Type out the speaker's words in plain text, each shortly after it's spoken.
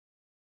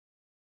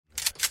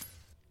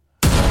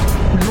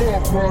Your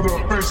brother,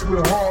 faced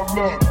with hard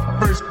luck.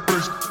 Faced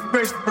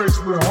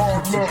with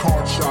hard luck. Pimps and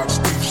card shots,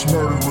 thieves,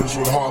 murderers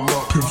with hard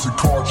luck. Pimps and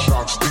card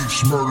shots,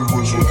 thieves,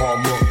 murderers with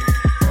hard luck.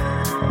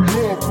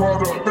 Your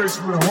brother,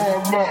 faced with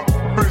hard luck.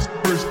 Faced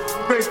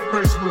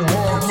with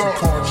hard luck. Pimps and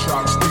card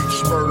shots,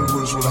 thieves,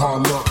 murderers with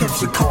hard luck.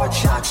 Pimps and card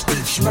shots,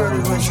 thieves,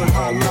 murderers with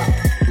hard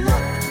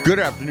luck. Good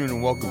afternoon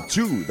and welcome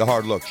to the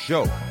Hard Luck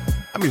Show.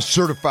 I'm your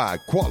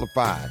certified,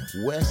 qualified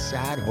West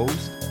Side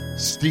host,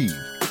 Steve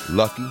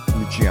Lucky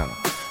Luciano.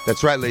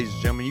 That's right, ladies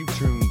and gentlemen, you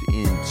tuned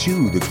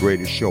into the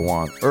greatest show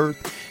on earth.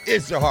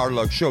 It's the Hard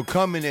Luck Show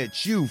coming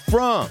at you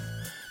from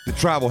the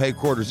travel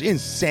headquarters in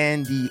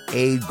San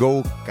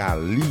Diego,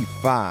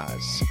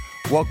 Califas.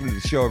 Welcome to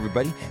the show,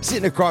 everybody.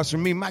 Sitting across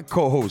from me, my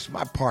co-host,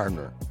 my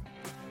partner.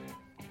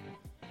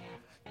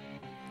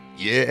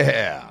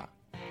 Yeah.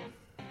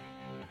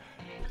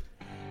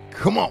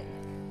 Come on.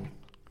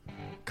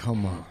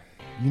 Come on.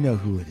 You know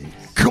who it is.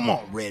 Come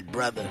on, Red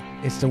Brother.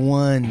 It's the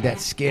one that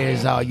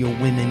scares all your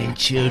women and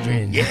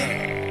children.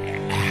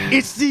 Yeah.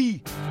 It's the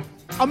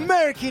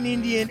American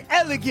Indian,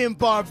 elegant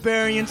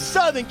barbarian,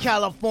 Southern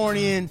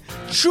Californian,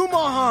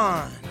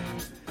 Chumahan.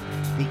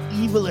 The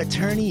evil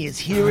attorney is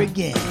here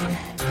again.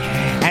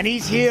 And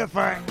he's here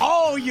for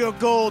all your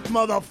gold,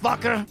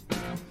 motherfucker.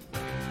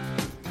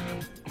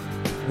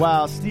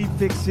 While Steve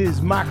fixes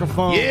his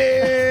microphone.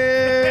 Yeah.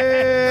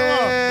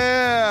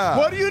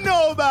 What do you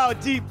know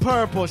about Deep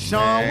Purple,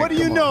 Sean? Man, what do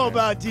you come know on,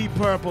 about Deep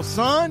Purple,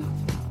 son?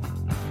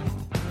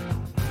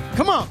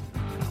 Come on.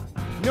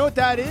 You know what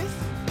that is?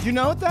 Do you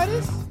know what that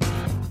is?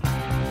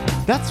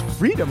 That's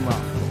Freedom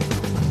Rock.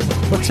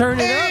 Well, turn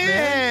it up,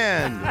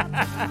 man.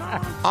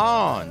 And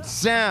on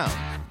sound,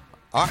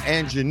 our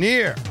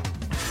engineer,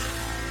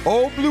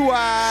 Old Blue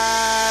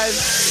Eyes,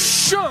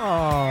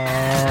 Sean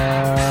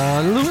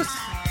Lewis,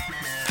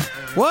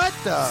 what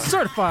the?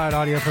 certified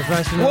audio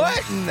professional.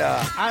 What in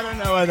the? I don't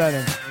know what that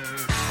is.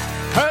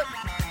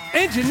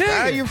 Engineer.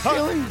 How you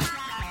feeling?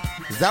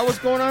 Is that what's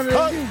going on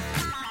today? you?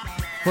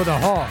 For the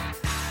hard.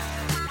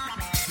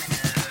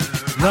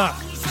 Nah.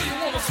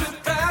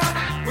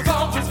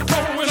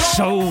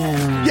 So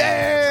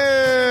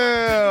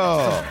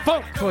Yeah!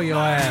 funk for your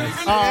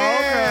ass. Oh,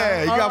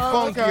 Yeah, you got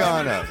funky okay.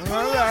 on us.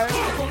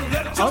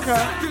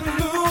 Okay.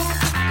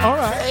 All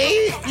right.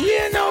 Hey,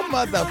 you know,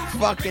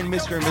 motherfucking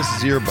Mr. and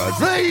Mrs. Earbuds.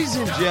 Ladies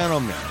and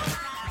gentlemen,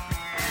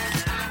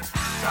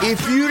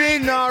 if you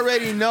didn't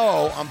already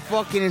know, I'm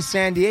fucking in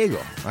San Diego,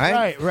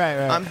 right? Right.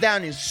 I'm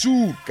down in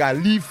Sur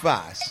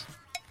Califas,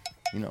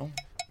 you know,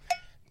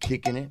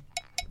 kicking it,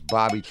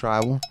 Bobby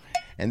Tribal.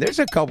 And there's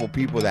a couple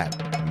people that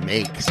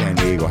make San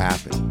Diego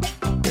happen.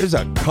 There's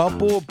a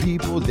couple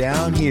people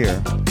down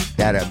here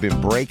that have been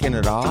breaking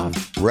it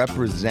off,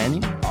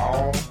 representing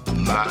all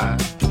my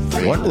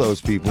freedom. One of those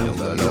people,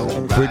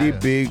 pretty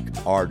big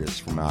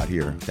artist from out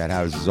here that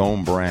has his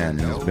own brand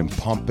and has been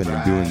pumping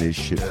and doing this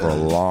shit for a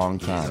long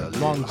time.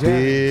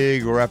 Longevity.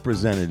 Big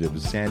representative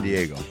of San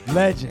Diego.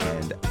 Legend.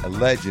 And a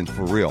legend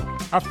for real.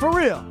 For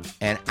real.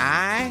 And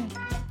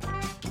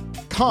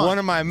one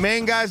of my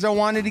main guys I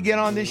wanted to get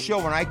on this show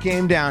when I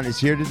came down is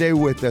here today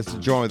with us to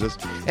join with us.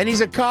 And he's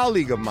a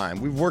colleague of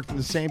mine. We've worked in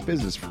the same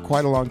business for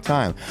quite a long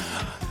time.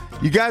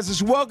 You guys,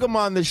 just welcome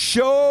on the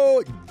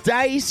show,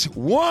 Dyse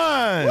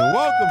One. Woo!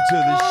 Welcome to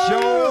the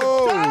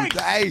show,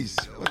 Dyse.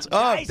 What's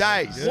up,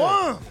 Dyse?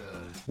 One.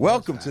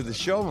 Welcome to the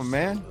show, my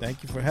man.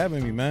 Thank you for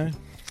having me, man.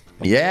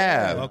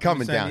 Yeah, Welcome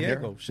coming to San down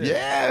Diego. here. Shit.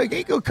 Yeah,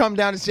 you go come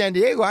down to San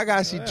Diego. I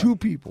gotta see two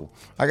people.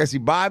 I gotta see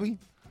Bobby,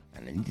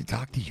 and I need to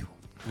talk to you.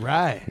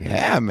 Right.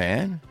 Yeah,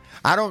 man.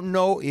 I don't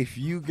know if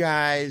you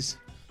guys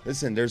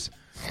listen.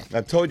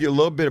 I've told you a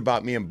little bit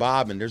about me and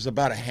Bob, and there's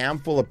about a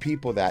handful of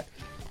people that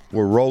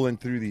were rolling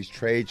through these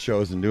trade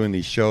shows and doing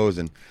these shows,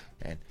 and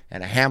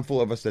a handful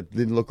of us that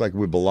didn't look like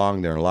we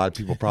belonged there, and a lot of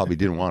people probably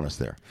didn't want us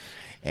there.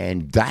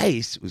 And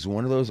Dyse was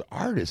one of those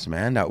artists,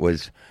 man, that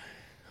was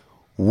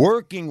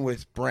working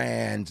with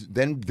brands,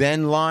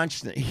 then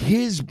launched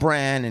his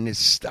brand and is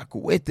stuck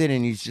with it,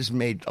 and he's just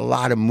made a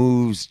lot of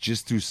moves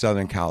just through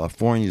Southern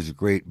California.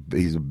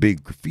 He's a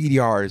big graffiti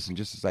artist, and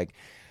just like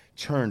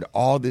turned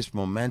all this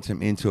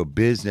momentum into a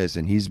business,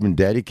 and he's been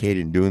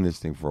dedicated in doing this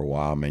thing for a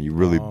while, man. You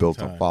really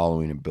built a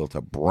following and built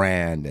a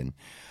brand, and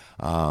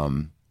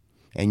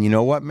you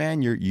know what,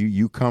 man?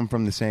 You come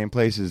from the same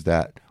places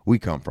that we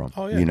come from.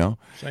 Oh yeah, you know,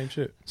 same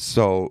shit.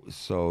 So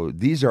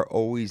these are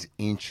always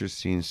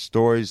interesting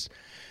stories.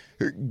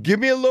 Give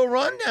me a little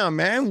rundown,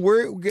 man.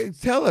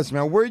 Tell us,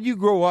 man. Where did you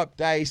grow up,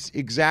 Dyse,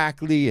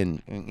 exactly,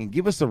 and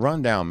give us the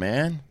rundown,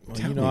 man.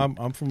 Well,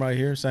 I'm from right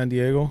here, San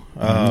Diego.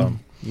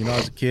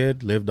 As a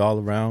kid, lived all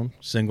around.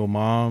 Single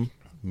mom,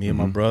 me and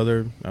my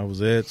brother. That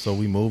was it. So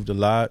we moved a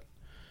lot.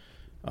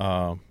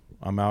 I'm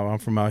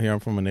from out here.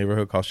 I'm from a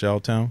neighborhood called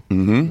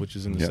Shelltown, which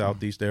is in the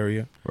southeast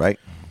area. Right.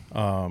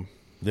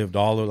 Lived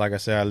like I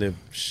said,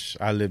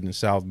 I lived in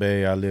South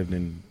Bay. I lived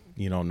in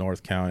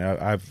North County.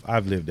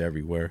 I've lived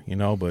everywhere,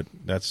 but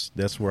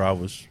that's where I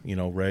was,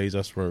 raised.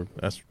 That's where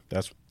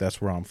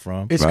I'm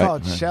from. It's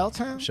called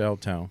Shelltown?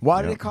 Shelltown.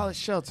 Why do they call it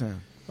Shelltown?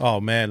 Oh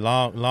man,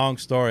 long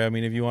story. I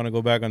mean, if you want to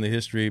go back on the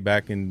history,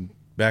 back in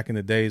back in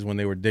the days when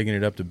they were digging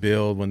it up to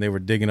build, when they were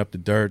digging up the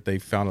dirt, they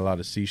found a lot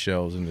of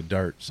seashells in the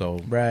dirt. So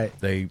Right.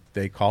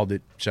 they called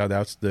it,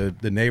 that's the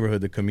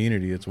neighborhood, the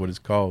community. It's what it's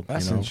called.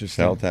 That's you know?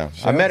 interesting. Shelltown.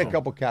 I met a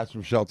couple cats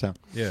from Shelltown.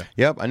 Yeah.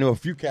 Yep. I know a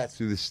few cats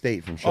through the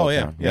state from Shelltown. Oh,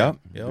 yeah. Yep.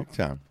 Yep. Big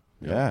town.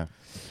 Yep. Yeah.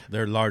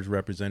 They're large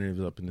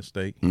representatives up in the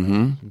state.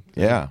 Mm-hmm.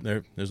 Yeah.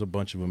 There's a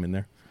bunch of them in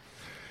there.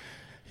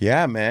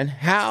 Yeah, man.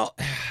 How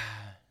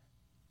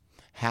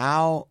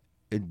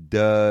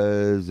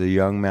does a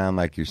young man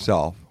like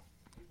yourself,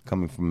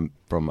 coming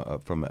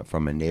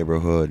from a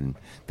neighborhood and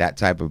that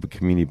type of a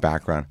community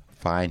background,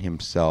 find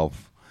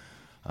himself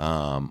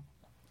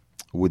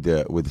with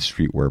the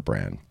streetwear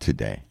brand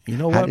today? You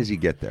know How what? does he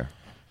get there?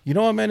 You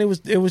know what, man? It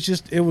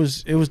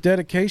was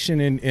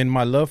dedication and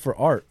my love for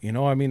art. You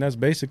know, I mean, that's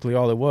basically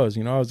all it was.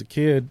 You know, I was a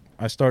kid.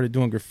 I started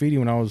doing graffiti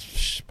when I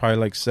was probably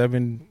like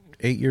 7,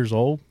 8 years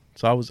old.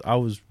 So I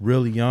was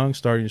really young,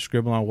 starting to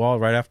scribble on walls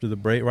right after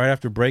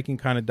breaking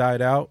kind of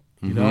died out.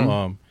 You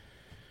know,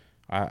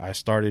 I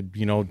started,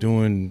 you know,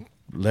 doing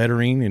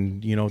lettering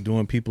and, you know,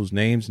 doing people's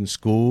names in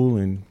school,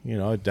 and, you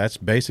know, that's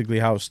basically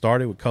how it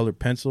started, with colored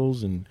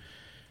pencils. And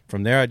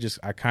from there, I just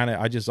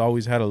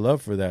always had a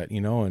love for that,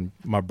 you know. And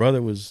my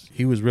brother was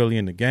really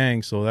in the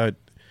gang, so that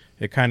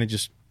it kind of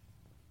just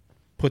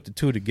put the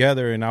two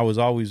together. And I was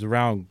always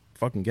around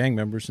fucking gang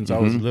members since I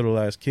was a little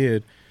ass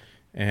kid,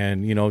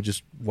 and, you know,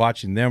 just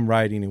watching them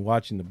writing and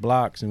watching the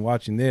blocks and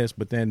watching this.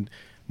 But then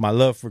my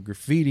love for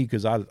graffiti,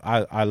 because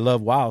I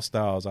love wild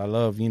styles. I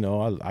love, you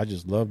know, I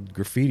just love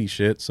graffiti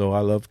shit. So I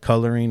love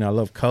coloring. I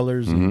love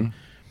colors, and,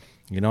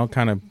 you know,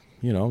 kind of,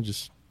 you know,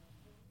 just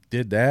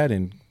did that.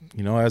 And,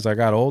 you know, as I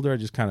got older, I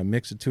just kind of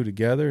mixed the two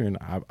together. And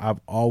I've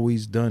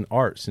always done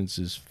art since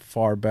as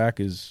far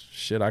back as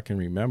shit I can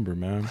remember,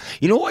 man.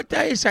 You know what,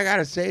 Dyse, I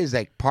gotta say is,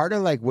 like, part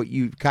of like what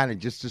you kind of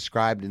just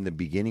described in the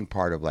beginning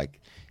part of like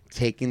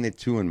taking the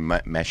two and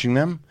meshing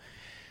them.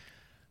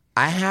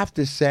 I have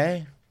to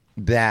say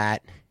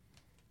that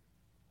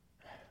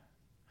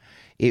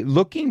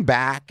looking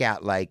back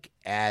at like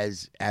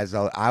as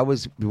I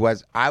was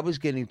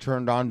getting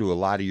turned on to a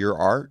lot of your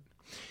art.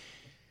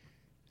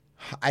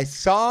 I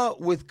saw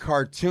with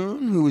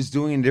Cartoon, who was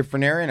doing a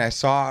different area, and I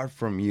saw it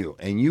from you.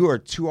 And you are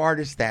two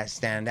artists that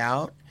stand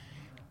out,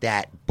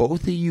 that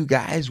both of you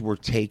guys were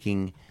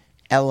taking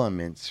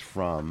elements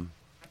from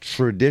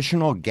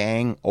traditional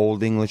gang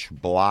Old English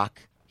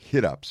block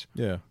hit-ups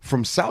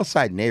from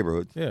Southside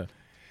neighborhoods. Yeah.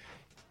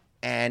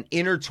 And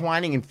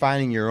intertwining and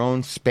finding your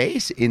own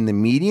space in the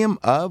medium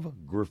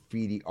of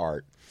graffiti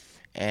art.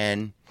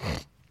 And,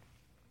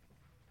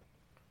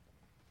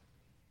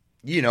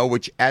 you know,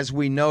 which, as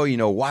we know, you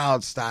know,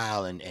 Wild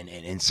Style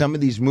and some of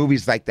these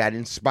movies like that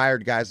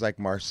inspired guys like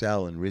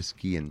Marcel and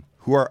Risky, and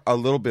who are a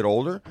little bit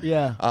older.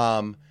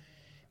 Yeah.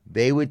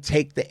 They would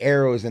take the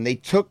arrows, and these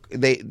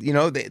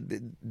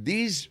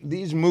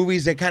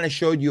movies, they kind of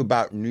showed you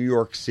about New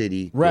York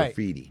City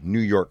graffiti, New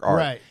York art.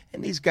 Right.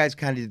 And these guys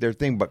kind of did their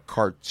thing. But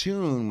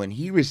Cartoon, when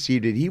he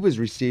received it, he was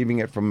receiving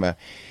it from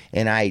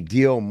an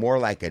ideal more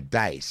like a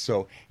Dyse.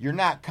 So you're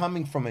not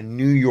coming from a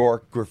New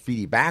York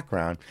graffiti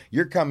background.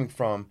 You're coming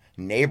from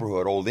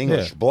neighborhood Old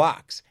English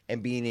blocks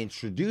and being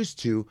introduced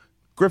to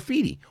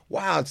graffiti,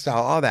 Wild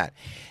Style, all that.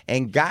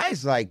 And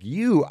guys like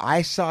you,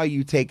 I saw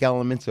you take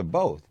elements of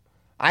both.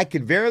 I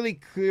could very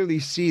clearly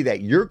see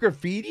that your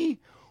graffiti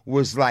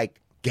was like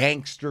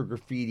gangster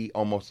graffiti,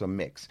 almost a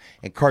mix.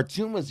 And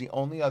Cartoon was the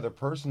only other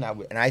person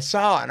and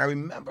I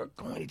remember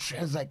going to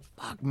trends like,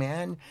 fuck,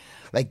 man.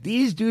 Like,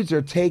 these dudes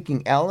are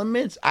taking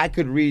elements. I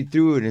could read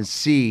through it and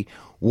see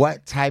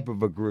what type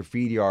of a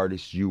graffiti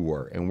artist you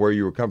were and where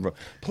you were coming from.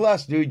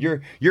 Plus, dude,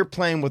 you're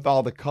playing with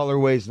all the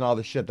colorways and all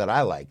the shit that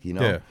I like, you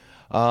know?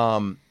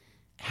 Yeah.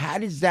 How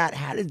does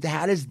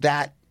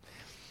that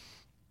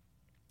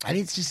I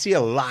need to see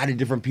a lot of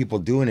different people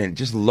doing it. It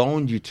just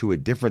loaned you to a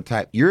different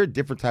type. You're a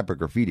different type of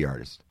graffiti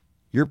artist.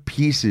 Your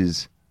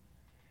pieces,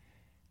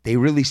 they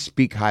really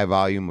speak high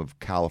volume of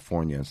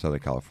California and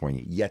Southern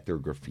California, yet they're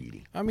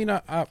graffiti. I mean,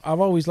 I've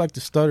always liked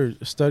to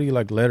study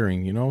like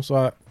lettering, you know.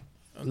 So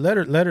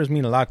letters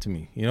mean a lot to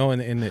me, you know,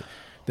 and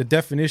the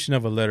definition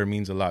of a letter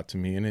means a lot to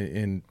me,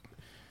 and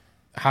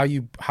how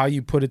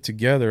you put it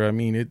together. I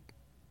mean,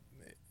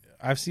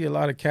 I see a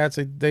lot of cats,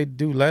 they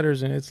do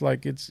letters, and it's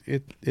like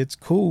it's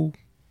cool.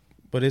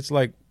 But it's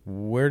like,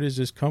 where does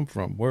this come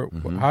from? Where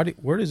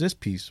is this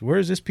piece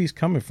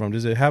coming from?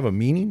 Does it have a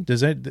meaning?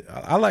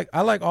 I like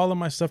all of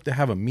my stuff to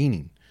have a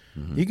meaning.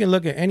 Mm-hmm. You can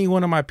look at any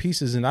one of my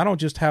pieces, and I don't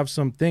just have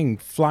something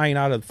flying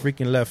out of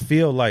freaking left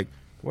field. Like,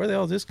 where the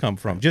hell does this come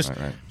from? Just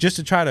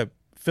to try to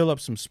fill up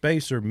some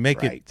space or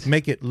make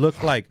it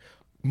look like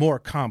more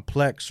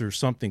complex or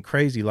something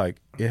crazy.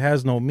 Like, it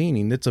has no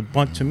meaning. It's a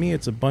bunch of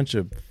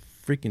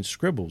freaking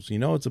scribbles. You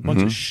know, it's a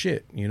bunch of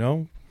shit. You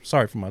know.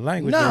 Sorry for my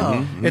language.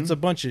 No. It's a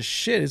bunch of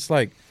shit. It's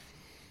like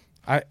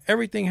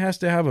everything has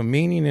to have a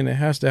meaning, and it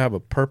has to have a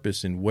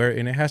purpose, and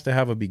it has to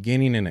have a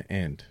beginning and an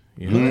end.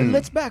 You know?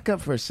 Let's back up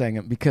for a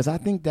second, because I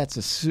think that's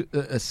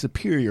a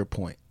superior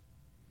point.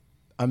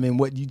 I mean,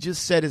 what you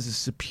just said is a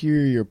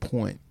superior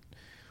point,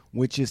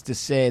 which is to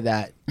say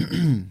that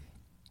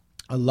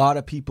a lot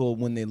of people,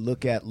 when they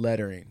look at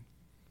lettering,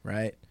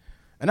 right?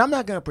 And I'm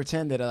not going to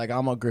pretend that like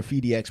I'm a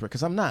graffiti expert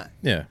because I'm not.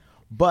 Yeah.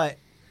 But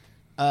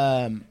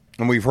And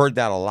we've heard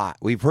that a lot.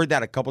 We've heard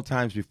that a couple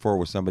times before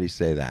where somebody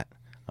say that.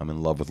 I'm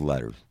in love with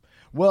letters.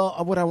 well,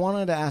 what I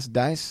wanted to ask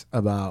Dyse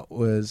about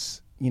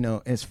was,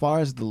 as far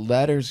as the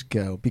letters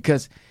go,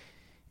 because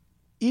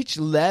each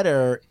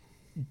letter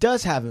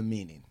does have a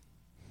meaning,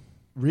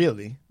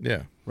 really.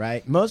 Yeah.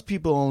 Right? Most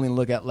people only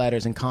look at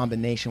letters in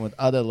combination with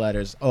other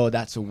letters. Oh,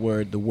 that's a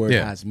word. The word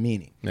Yeah. has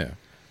meaning. Yeah.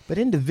 But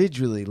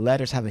individually,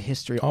 letters have a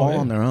history all yeah.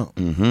 on their own.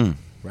 Mm-hmm.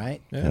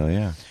 Right? Yeah. Hell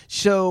yeah.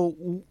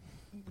 So,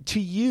 to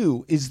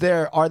you,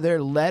 are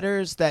there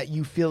letters that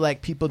you feel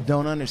like people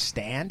don't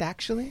understand?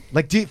 Actually,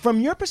 like from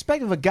your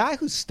perspective, a guy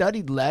who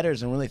studied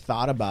letters and really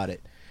thought about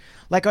it,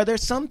 like, are there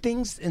some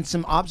things and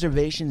some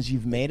observations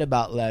you've made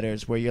about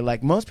letters where you're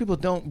like, most people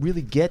don't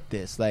really get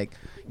this? Like,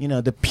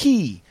 the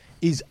P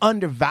is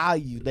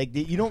undervalued. Like,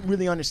 you don't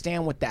really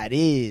understand what that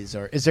is,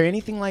 or is there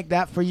anything like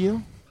that for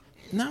you?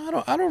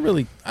 No, I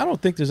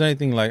don't think there's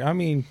anything like, I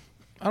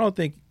don't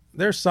think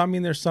there's some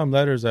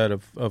letters that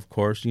of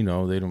course,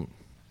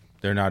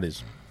 they're not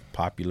as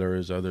popular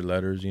as other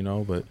letters,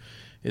 but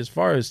as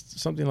far as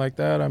something like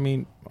that, I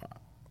mean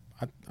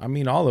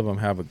all of them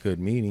have a good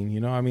meaning,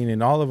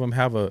 and all of them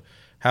have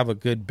a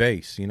good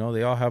base,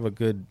 they all have a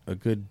good,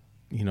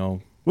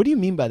 What do you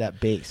mean by that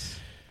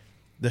base?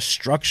 the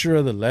structure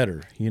of the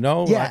letter,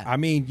 Yeah. I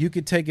mean, you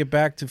could take it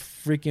back to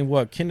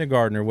freaking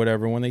kindergarten or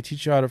whatever, when they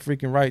teach you how to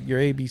freaking write your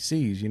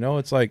ABCs,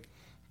 it's like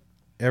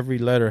every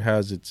letter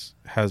has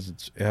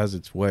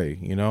its way,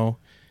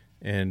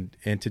 and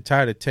to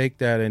try to take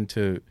that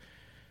into,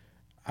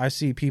 I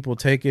see people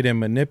take it and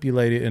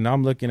manipulate it, and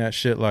I'm looking at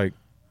shit like,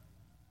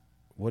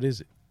 what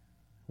is it?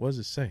 What does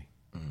it say?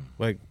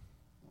 Like,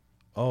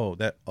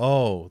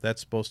 that's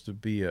supposed to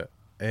be a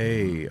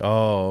A.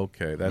 Oh,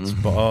 okay. That's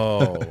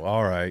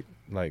all right.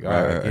 Like, all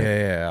right,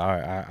 yeah, all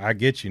right, I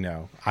get you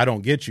now. I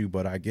don't get you,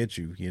 but I get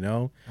you.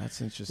 That's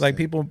interesting. Like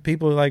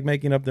people like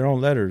making up their own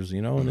letters,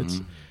 and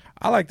it's.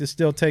 I like to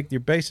still take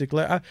your basic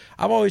letter.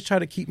 I've always tried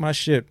to keep my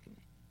shit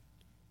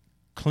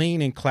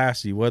clean and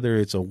classy, whether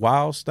it's a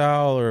wild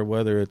style or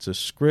whether it's a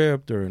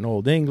script or an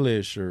old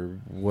English or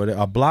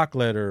a block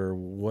letter or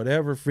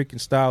whatever freaking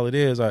style it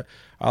is. I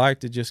like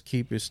to just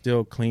keep it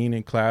still clean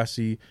and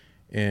classy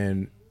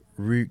and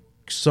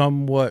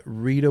somewhat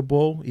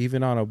readable,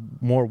 even on a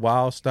more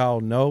wild style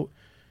note,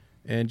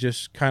 and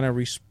just kind of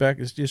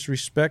it's just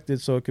respected,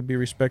 so it could be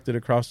respected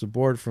across the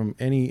board from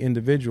any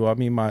individual. I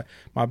mean, my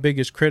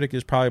biggest critic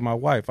is probably my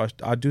wife.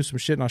 I do some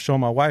shit and I show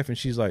my wife and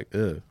she's like,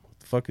 ugh, what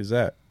the fuck is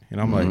that?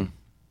 And I'm like,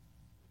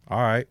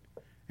 all right.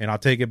 And I'll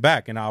take it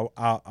back. And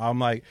I'm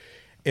like,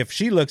 if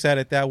she looks at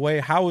it that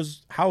way, how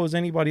is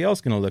anybody else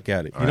going to look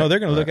at it? They're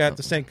going to look at it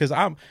the same, because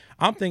I'm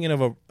thinking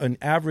of an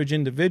average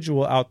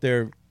individual out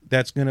there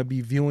that's going to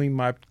be viewing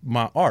my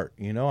art.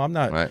 I'm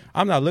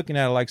not looking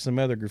at it like some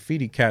other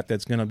graffiti cat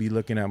that's going to be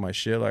looking at my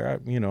shit. Like,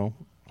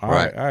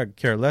 I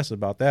care less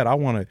about that. I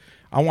want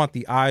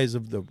the eyes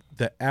of the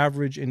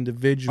average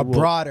individual, a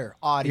broader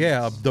audience.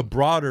 Yeah, the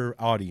broader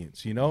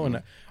audience,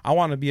 and I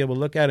want to be able to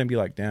look at it and be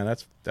like, damn,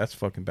 that's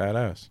fucking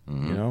badass,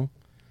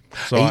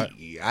 So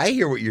I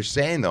hear what you're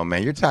saying though,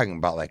 man. You're talking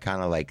about like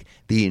kind of like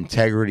the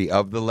integrity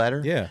of the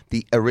letter,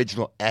 the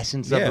original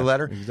essence of the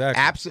letter,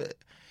 exactly.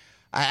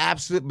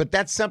 Absolutely, but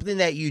that's something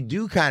that you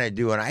do kind of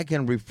do, and I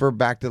can refer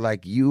back to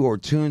like you or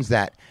Tunes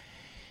that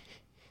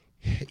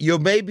you'll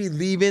maybe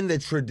leave in the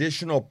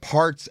traditional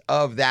parts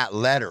of that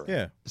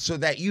letter, so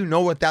that you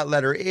know what that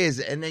letter is,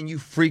 and then you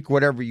freak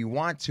whatever you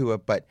want to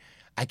it, but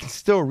I can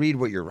still read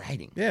what you're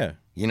writing. Yeah,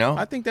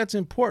 I think that's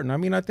important. I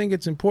mean, I think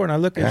it's important. I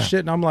look at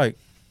shit and I'm like,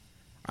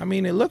 I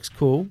mean, it looks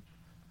cool,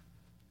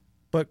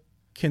 but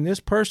can this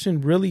person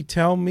really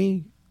tell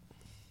me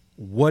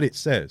what it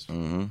says?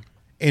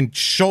 And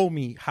show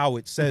me how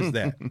it says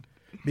that.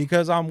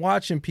 Because I'm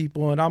watching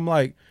people and I'm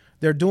like,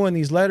 they're doing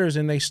these letters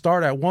and they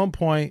start at one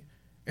point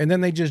and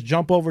then they just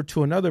jump over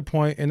to another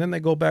point and then they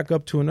go back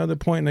up to another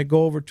point and they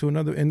go over to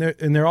another, and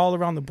they're all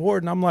around the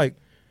board, and I'm like,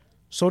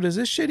 so does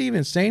this shit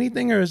even say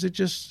anything, or is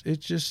it's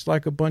just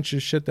like a bunch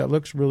of shit that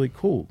looks really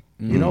cool?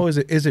 Is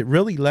it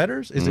really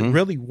letters? Is it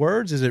really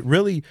words?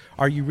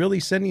 Are you really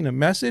sending a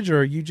message, or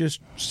are you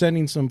just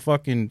sending some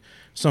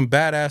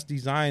badass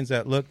designs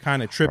that look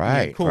kind of trippy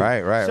and cool?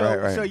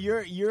 Right. So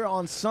you're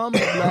on some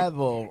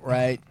level,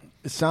 right?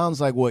 It sounds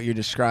like what you're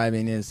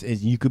describing is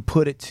you could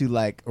put it to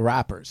like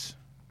rappers.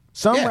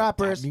 Some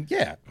rappers,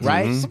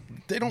 right?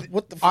 They don't.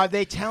 What the? Are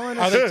they telling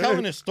us? Are they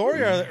telling a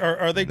story, or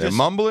are they just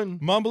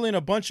mumbling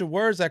a bunch of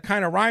words that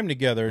kind of rhyme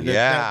together?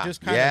 That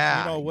just kind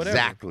of, whatever.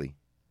 Exactly.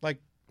 Like,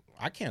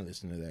 I can't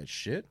listen to that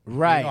shit.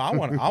 Right. I'm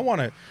You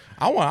want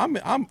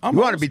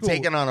to be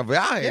taken on a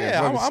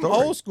I'm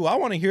old school. I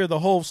want to hear the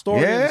whole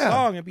story of the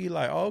song and be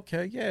like,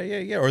 okay,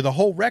 yeah. Or the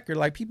whole record.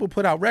 Like, people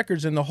put out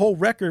records and the whole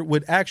record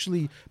would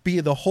actually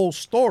be the whole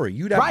story.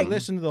 You'd have to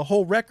listen to the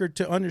whole record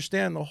to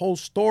understand the whole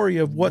story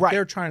of what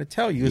they're trying to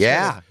tell you.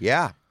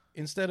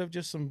 Instead of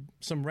just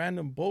some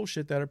random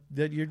bullshit that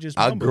you're just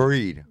mumbling,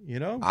 agreed. You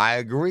know? I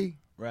agree.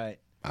 Right.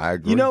 I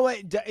agree. You know what?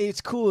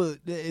 It's cool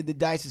the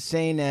Dyse is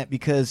saying that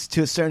because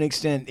to a certain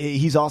extent,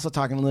 he's also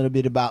talking a little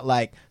bit about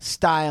like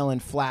style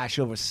and flash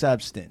over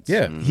substance.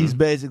 Yeah. He's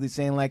basically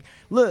saying like,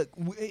 look,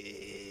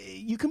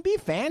 you can be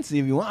fancy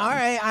if you want. All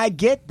right, I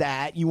get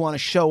that. You want to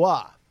show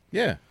off.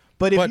 Yeah.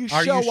 But if you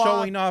are show you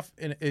showing off?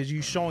 Is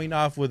you showing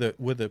off with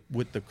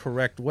the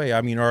correct way?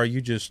 I mean, or are you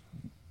just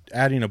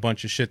adding a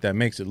bunch of shit that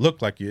makes it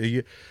look like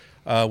you?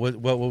 What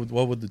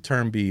would the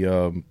term be?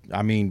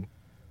 I mean,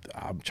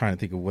 I'm trying to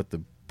think of what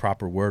the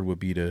proper word would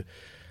be to,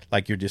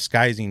 like, you're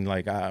disguising.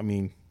 Like, I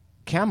mean,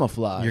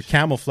 camouflage. You're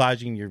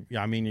camouflaging.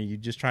 I mean, are you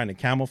just trying to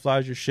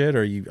camouflage your shit,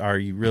 or are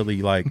you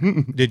really like?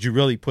 Did you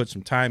really put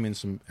some time and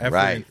some effort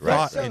and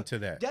thought into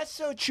that? That's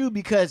so true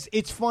because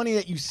it's funny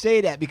that you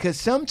say that because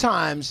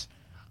sometimes.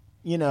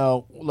 You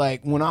know,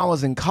 like when I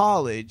was in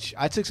college,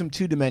 I took some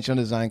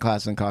 2-dimensional design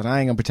classes in college. I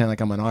ain't gonna pretend like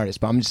I'm an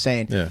artist, but I'm just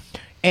saying. Yeah.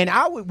 And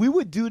we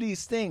would do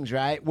these things,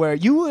 right? Where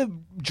you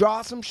would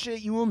draw some shit,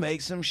 you would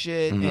make some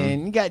shit,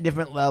 and you got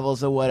different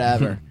levels or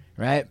whatever,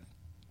 right?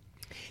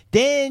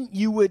 Then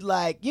you would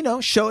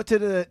show it to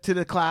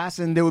the class,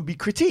 and there would be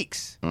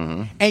critiques,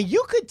 and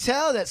you could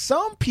tell that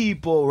some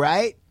people,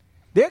 right?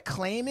 They're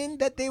claiming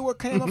that they were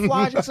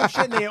camouflaging some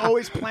shit and they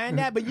always planned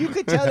that, but you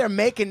could tell they're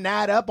making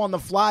that up on the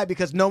fly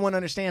because no one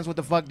understands what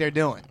the fuck they're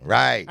doing.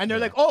 Right. And they're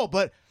like, oh,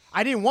 but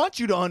I didn't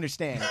want you to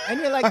understand. And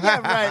you're like,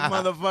 yeah, right,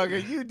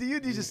 motherfucker. You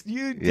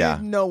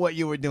didn't know what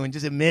you were doing.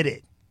 Just admit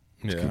it.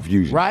 Yeah.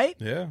 Confusion. Right?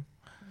 Yeah.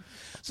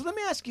 So let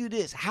me ask you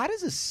this. How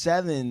does a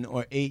 7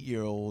 or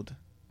 8-year-old,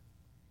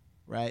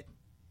 right,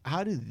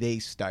 how do they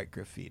start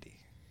graffiti?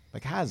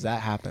 Like, how does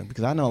that happen?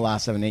 Because I know a lot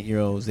of 7,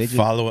 8-year-olds. They just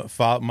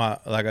follow my.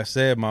 Like I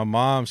said, my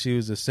mom. She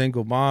was a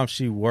single mom.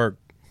 She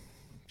worked.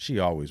 She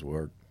always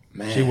worked.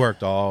 Man. She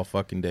worked all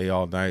fucking day,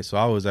 all night. So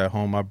I was at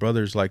home. My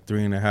brother's like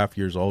 3.5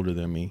 years older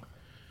than me.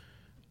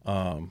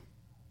 I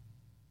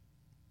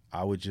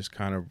would just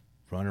kind of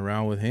run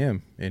around with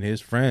him and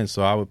his friends.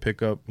 So I would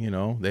pick up.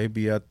 They'd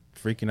be at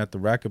the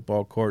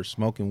racquetball court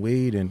smoking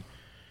weed, and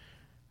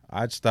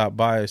I'd stop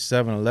by a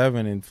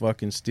 7-Eleven and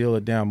fucking steal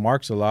a damn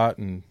Marks a lot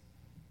and.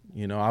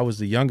 I was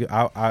the youngest.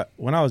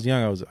 When I was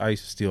young, I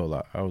used to steal a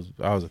lot. I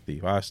was a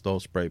thief. I stole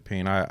spray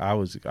paint.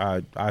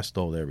 I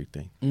stole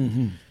everything.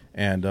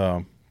 And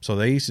so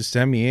they used to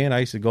send me in. I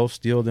used to go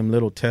steal them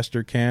little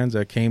tester cans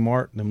at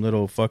Kmart. Them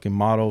little fucking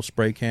Motto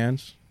spray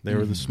cans. They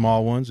were the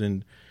small ones,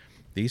 and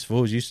these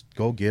fools used to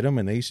go get them,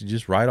 and they used to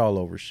just write all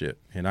over shit.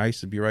 And I used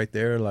to be right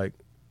there, like,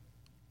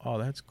 oh,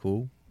 that's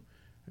cool.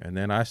 And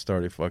then I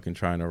started fucking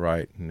trying to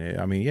write. And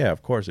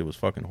of course it was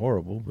fucking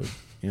horrible, but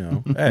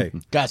hey,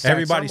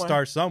 everybody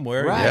starts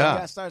somewhere. Right, yeah. You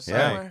gotta start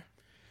somewhere.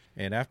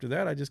 Yeah. And after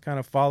that, I just kind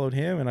of followed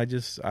him, and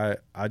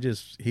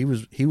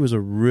he was a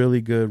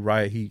really good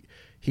writer.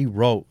 He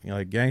wrote,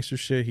 like gangster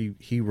shit.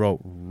 He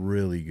wrote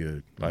really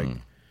good. Like,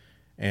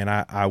 and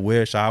I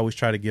always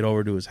try to get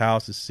over to his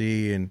house to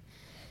see, and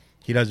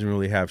he doesn't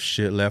really have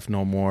shit left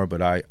no more.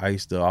 But I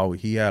used to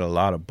he had a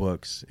lot of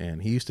books,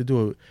 and he used to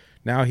do it.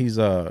 Now he's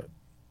a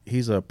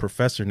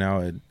professor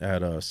now at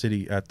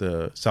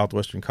the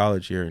Southwestern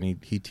College here, and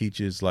he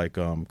teaches like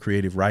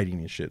creative writing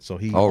and shit. So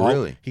he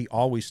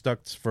always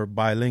stuck for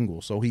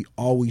bilingual. So he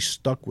always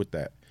stuck with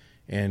that,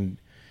 and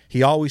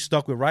he always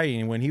stuck with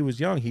writing. And when he was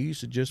young, he used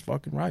to just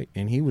fucking write,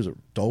 and he was a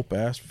dope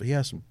ass. He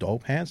had some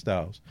dope hand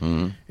styles.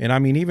 And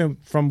even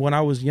from when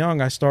I was young,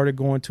 I started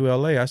going to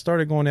L.A. I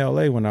started going to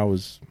L.A. when I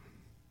was,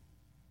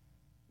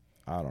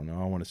 I don't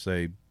know, I want to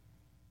say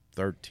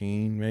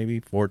 13, maybe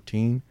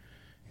 14.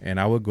 And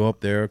I would go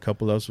up there. A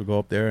couple of us would go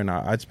up there, and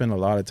I'd spend a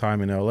lot of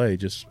time in L.A.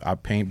 I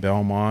paint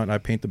Belmont. I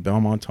paint the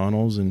Belmont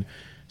tunnels, and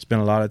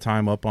spend a lot of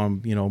time up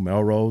on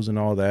Melrose and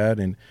all that.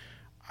 And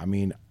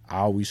I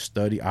always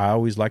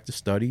like to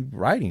study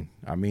writing.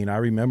 I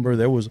remember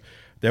there was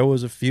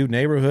a few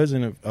neighborhoods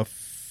and a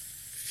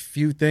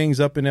few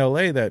things up in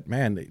L.A. that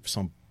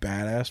some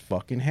badass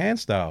fucking hand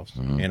styles.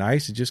 And I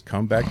used to just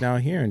come back down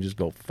here and just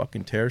go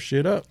fucking tear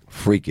shit up.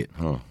 Freak it,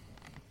 huh?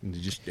 And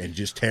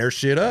just tear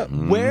shit up.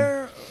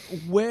 Where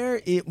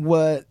it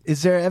was,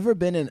 is there ever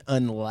been an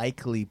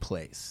unlikely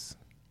place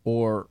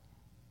or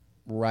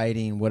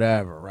writing,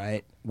 whatever,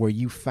 right, where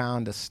you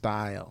found a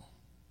style?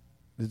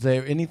 Is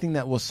there anything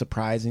that was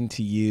surprising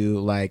to you?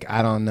 Like,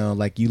 I don't know,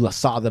 like you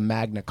saw the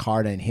Magna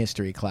Carta in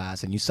history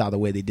class and you saw the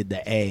way they did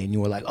the A and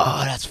you were like,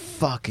 oh, that's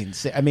fucking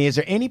sick. Is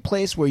there any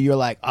place where you're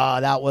like,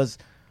 oh,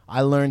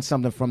 I learned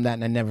something from that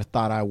and I never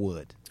thought I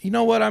would? You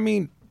know what?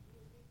 I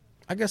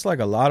guess like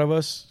a lot of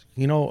us,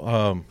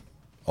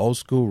 old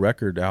school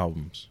record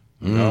albums,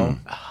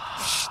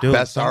 still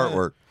best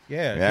artwork.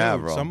 Yeah,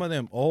 dude, bro. Some of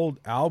them old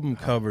album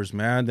covers,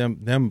 man,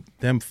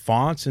 them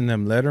fonts and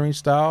them lettering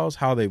styles,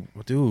 how they,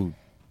 dude,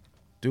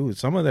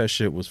 some of that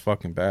shit was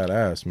fucking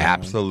badass, man.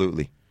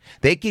 Absolutely.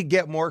 They could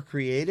get more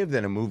creative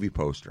than a movie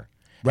poster.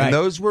 Right. And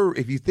those were,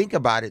 if you think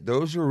about it,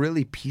 those were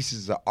really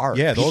pieces of art.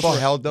 Yeah, those people were-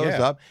 held those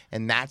yeah. up,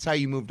 and that's how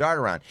you moved art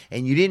around.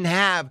 And you didn't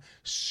have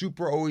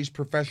super always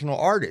professional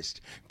artists.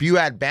 But you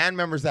had band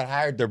members that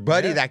hired their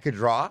buddy that could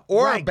draw,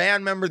 or a Right.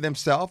 band member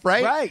themselves,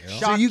 right? Right. So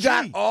Shock you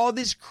got G. all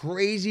this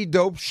crazy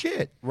dope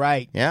shit.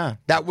 Right. Yeah,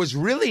 that was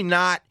really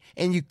not,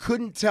 and you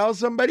couldn't tell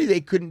somebody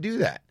they couldn't do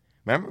that.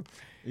 Remember?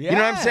 You know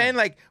what I'm Yeah. saying?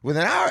 Like with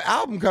an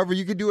album cover,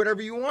 you could do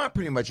whatever you want,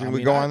 pretty much, and it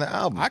would go on the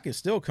album. I can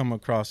still come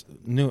across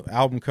new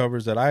album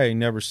covers that I ain't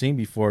never seen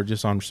before,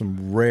 just on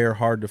some rare,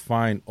 hard to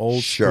find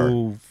old Sure.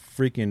 school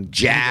freaking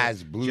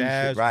Jazz, blues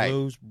jazz, shit, right.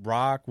 blues,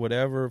 rock,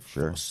 whatever,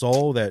 Sure.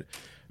 soul. That,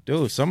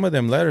 dude, some of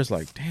them letters,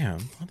 like,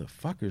 damn,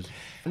 motherfuckers.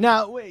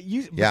 Now, wait,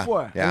 Yeah,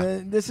 before yeah.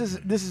 this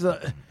is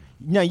a.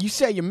 Now you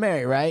say you're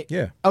married, right?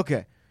 Yeah.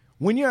 Okay.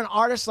 When you're an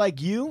artist like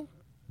you,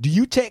 do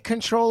you take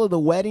control of the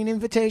wedding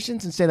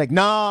invitations and say like,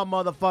 "Nah,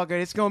 motherfucker,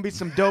 it's gonna be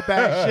some dope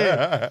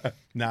ass shit"?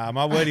 Nah,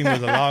 my wedding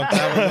was a long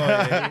time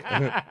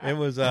ago. It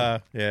was,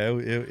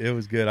 it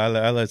was good. I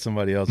let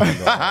somebody else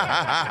handle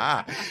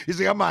it. He's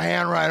like, I'm my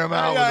handwrite him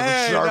out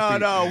Hey, with a Sharpie.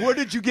 no, where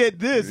did you get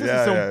this? This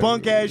is some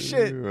bunk ass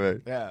shit.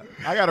 Right. Yeah,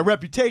 I got a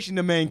reputation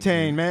to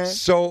maintain, man.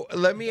 So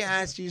let me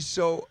ask you.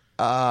 So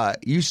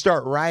you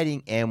start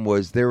writing, and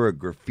was there a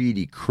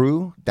graffiti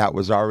crew that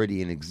was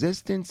already in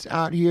existence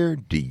out here?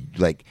 Do you,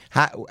 like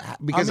how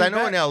because I, mean,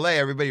 know in LA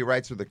everybody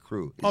writes with a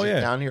crew. Is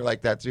it down here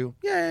like that too?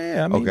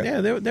 Yeah. I mean, Okay.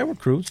 yeah, there were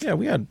crews. Yeah,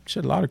 we had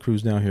a lot of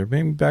crews down here.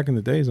 Maybe back in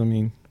the days. I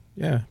mean,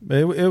 yeah, but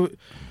it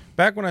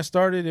back when I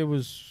started, it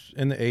was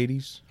in the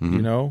 '80s. Mm-hmm.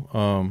 You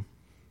know,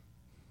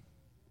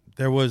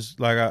 there was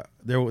like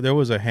there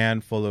was a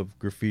handful of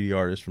graffiti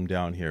artists from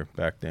down here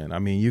back then. I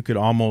mean, you could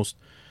almost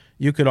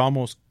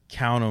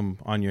count them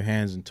on your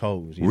hands and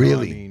toes. You know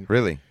what I mean?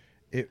 Really.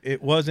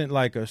 It wasn't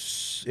like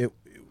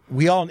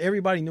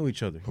everybody knew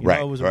each other. You Right,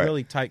 know, it was a right.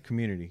 really tight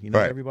community. You know,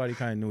 Right. everybody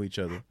kind of knew each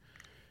other.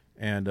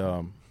 And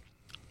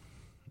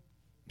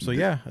so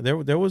yeah,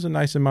 there was a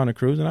nice amount of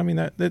crews. And I mean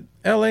that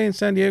LA and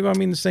San Diego, I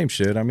mean the same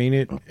shit. I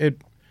mean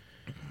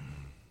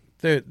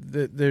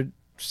they're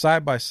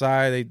side by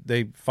side,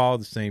 they follow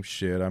the same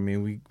shit. I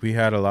mean we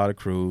had a lot of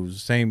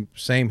crews,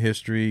 same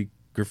history.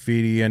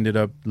 Graffiti ended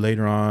up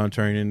later on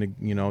turning into,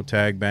 you know,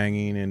 tag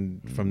banging,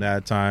 and from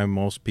that time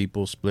most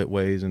people split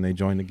ways and they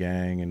joined the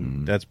gang,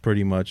 and that's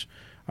pretty much,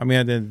 I mean,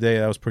 at the end of the day,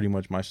 that was pretty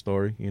much my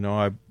story. You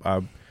know,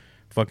 I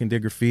fucking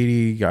did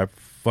graffiti, I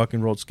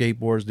fucking rode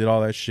skateboards, did all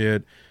that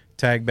shit.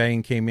 Tag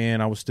banging came in,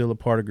 I was still a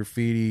part of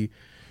graffiti.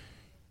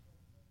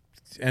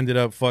 Ended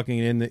up fucking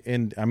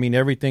in I mean,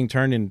 everything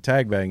turned into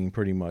tag banging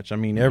pretty much. I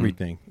mean,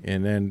 everything.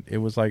 And then it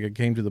was like, it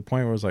came to the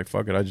point where it was like,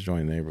 fuck it, I just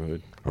joined the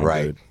neighborhood. I'm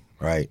Right. good.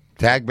 Right.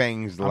 Tag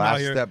banging is the I'm out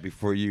last here- step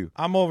before you.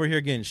 I'm over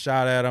here getting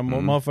shot at.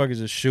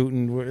 Motherfuckers are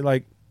shooting. We're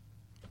like,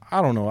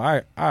 I don't know.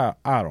 I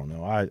don't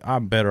know.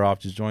 I'm better off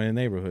just joining the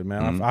neighborhood,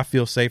 man. I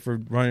feel safer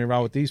running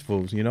around with these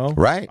fools, you know?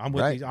 Right, I'm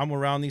with right. I'm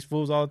around these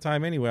fools all the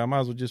time anyway. I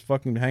might as well just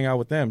fucking hang out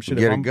with them. Shit, if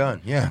Get a I'm-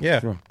 gun. Yeah.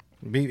 Yeah. Sure.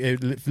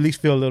 At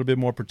least feel a little bit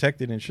more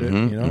protected and shit,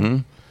 you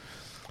know?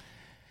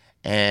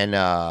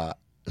 And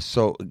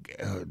so,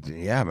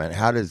 yeah, man.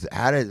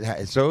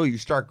 So you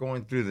start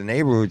going through the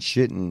neighborhood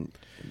shit and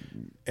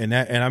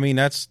I mean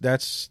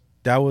that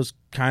was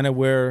kind of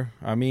where,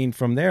 I mean,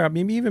 from there, I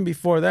mean, even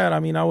before that, I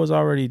mean, I was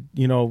already,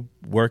 you know,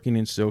 working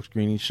in silk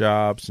screening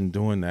shops and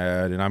doing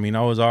that, and I mean,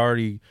 I was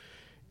already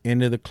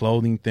into the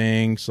clothing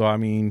thing. So I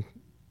mean,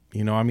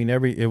 you know, I mean,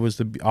 it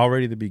was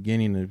already the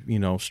beginning of, you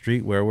know,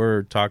 streetwear.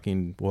 We're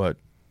talking what,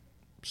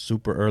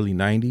 super early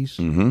 '90s,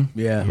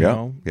 Yeah. you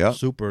know, yeah.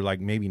 super like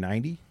maybe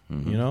 '90,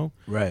 you know,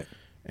 Right.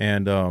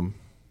 and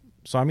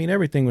so I mean,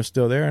 everything was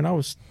still there, and I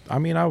was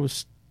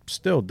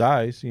still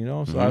Dyse, you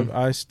know, so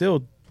I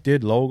still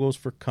did logos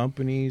for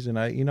companies, and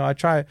I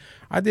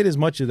did as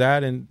much of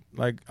that, and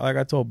like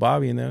I told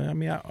Bobby and them, I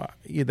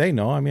mean, they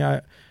know, I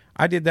mean,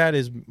 I did that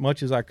as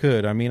much as I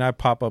could. I mean, I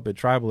pop up at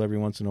Tribal every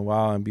once in a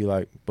while and be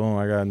like, boom,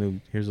 I got a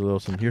new, here's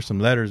some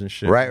letters and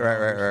shit.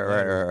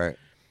 right.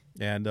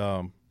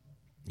 And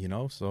you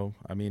know, so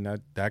I mean,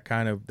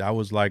 that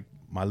was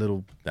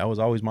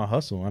always my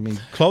hustle. I mean,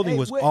 clothing Hey,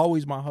 was wait.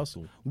 always my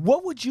hustle.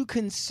 What would you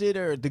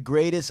consider the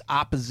greatest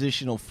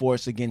oppositional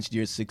force against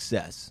your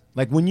success?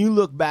 Like when you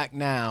look back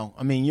now,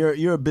 I mean,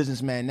 you're a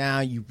businessman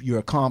now. You're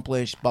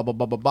accomplished. Blah blah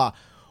blah blah blah.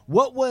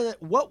 What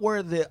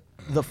were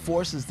the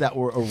forces that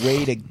were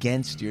arrayed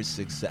against your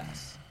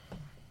success?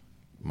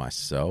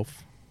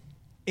 Myself,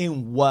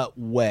 In what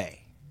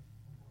way?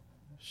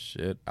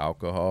 shit,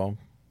 alcohol.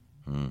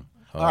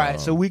 All right,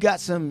 so we got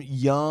some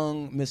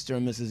young Mr.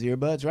 and Mrs.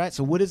 Earbuds, right?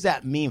 So what does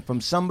that mean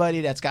from somebody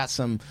that's got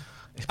some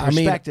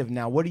perspective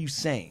now? What are you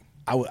saying?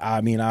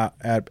 I mean,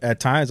 at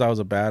times I was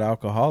a bad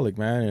alcoholic,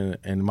 man,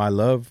 and my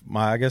love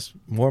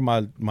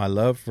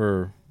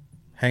for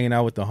hanging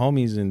out with the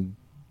homies and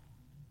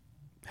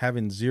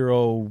having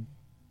zero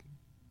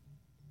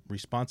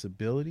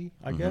responsibility,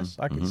 I guess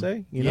I could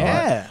say, you know,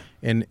 Yeah.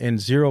 and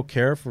zero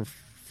care for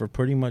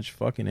pretty much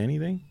fucking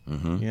anything.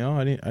 You know,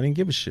 I didn't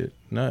give a shit.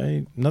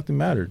 Nothing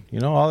mattered. You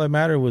know, all that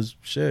mattered was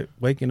shit,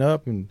 waking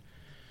up and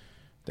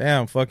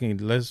damn, fucking,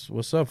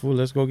 what's up, fool?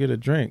 Let's go get a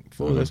drink,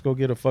 fool. Let's go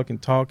get a fucking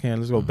tall can.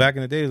 Let's go. Back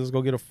in the days, let's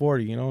go get a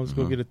 40. You know, let's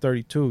go get a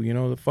 32. You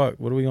know, the fuck.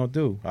 What are we gonna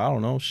do? I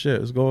don't know. Shit.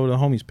 Let's go to the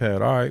homie's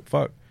pad. All right,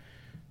 fuck.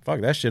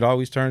 That shit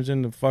always turns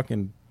into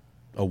fucking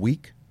a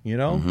week. You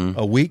know,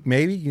 a week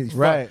maybe.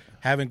 Right.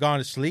 Haven't gone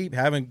to sleep.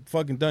 Haven't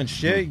fucking done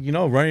shit. You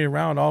know, running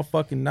around all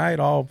fucking night,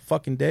 all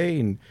fucking day,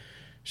 and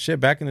shit.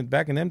 Back in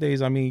them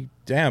days, I mean,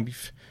 damn.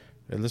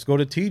 Let's go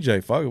to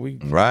TJ. Fuck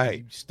it.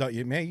 Right.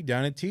 Man, you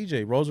down at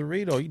TJ.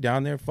 Rosarito, you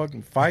down there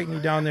fucking fighting. You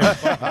down there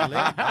fucking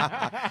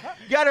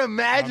You got to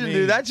imagine,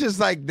 dude. That's just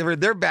like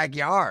their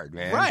backyard,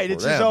 man. Right.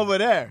 It's just over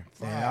there.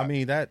 Yeah, I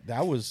mean,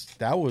 that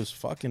was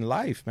fucking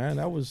life, man.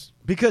 That was.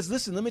 Because,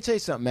 listen, let me tell you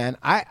something, man.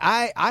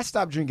 I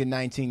stopped drinking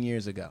 19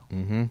 years ago.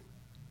 Mm-hmm.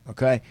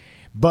 Okay?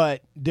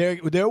 But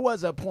there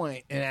was a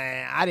point, and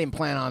I didn't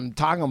plan on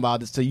talking about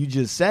this till you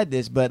just said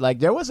this, but, like,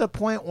 there was a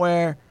point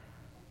where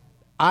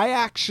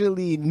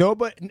everybody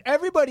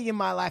in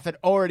my life had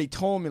already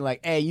told me,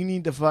 like, hey, you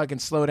need to fucking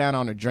slow down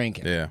on the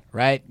drinking. Yeah.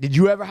 Right? Did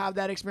you ever have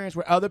that experience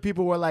where other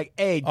people were like,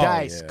 hey,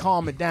 Dyse,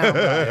 calm it down?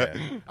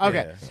 Okay.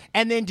 Yeah.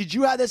 And then did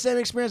you have the same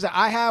experience that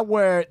I had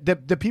where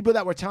the people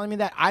that were telling me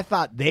that, I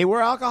thought they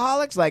were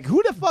alcoholics? Like,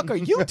 who the fuck are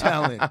you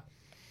telling?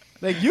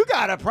 Like, you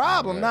got a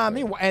problem, not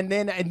me. And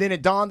then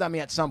it dawned on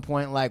me at some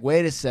point, like,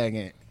 wait a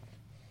second.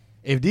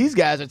 If these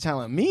guys are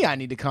telling me I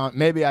need to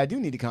maybe I do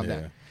need to calm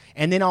down.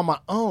 And then on my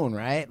own,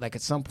 right? Like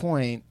at some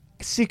point,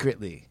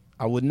 secretly,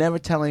 I would never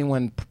tell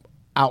anyone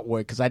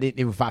outward because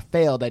if I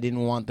failed, I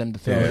didn't want them to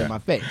fail in my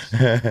face.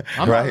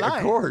 I'm right, not lying.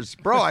 of course,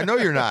 bro. I know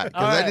you're not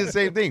because I did the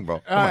same thing, bro.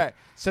 All right.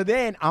 So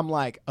then I'm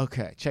like,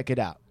 okay, check it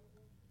out.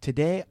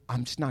 Today,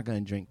 I'm just not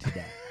gonna drink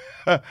today.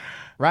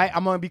 Right?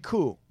 I'm gonna be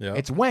cool. Yeah.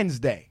 It's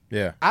Wednesday.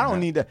 Yeah. I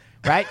don't need to.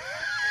 Right?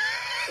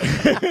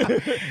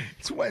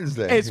 It's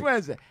Wednesday. It's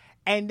Wednesday.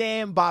 And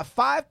then by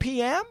 5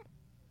 p.m.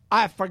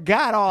 I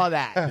forgot all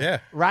that. Yeah.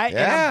 Right?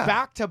 Yeah. And I'm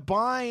back to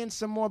buying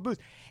some more booze.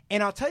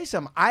 And I'll tell you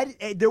something.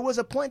 There was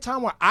a point in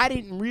time where I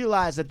didn't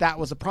realize that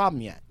was a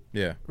problem yet.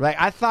 Yeah. Right?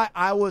 I thought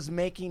I was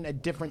making a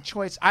different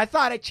choice. I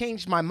thought I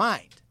changed my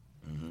mind.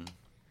 Mm-hmm.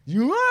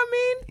 You know what I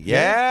mean?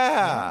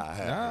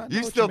 Yeah. Nah,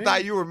 You still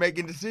thought you were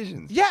making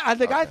decisions. Yeah. I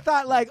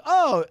thought like,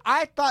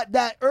 I thought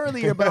that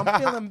earlier, but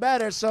I'm feeling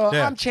better, so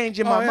I'm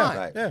changing my mind.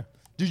 Right. Yeah.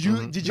 Did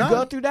you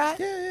go through that?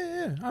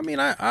 Yeah. I mean,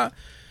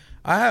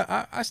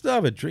 I still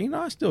have a drink. You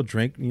know, I still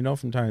drink. You know,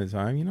 from time to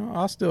time. You know,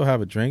 I'll still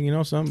have a drink. You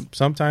know,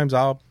 sometimes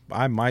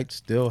I might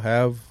still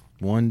have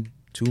one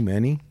too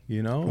many.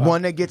 You know,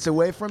 one that gets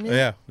away from you.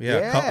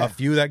 Yeah. A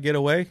few that get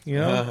away. You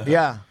know.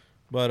 Yeah.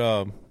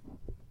 But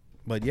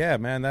yeah,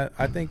 man.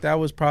 I think that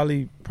was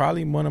probably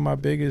one of my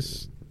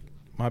biggest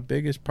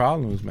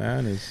problems,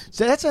 man.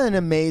 So that's an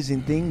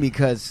amazing thing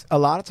because a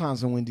lot of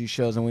times when we do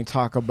shows and we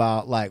talk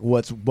about like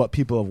what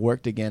people have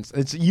worked against,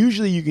 it's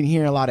usually you can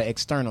hear a lot of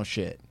external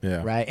shit.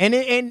 Yeah. Right. And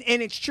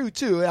it's true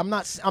too. I'm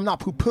not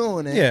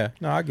poo-pooing it. Yeah.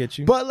 No, I get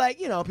you. But like,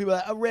 you know, people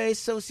are like,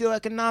 race,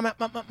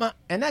 socioeconomic,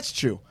 and that's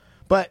true.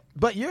 But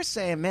you're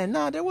saying, man,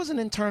 no, there was an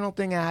internal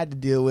thing I had to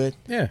deal with.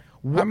 Yeah.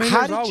 I mean,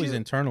 there's always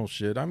internal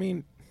shit. I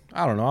mean,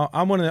 I don't know.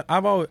 I'm one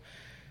of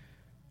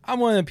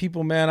the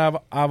people, man.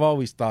 I've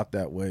always thought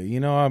that way.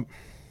 You know, I'm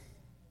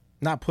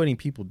not putting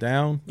people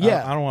down.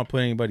 Yeah, I don't want to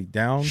put anybody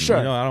down. Sure.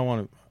 You know, I don't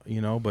want to. You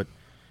know, but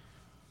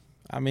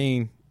I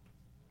mean,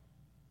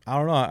 I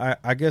don't know.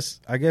 I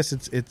guess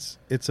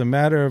it's a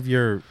matter of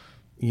your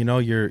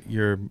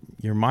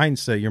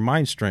mindset, your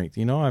mind strength.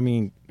 You know, I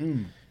mean,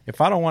 if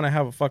I don't want to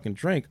have a fucking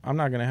drink, I'm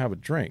not gonna have a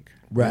drink.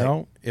 Right. You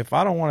know, if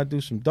I don't want to do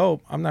some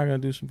dope, I'm not gonna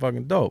do some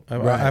fucking dope.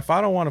 Right. If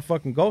I don't want to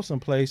fucking go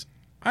someplace,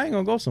 I ain't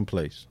gonna go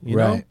someplace. You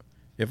know.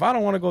 If I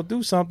don't want to go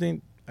do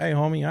something, hey,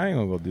 homie, I ain't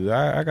going to go do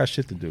that. I got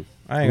shit to do.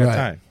 I ain't got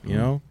time, you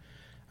know?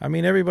 I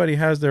mean, everybody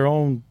has their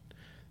own,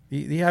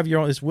 you have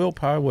your own, it's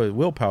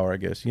willpower, I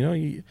guess. You know,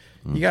 you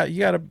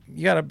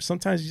gotta,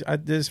 sometimes I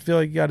just feel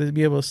like you got to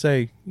be able to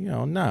say, you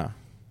know, nah.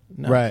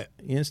 Right.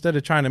 Instead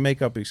of trying to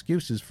make up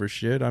excuses for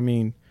shit, I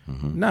mean,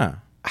 nah.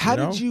 How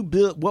did you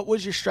build, what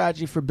was your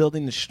strategy for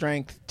building the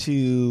strength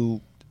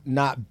to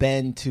not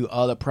bend to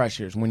other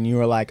pressures when you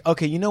were like,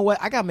 okay, you know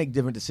what? I got to make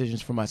different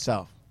decisions for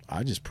myself.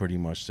 I just pretty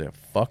much said,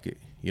 fuck it.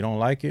 You don't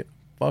like it?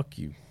 Fuck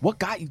you. What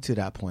got you to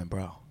that point,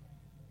 bro?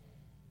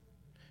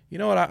 You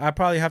know what? I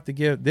probably have to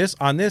give this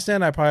on this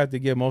end. I probably have to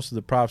give most of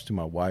the props to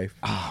my wife.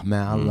 Oh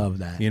man, I love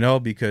that. You know,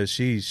 because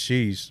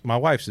she's my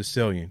wife's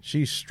Sicilian.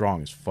 She's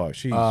strong as fuck.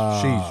 She's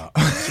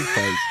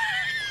crazy.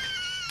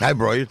 Hey,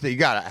 bro, you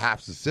got a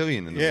half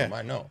Sicilian in the room.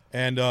 I know.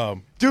 And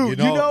dude,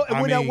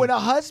 when a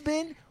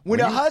husband, when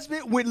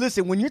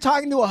you're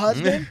talking to a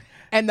husband.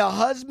 And the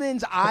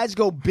husband's eyes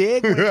go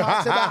big when he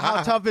talks about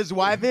how tough his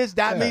wife is.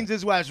 That means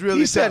his wife's really tough.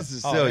 He said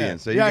Sicilian,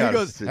 so you he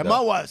goes, and my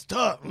wife's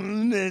tough.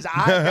 And his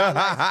eyes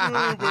got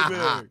like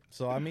super big.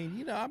 So I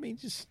mean,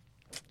 just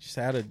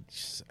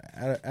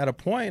at a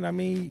point. I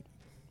mean,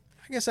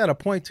 I guess at a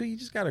point too, you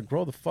just got to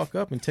grow the fuck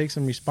up and take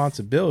some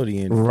responsibility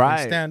and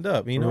stand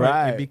up. You know,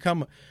 and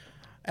become.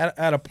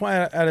 at a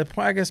point,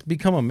 I guess,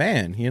 become a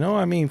man. You know,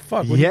 I mean,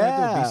 fuck. What you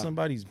gonna do? Be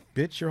somebody's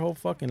bitch your whole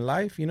fucking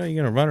life? You know,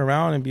 you're gonna run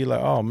around and be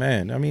like, oh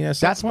man. I mean, at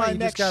some point, you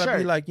just gotta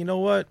be like, you know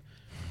what?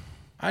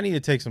 I need to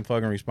take some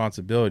fucking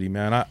responsibility,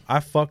 man. I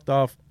fucked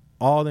off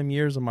all them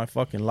years of my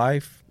fucking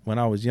life when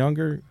I was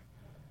younger,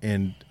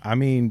 and I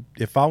mean,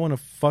 if I wouldn't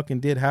have fucking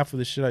did half of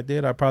the shit I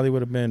did, I probably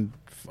would have been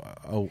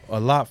a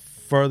lot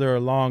further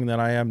along than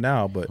I am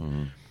now. But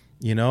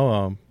you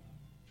know,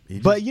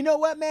 but you know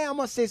what, man? I'm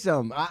gonna say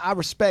something. I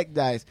respect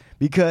Dyse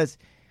because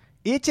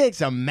it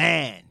takes a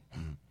man,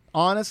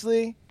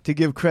 honestly, to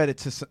give credit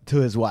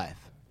to his wife.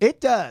 It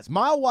does.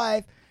 My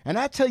wife, and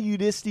I tell you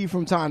this, Steve,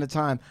 from time to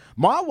time,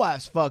 my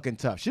wife's fucking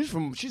tough.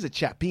 She's a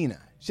Chapina.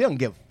 She don't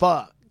give a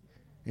fuck.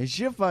 And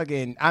she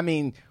fucking, I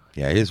mean.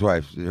 Yeah, his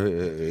wife's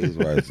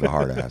a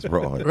hard ass,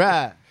 bro.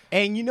 Right.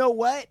 And you know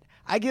what?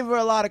 I give her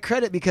a lot of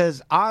credit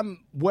because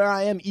I'm where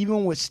I am,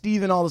 even with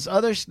Steve and all this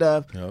other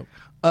stuff,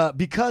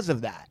 because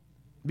of that.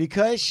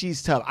 Because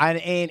she's tough.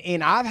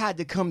 And I've had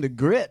to come to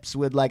grips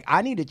with, like,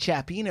 I need a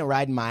Chapina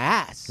riding my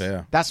ass.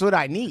 Yeah. That's what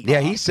I need.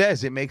 Yeah, he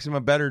says it makes him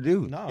a better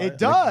dude. No, it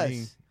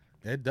does.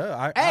 It does.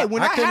 I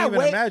couldn't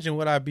even imagine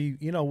what I'd be,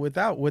 you know,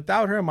 without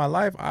her in my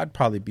life, I'd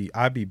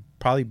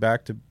be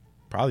back to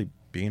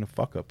being a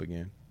fuck up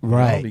again.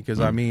 Right. Know? Because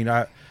I mean,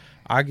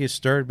 I get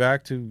stirred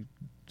back to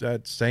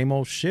that same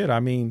old shit. I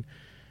mean,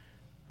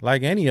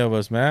 like any of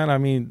us, man. I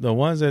mean, the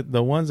ones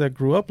that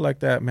grew up like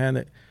that,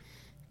 man,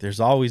 there's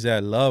always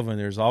that love and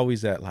there's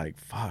always that, like,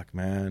 fuck,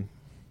 man.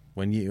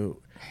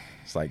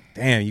 It's like,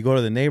 damn, you go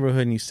to the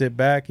neighborhood and you sit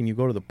back and you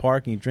go to the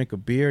park and you drink a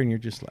beer and you're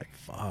just like,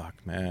 fuck,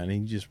 man. And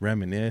you just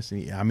reminisce.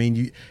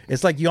 And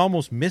it's like you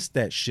almost miss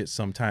that shit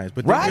sometimes.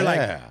 But then you're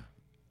like,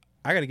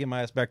 I got to get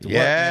my ass back to work.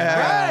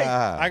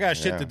 Yeah, I got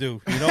shit to do.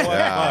 You know what?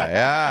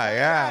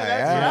 Yeah.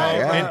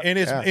 And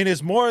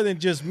it's more than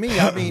just me.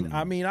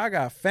 I mean, I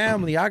got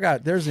family.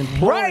 There's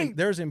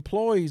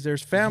employees.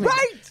 There's family.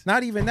 Right.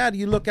 Not even that.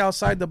 You look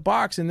outside the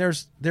box and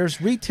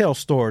there's retail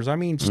stores. I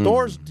mean,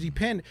 stores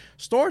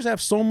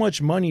have so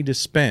much money to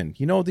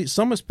spend. You know,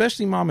 some,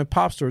 especially mom and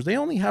pop stores, they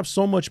only have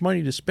so much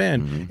money to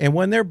spend. And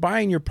when they're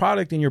buying your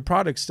product and your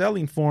product's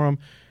selling for them,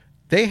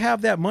 they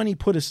have that money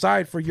put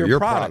aside for your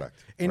product.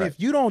 And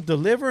if you don't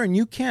deliver and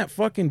you can't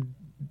fucking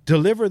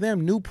deliver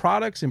them new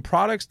products and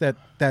products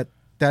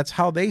that's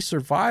how they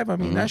survive, I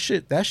mean, that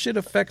shit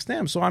affects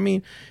them. So, I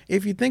mean,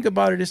 if you think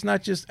about it, it's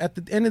not just, at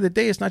the end of the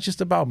day, it's not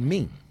just about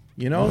me.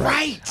 You know,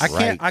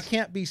 I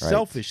can't be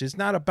selfish. It's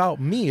not about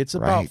me. It's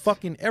about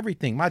fucking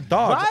everything. My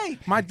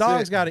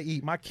dog's got to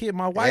eat. My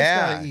wife's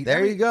got to eat.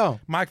 There you go.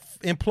 My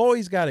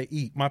employees got to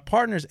eat. My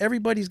partners,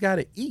 everybody's got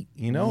to eat.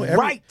 You know,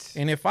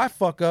 and if I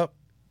fuck up,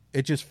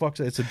 it just fucks.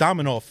 It's a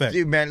domino effect.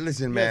 Dude, man,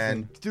 listen,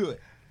 man. Do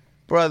it.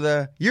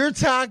 Brother, you're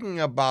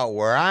talking about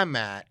where I'm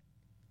at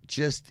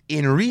just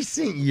in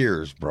recent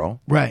years,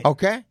 bro. Right.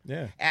 Okay?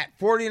 Yeah. At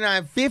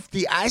 49,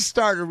 50, I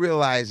started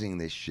realizing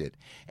this shit.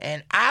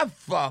 And I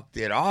fucked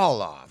it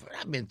all off.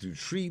 I've been through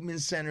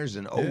treatment centers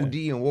and OD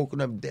and woken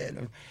up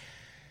dead.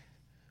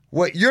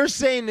 What you're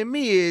saying to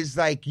me is,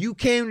 like, you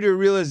came to a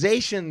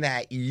realization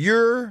that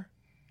your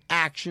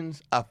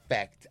actions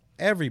affect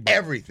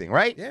everything,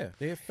 right? Yeah,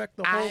 they affect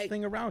the whole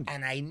thing around you.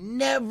 And I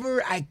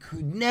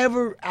could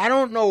never, I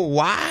don't know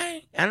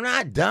why. I'm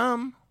not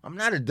dumb. I'm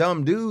not a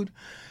dumb dude.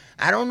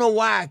 I don't know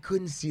why I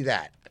couldn't see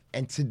that.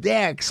 And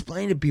today I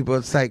explain to people,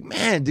 it's like,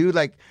 man, dude,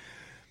 like,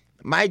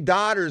 my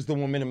daughter's the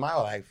woman in my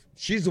life.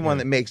 She's the one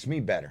that makes me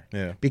better.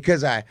 Yeah.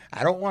 Because I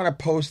don't want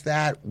to post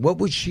that. What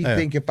would she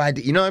think if I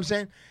did? You know what I'm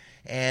saying?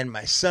 And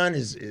my son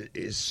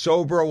is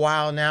sober a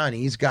while now, and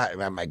he's got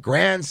my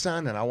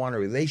grandson, and I want a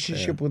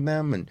relationship with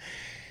them,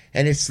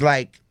 and it's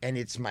like, and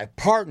it's my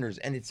partners,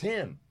 and it's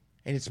him,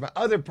 and it's my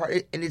other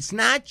part, and it's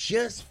not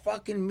just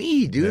fucking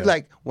me, dude. Yeah.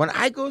 Like, when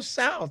I go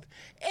south,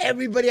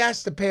 everybody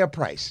has to pay a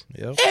price.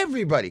 Yep.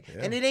 Everybody.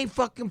 Yeah. And it ain't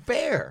fucking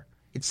fair.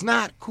 It's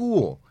not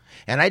cool.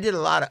 And I did a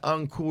lot of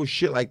uncool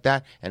shit like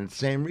that, and the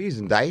same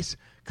reason, Dyse,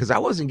 because I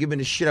wasn't giving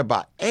a shit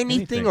about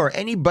anything or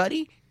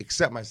anybody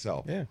except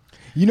myself. Yeah.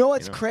 You know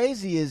what's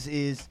crazy is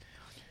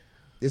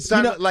it's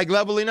not like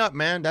leveling up,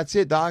 man. That's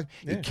it, dog.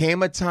 Yeah. It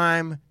came a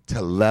time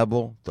to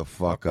level the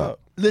fuck up.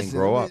 Listen, and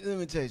grow up. Let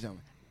me tell you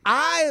something.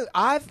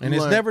 I've learned,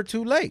 it's never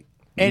too late.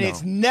 And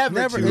it's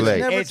never too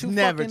late. It's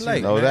never too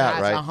late. Know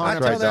that,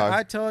 right?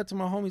 I tell it to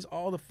my homies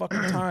all the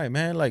fucking time,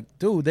 man. Like,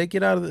 dude, they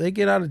get out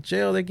of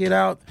jail, they get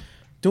out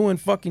doing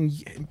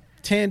fucking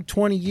 10,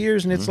 20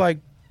 years, and it's like,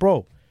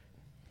 bro,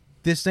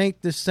 this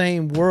ain't the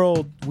same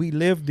world we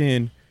lived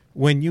in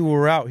when you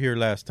were out here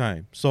last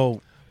time.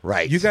 So,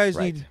 you guys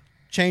need to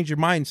change your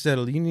mindset.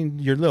 You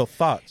need your little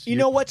thoughts. You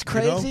know what's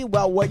crazy?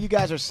 Well, what you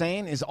guys are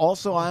saying is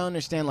also, I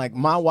understand, like,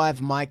 my wife,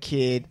 my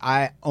kid,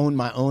 I own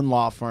my own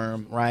law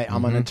firm, right?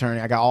 I'm an attorney.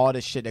 I got all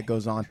this shit that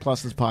goes on,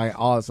 plus this pie,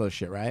 all this other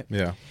shit, right?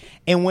 Yeah.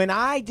 And when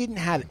I didn't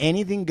have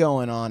anything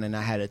going on and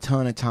I had a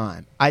ton of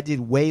time, I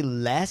did way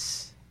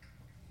less.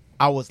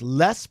 I was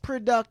less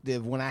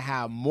productive when I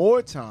have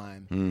more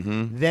time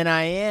than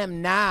I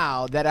am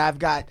now that I've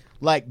got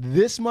like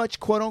this much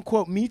quote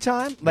unquote me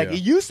time. Like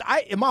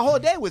Yeah. my whole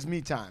day was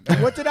me time.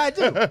 And what did I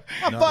do?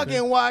 I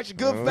fucking watched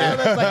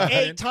Goodfellas like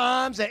 8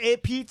 times and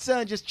ate pizza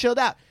and just chilled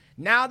out.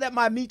 Now that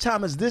my me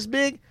time is this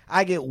big,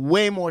 I get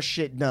way more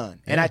shit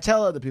done. And I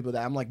tell other people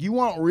that. I'm like, you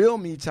want real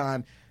me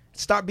time,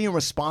 start being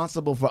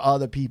responsible for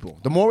other people.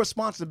 The more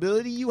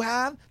responsibility you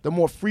have, the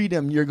more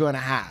freedom you're going to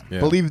have. Yeah.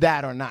 Believe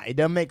that or not. It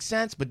doesn't make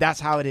sense, but that's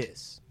how it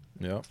is.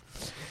 Yep.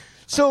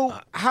 So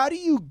how do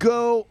you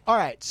go? All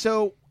right.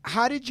 So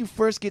how did you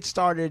first get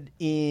started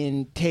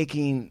in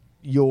taking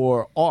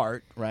your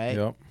art, right,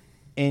 Yep.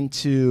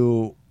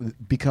 into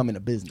becoming a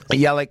business?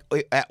 Yeah, like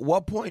at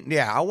what point?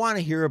 Yeah, I want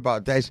to hear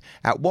about Dyse.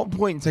 At what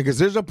point in time? Because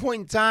there's a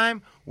point in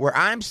time where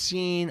I'm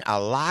seeing a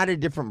lot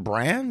of different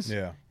brands.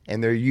 Yeah.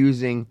 And they're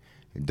using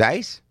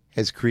Dyse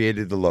has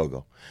created the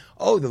logo.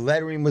 Oh, the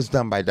lettering was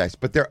done by Dyse,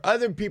 but there are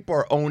other people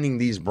are owning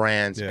these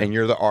brands, and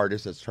you're the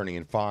artist that's turning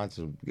in fonts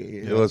and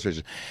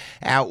illustrations.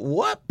 At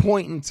what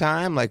point in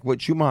time, like what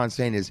Chumahan's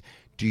saying is,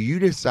 do you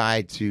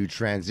decide to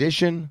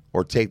transition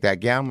or take that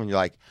gamble and you're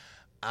like,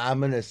 I'm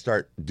going to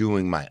start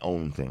doing my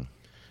own thing?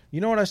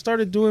 You know what? I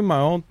started doing my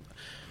own.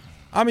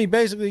 I mean,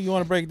 basically, you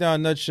want to break it down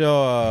in a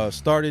nutshell.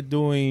 Started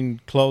doing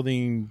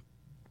clothing.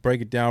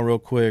 Break it down real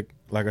quick.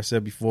 Like I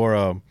said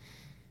before,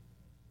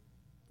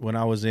 when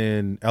I was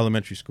in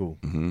elementary school,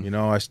 you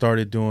know, I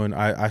started doing.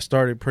 I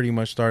started pretty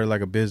much started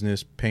like a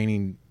business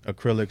painting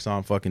acrylics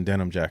on fucking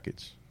denim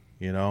jackets.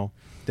 You know,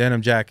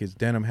 denim jackets,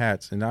 denim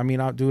hats, and I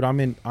mean, dude, I'm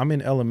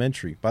in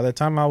elementary. By the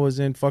time I was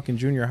in fucking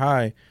junior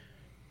high,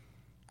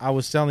 I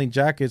was selling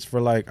jackets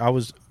for like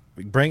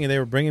they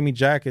were bringing me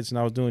jackets, and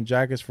I was doing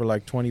jackets for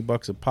like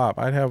 $20 a pop.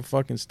 I'd have a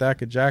fucking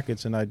stack of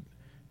jackets, and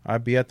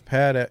I'd be at the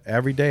pad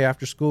every day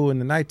after school in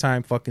the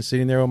nighttime, fucking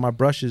sitting there with my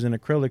brushes and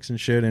acrylics and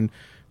shit, and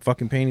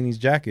fucking painting these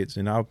jackets.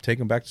 And I'll take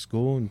them back to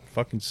school and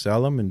fucking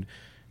sell them. And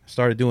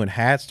started doing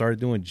hats, started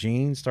doing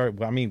jeans,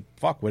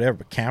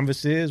 whatever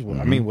canvases.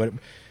 I mean,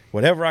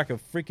 whatever I could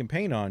freaking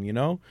paint on, you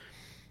know.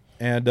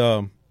 And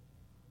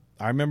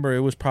I remember it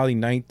was probably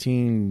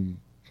 88,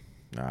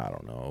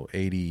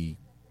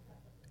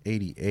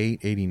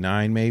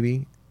 89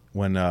 maybe,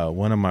 when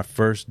one of my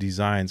first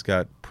designs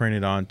got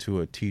printed onto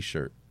a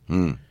T-shirt.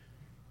 And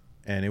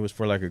it was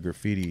for like a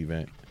graffiti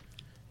event.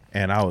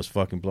 And I was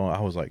fucking blown.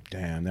 I was like,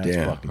 damn, that's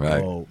fucking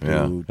dope,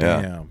 dude.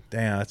 Damn,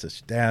 that's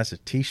a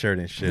T-shirt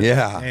and shit.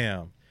 Yeah. Like,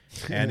 damn.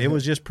 And it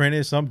was just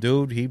printed. Some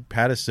dude, he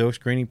had a silk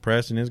screening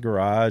press in his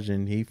garage,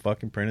 and he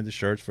fucking printed the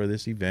shirts for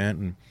this event.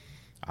 And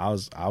I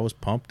was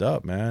pumped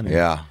up, man. And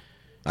Yeah,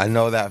 I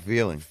know that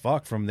feeling.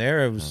 fuck, from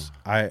there it was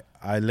I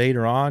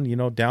later on, you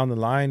know, down the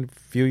line, a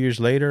few years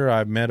later,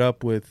 I met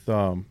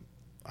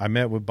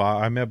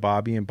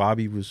Bobby, and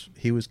Bobby was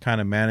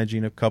kind of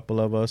managing a couple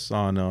of us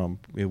on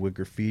with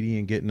graffiti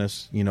and getting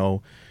us, you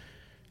know,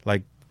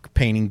 like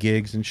painting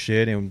gigs and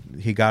shit. And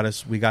we got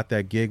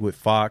that gig with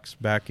Fox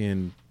back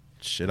in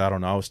shit, I don't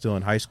know, I was still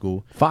in high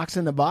school. Fox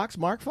in the Box,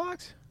 Mark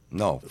Fox?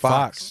 No,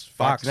 Fox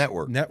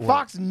Network.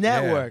 Fox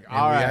Network.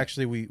 Yeah. All And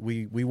right.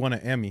 we won an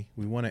Emmy.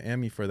 We won an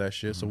Emmy for that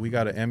shit. So we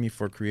got an Emmy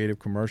for creative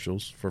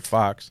commercials for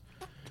Fox.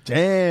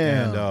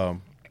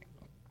 Damn.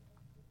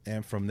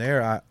 And from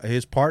there,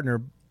 his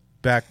partner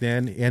back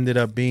then ended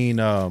up being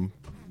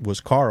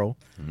was Carl,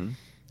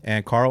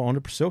 and Carl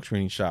owned a silk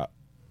screening shop.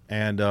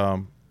 And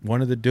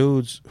one of the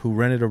dudes who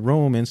rented a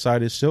room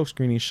inside his silk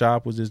screening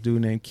shop was this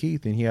dude named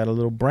Keith, and he had a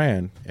little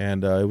brand,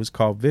 and it was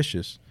called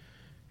Vicious.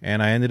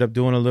 And I ended up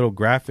doing a little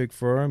graphic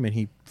for him, and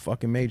he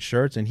fucking made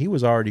shirts. And he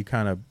was already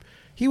kind of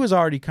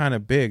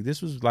big.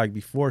 This was like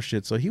before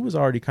shit, so he was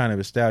already kind of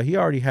established. He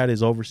already had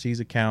his overseas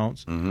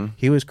accounts.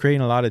 He was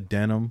creating a lot of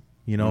denim,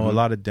 you know, a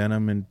lot of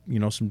denim, and you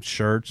know, some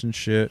shirts and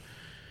shit.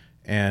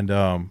 And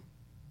I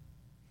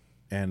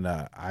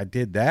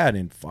did that,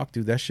 and fuck,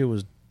 dude, that shit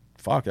was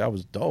that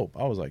was dope.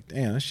 I was like,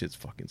 damn, that shit's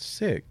fucking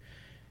sick.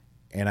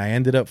 And I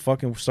ended up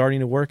fucking starting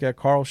to work at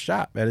Carl's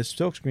shop, at his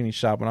silk screening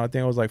shop, when I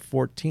think I was like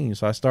 14.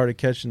 So I started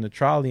catching the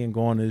trolley and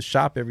going to his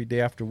shop every day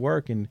after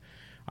work, and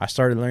I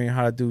started learning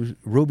how to do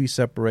ruby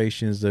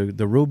separations,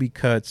 the ruby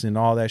cuts, and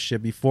all that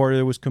shit before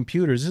there was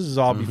computers. This is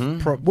all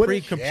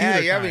pre-computer. Yeah,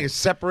 you're having to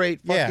separate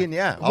fucking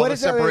all the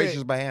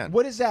separations by hand.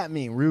 What does that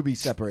mean, ruby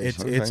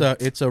separation?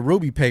 It's a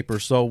ruby paper.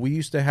 So we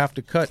used to have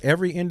to cut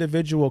every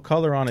individual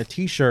color on a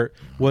T-shirt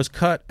was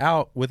cut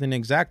out with an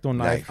X-Acto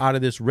knife out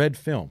of this red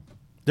film.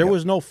 There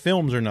was no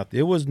films or nothing.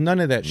 It was none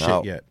of that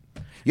shit yet.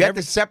 You have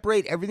to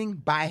separate everything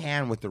by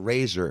hand with the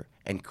razor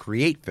and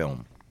create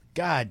film.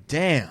 God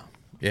damn.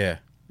 Yeah.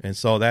 And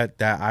so that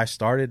I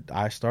started.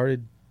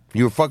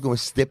 You were fucking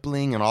with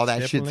stippling and all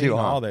that shit too,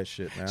 huh? All that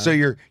shit, man. So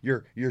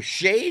your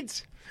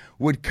shades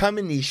would come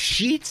in these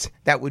sheets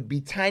that would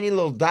be tiny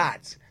little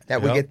dots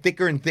that would get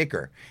thicker and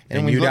thicker.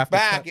 And when you look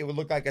back, it would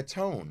look like a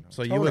tone.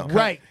 So you would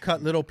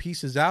cut little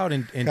pieces out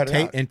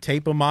and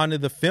tape them onto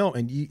the film,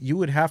 and you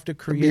would have to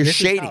create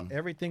shading.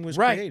 Everything was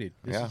created.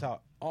 This is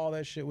how all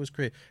that shit was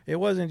created. It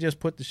wasn't just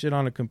put the shit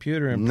on a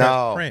computer and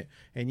print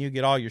and you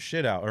get all your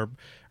shit out,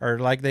 or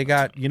like they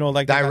got, you know,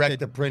 like direct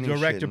to printing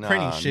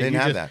shit. You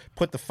just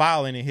put the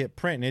file in and hit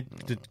print, and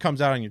it comes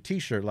out on your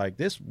T-shirt like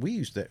this. We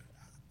used to.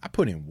 I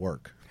put in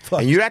work.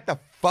 And you have to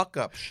fuck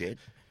up shit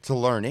to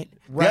learn it.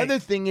 Right. The other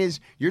thing is,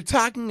 you're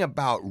talking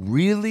about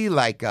really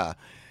like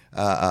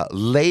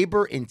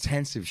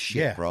labor-intensive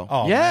shit, bro.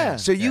 Oh, Yeah. man.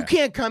 So you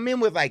can't come in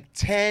with like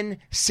 10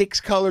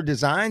 6-color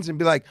designs and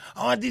be like,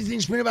 oh, I want these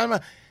things printed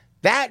by.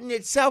 That in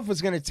itself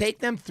was going to take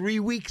them 3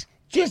 weeks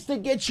just to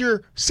get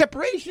your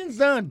separations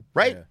done,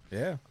 right?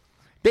 Yeah.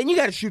 Then you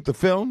got to shoot the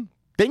film.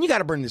 Then you got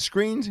to burn the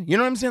screens. You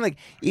know what I'm saying? Like,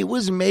 it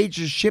was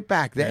major shit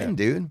back then,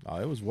 dude.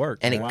 Oh, it was work.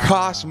 And man. it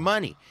costs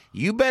money.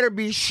 You better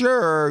be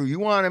sure you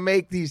want to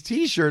make these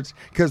T-shirts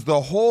because the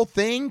whole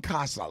thing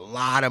costs a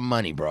lot of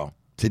money, bro,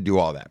 to do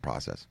all that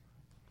process.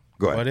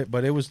 Go ahead.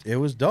 But it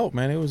was dope,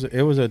 man. It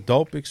was a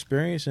dope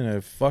experience and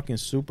a fucking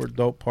super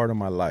dope part of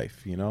my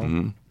life, you know.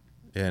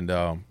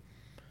 Mm-hmm.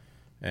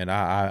 And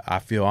I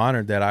feel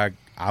honored that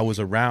I was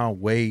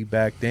around way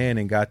back then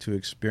and got to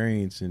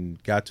experience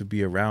and got to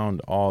be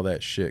around all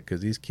that shit. Because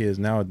these kids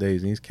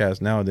nowadays, these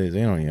cats nowadays,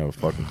 they don't even have a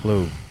fucking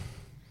clue.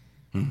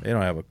 They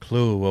don't have a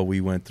clue what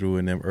we went through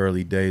in them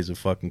early days of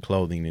fucking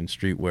clothing and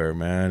streetwear,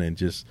 man, and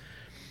just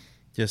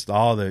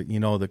all the,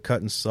 you know, the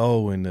cut and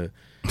sew and the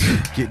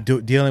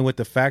dealing with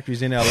the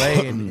factories in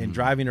LA and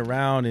driving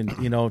around and,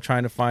 you know,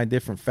 trying to find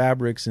different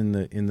fabrics in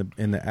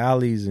the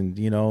alleys and,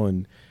 you know,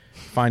 and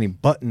finding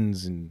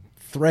buttons and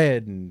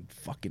thread and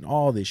fucking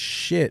all this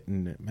shit.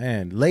 And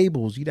man,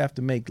 labels, you'd have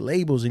to make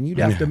labels and you'd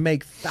have to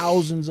make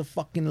thousands of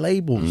fucking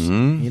labels.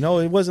 You know,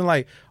 it wasn't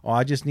like, oh,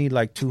 I just need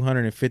like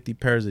 250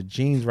 pairs of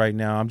jeans right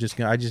now. I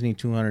just need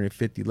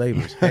 250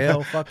 labels.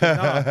 Hell fucking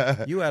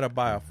no. You had to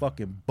buy a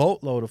fucking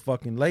boatload of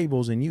fucking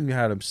labels and you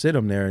had them sit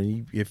them there.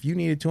 And if you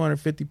needed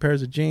 250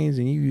 pairs of jeans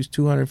and you used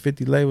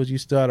 250 labels, you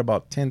still had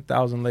about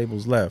 10,000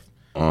 labels left.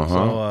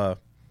 So,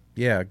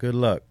 yeah, good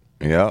luck.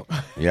 Yep.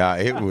 Yeah,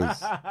 it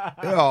was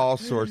all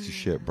sorts of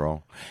shit,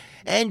 bro.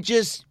 And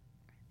just,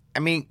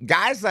 I mean,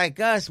 guys like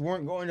us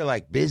weren't going to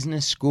like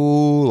business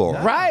school or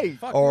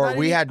or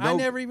we had no. I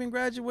never even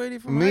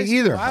graduated from me high school.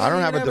 either. I don't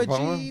have a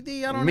diploma.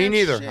 GED. I don't me have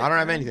neither. shit, I don't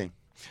have man. anything.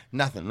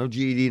 Nothing. No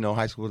GED. No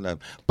high school.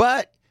 Nothing.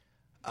 But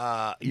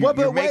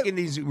you're making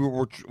these.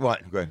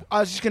 What? Go ahead.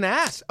 I was just gonna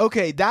ask.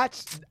 Okay,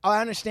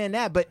 I understand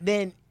that, but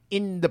then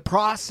in the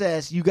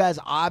process, you guys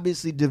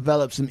obviously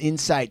developed some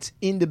insights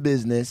into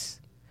business.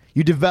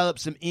 You developed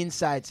some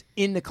insights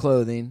in the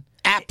clothing.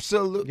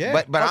 Absolutely.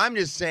 Yeah. But I'm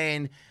just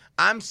saying,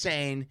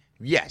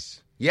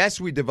 yes.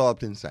 Yes, we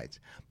developed insights.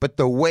 But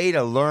the way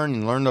to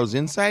learn those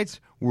insights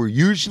were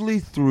usually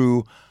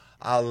through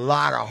a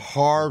lot of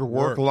hard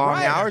work,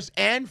 long hours,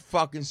 and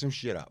fucking some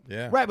shit up.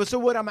 Yeah. Right, but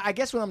so I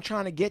guess what I'm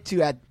trying to get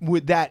to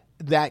with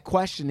that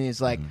question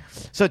is like,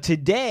 so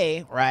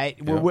today,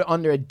 right, we're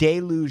under a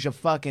deluge of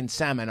fucking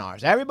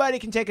seminars. Everybody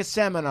can take a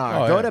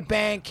seminar, go to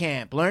band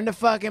camp, learn the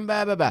fucking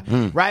blah, blah,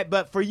 blah, right?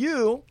 But for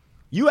you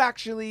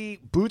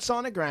actually boots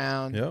on the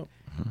ground,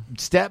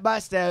 step by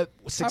step,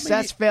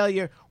 success,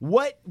 failure.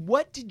 What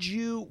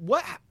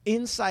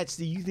insights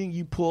do you think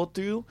you pulled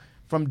through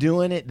from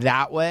doing it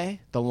that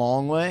way, the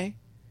long way?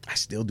 I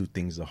still do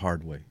things the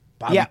hard way.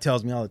 Bobby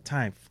tells me all the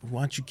time,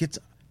 why don't you get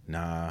to...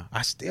 Nah,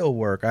 I still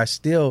work. I'm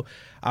still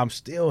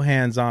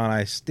hands-on.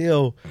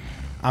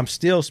 I'm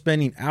still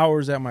spending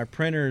hours at my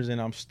printers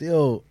and I'm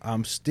still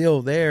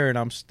there and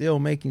I'm still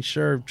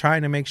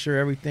trying to make sure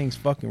everything's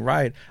fucking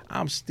right.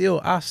 I'll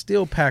still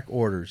pack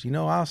orders. You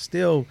know, I'll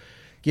still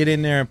get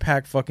in there and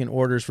pack fucking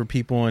orders for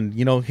people and,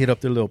 you know, hit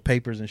up their little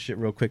papers and shit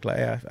real quick. Like,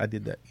 I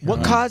did that.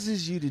 What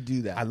causes you to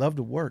do that? I love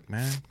to work,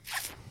 man.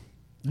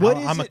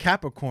 I'm a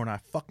Capricorn. I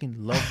fucking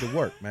love to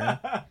work, man.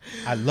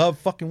 I love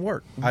fucking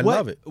work. I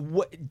love it.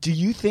 What do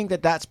you think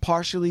that's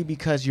partially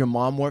because your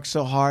mom worked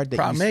so hard?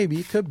 That maybe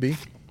it could be.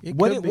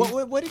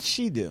 What did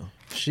she do?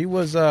 She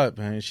was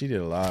man. She did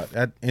a lot.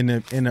 In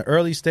the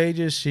early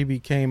stages, she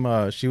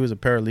became she was a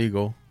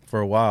paralegal for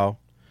a while,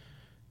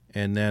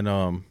 and then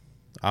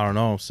I don't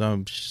know,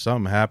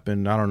 something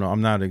happened. I don't know.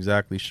 I'm not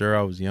exactly sure.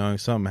 I was young.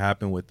 Something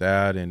happened with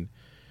that, and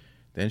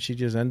then she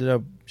just ended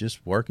up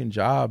just working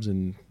jobs.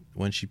 And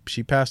when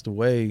she passed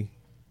away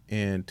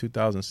in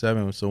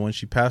 2007, so when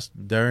she passed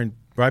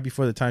right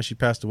before the time she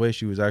passed away,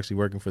 she was actually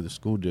working for the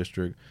school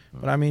district.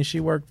 But I mean, she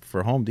worked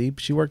for Home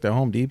Depot. She worked at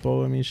Home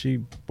Depot. I mean,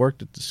 she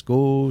worked at the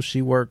school.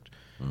 She worked,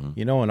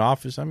 you know, in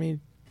office. I mean,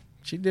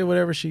 she did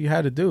whatever she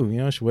had to do, you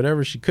know,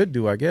 whatever she could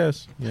do, I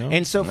guess. You know?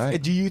 And so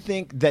do you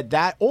think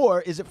that,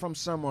 or is it from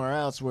somewhere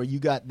else where you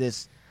got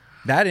this?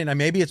 That, and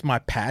maybe it's my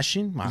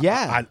passion.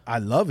 I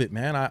love it,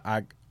 man.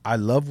 I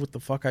love what the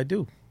fuck I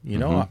do. You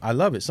know, I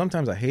love it.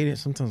 Sometimes I hate it.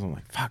 Sometimes I'm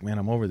like, fuck, man,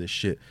 I'm over this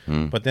shit.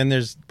 But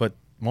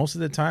most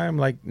of the time,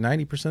 like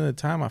 90% of the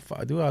time,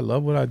 I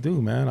love what I do,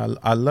 man.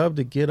 I love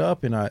to get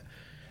up and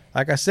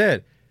like I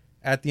said,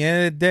 at the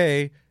end of the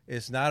day,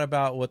 it's not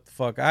about what the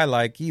fuck I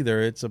like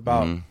either. It's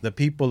about the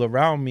people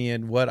around me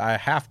and what I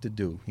have to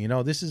do. You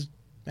know,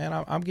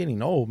 man, I'm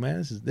getting old,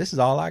 man. This is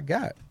all I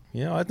got.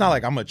 You know, it's not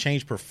like I'm going to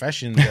change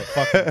professions at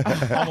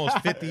fucking almost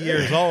 50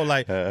 years old.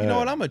 Like, you know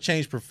what? I'm going to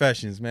change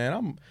professions, man.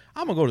 I'm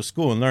going to go to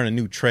school and learn a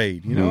new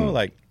trade. You know,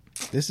 like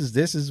this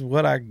is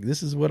what I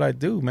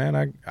do,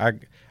 man.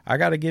 I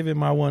got to give it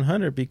my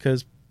 100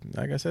 because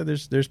like I said,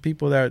 there's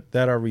people that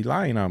are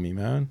relying on me,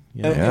 man.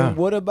 You know? And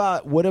what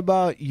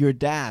about your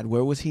dad?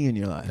 Where was he in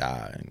your life?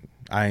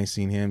 I ain't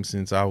seen him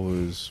since I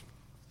was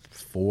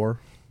 4.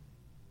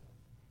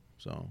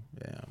 So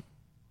yeah,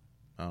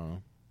 I don't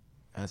know.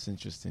 That's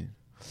interesting.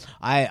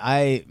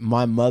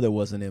 My mother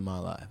wasn't in my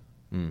life,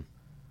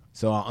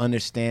 so I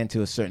understand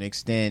to a certain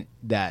extent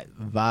that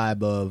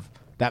vibe of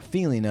that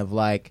feeling of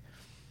like,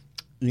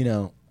 you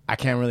know, I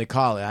can't really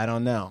call it. I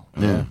don't know.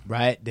 Yeah.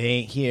 Right? They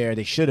ain't here.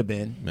 They should have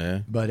been. Yeah.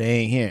 But they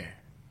ain't here.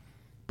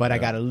 But I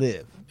gotta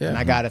live. Yeah. And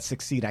I gotta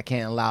succeed. I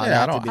can't allow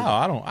that to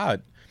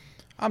be.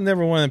 I'm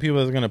never one of the people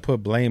that's gonna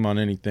put blame on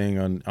anything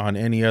on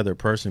any other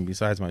person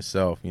besides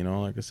myself. You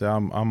know, like I said,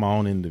 I'm my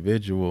own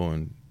individual,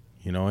 and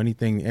you know,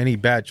 any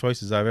bad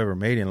choices I've ever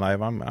made in life,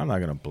 I'm not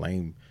gonna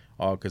blame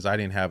because I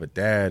didn't have a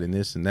dad and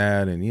this and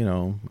that, and you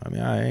know, I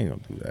mean, I ain't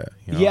gonna do that.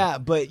 You know? Yeah,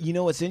 but you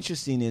know what's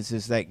interesting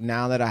is like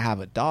now that I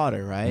have a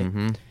daughter, right,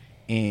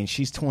 and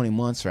she's 20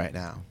 months right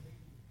now,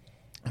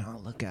 and I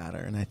look at her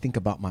and I think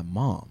about my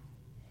mom,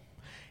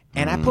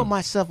 and I put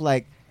myself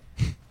like,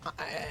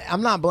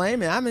 I'm not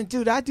blaming. I mean,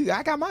 dude, I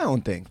got my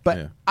own thing,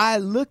 but I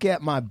look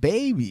at my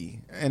baby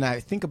and I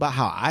think about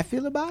how I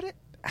feel about it,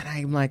 and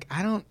I'm like,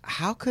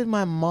 how could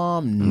my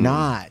mom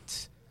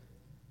not?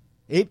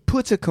 It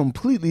puts a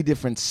completely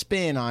different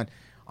spin on.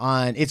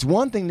 It's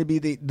one thing to be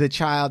the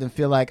child and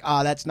feel like,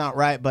 oh, that's not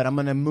right, but I'm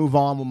gonna move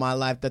on with my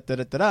life.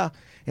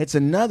 It's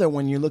another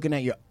when you're looking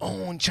at your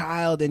own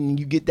child and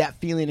you get that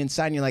feeling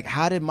inside, and you're like,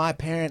 how did my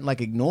parent like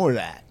ignore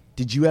that?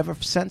 Did you ever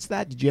sense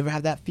that? Did you ever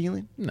have that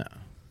feeling? No,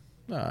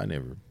 I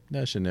never.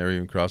 That should never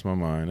even cross my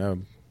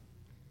mind.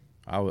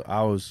 I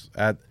was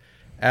at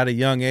a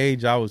young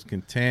age. I was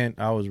content.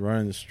 I was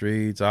running the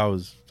streets.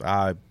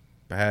 I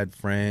had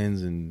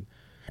friends, and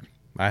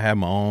I had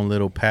my own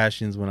little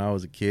passions when I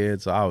was a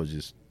kid. So I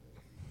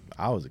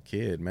was a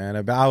kid, man.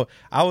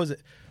 I was,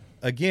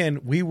 again,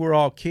 we were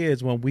all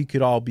kids when we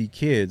could all be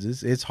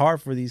kids. It's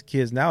hard for these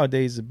kids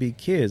nowadays to be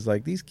kids.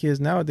 Like these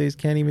kids nowadays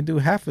can't even do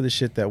half of the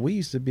shit that we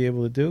used to be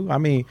able to do. I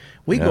mean,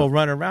 we go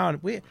run around.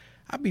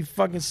 I'd be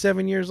fucking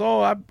 7 years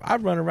old.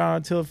 I'd run around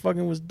until it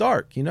fucking was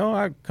dark. You know,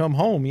 I'd come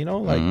home, you know,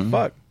 like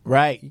fuck.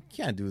 Right. You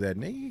can't do that,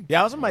 nigga.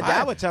 Yeah, that's what my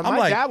dad would tell me.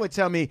 My dad would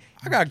tell me,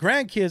 I got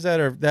grandkids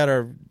that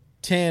are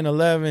 10,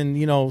 11,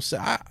 you know,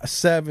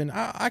 7.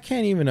 I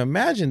can't even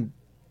imagine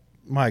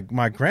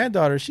my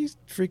granddaughter. She's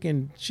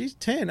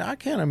 10. I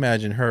can't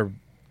imagine her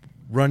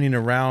running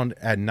around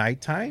at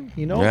nighttime,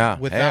 you know? Yeah,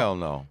 hell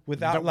no.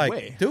 Without No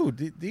way.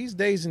 dude, these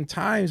days and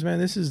times, man,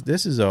 this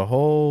is a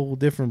whole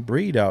different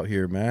breed out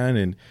here, man,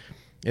 and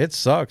it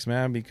sucks,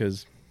 man,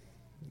 because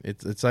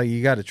it's like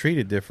you got to treat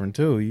it different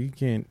too. You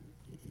can't.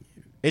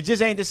 it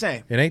just ain't the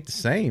same. It ain't the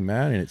same,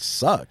 man, and it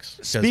sucks.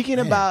 Speaking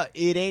about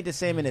it ain't the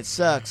same and it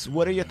sucks,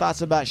 what are your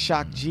thoughts about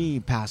Shock G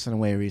passing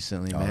away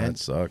recently, man? That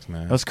sucks,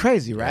 man. That was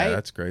crazy, right? Yeah,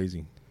 that's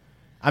crazy.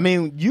 I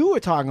mean, you were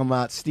talking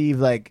about, Steve,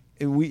 like,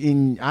 I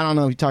don't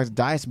know if you talked to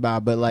Dyse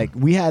about, but like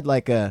we had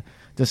like a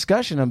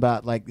discussion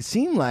about like it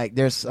seemed like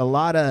there's a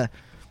lot of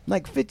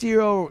like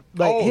 50-year-old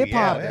like hip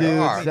hop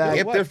dudes.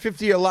 If they're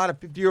 50, a lot of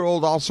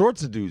 50-year-old, all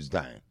sorts of dudes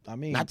dying. I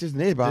mean, not just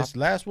hip hop. This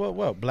last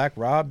what? Black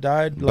Rob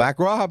died. Black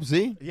Rob,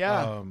 see?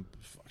 Yeah.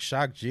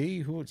 Shock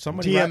G,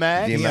 somebody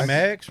DMX.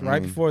 DMX.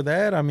 Right before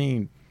that, I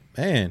mean,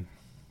 man.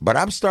 But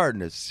I'm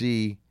starting to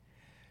see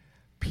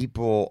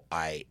people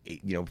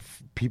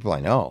people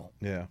I know.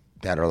 Yeah.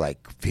 That are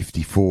like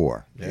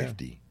 54,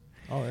 50.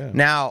 Oh yeah.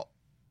 Now,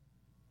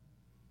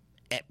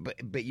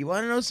 but you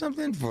want to know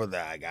something? For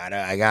that,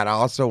 I gotta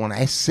also, when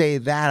I say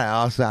that, I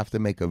also have to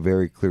make a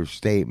very clear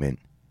statement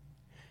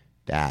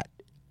that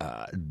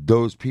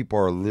those people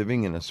are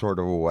living in a sort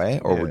of a way,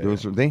 or we're doing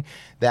something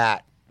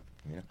that,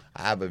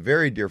 I have a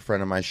very dear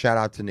friend of mine. Shout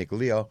out to Nick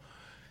Leo.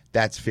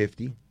 That's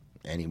 50,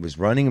 and he was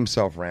running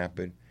himself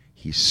rampant.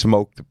 He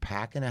smoked a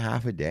pack and a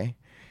half a day.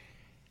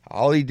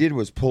 All he did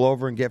was pull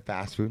over and get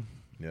fast food.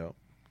 Yep.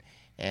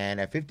 And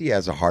at 50, he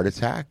has a heart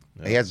attack.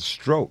 Yep. He has a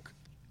stroke.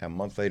 A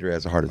month later, he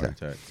has a heart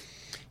attack.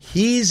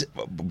 He's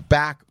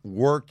back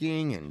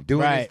working and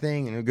doing his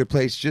thing in a good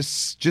place.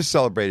 Just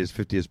celebrated his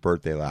 50th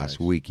birthday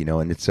last week,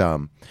 and it's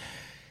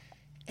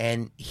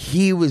and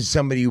he was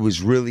somebody who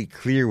was really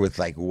clear with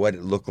like what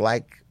it looked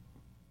like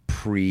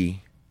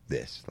pre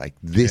this. Like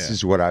this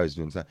is what I was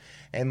doing.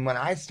 And when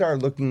I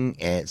started looking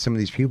at some of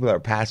these people that are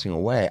passing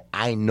away,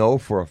 I know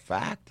for a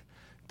fact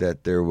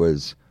that there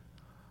was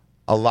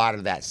a lot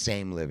of that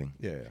same living.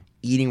 Yeah.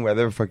 Eating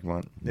whatever the fuck you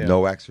want. Yeah.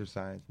 No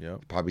exercise.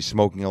 Yep. Probably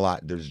smoking a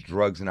lot. There's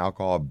drugs and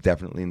alcohol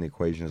definitely in the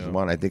equation as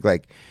one. I think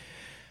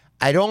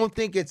I don't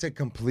think it's a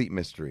complete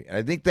mystery. And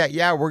I think that,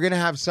 we're going to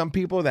have some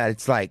people that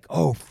it's like,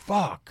 oh,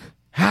 fuck.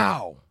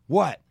 How?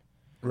 What?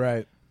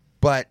 Right.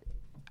 But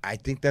I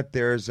think that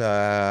there's,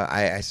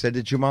 I said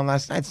to Juman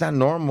last night, it's not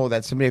normal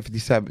that somebody at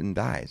 57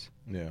 dies.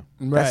 Yeah.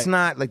 Right. That's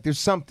not, like, there's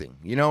something.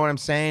 You know what I'm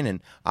saying?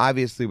 And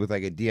obviously with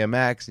like a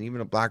DMX and even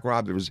a Black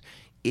Rob, there was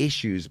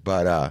issues,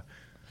 but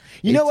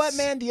you know what,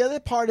 man? The other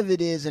part of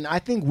it is, and I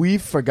think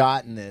we've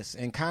forgotten this,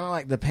 and kind of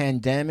like the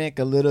pandemic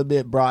a little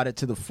bit brought it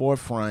to the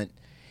forefront,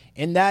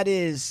 and that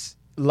is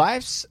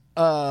life's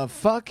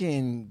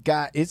fucking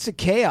got. It's a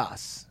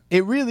chaos.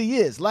 It really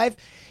is. Life.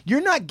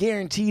 You're not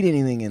guaranteed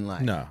anything in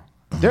life. No.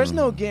 There's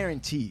no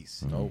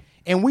guarantees. Nope.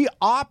 And we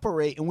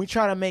operate and we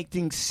try to make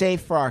things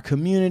safe for our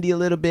community a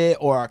little bit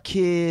or our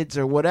kids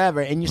or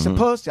whatever. And you're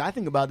supposed to. I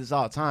think about this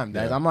all the time,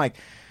 guys. Yeah. I'm like,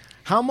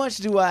 how much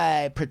do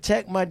I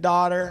protect my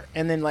daughter?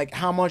 And then, like,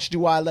 how much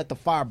do I let the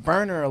fire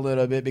burn her a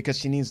little bit because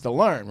she needs to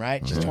learn,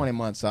 right? She's 20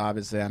 months, so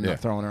obviously I'm not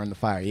throwing her in the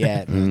fire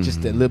yet. Just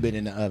a little bit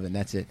in the oven.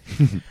 That's it.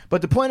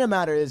 But the point of the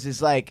matter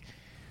is like,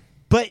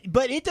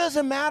 But it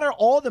doesn't matter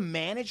all the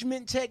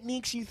management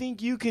techniques you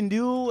think you can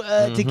do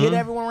to get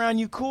everyone around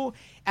you cool.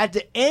 At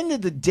the end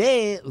of the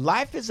day,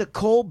 life is a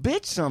cold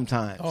bitch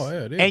sometimes. Oh,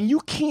 yeah, it is. And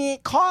you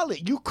can't call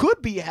it. You could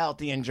be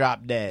healthy and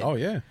drop dead. Oh,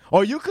 yeah.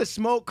 Or you could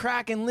smoke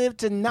crack and live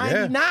to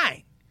 99. Yeah.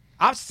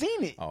 I've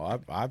seen it. Oh,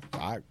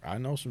 I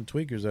know some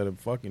tweakers that have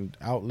fucking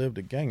outlived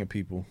a gang of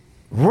people.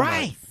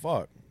 Right. Like,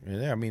 fuck.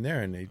 They're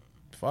in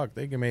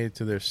they can make it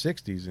to their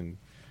 60s and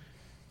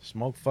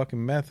smoke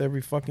fucking meth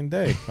every fucking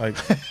day. Like,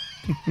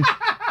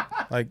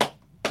 like,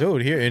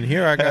 dude,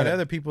 here I got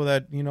other people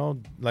that, you know,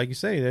 like you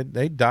say,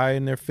 they die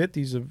in their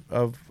 50s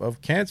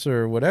of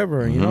cancer or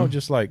whatever. And, you know,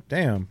 just like,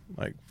 damn,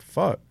 like,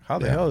 fuck, how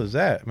the hell is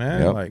that,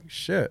 man? Yep. Like,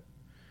 shit.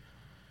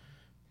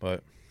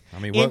 But, I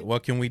mean,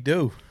 what can we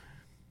do?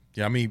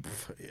 Yeah, I mean,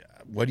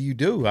 what do you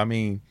do? I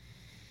mean,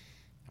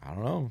 I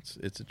don't know.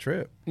 It's a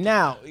trip.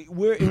 Now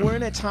we're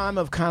in a time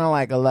of kind of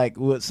like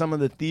what some of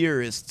the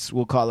theorists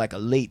will call like a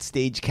late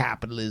stage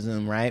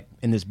capitalism, right?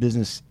 In this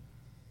business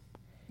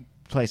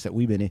place that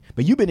we've been in,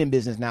 but you've been in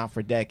business now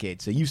for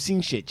decades, so you've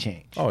seen shit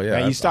change. Oh yeah,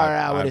 right? You started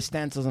out with the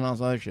stencils and all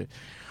this other shit.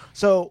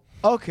 So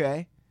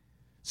okay,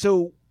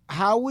 so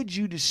how would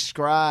you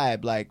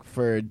describe, like,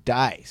 for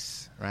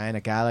Dyse, right? A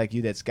guy like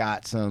you that's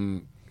got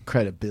some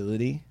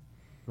credibility,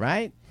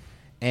 right,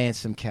 and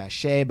some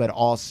cachet, but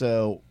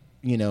also,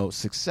 you know,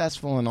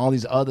 successful and all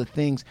these other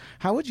things.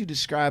 How would you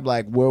describe,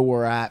 like, where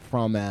we're at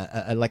from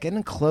like in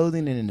a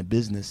clothing and in a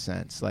business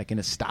sense, like in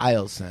a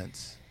style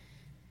sense?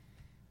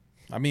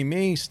 I mean,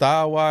 me,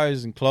 style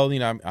wise and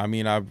clothing, I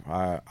mean,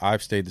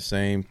 I've stayed the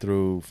same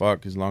through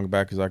as long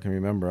back as I can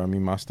remember. I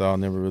mean, my style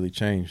never really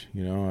changed.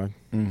 You know,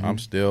 I'm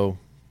still,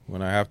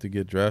 when I have to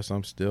get dressed,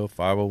 I'm still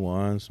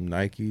 501, some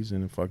Nikes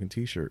and a fucking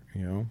t-shirt.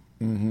 You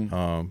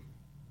know,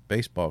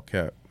 baseball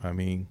cap. I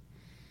mean,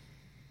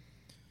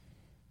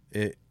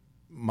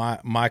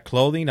 my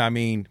clothing, I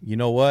mean, you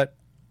know what?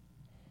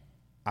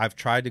 I've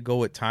tried to go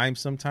with time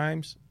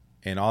sometimes,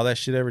 and all that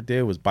shit ever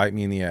did was bite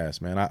me in the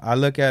ass, man. I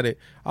look at it,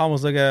 I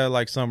almost look at it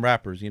like some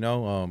rappers, you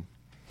know?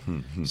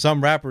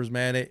 Some rappers,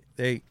 man,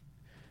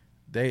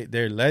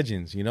 they're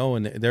legends, you know,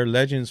 and they're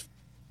legends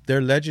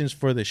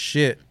for the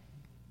shit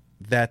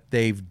that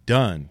they've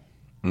done.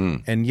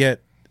 And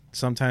yet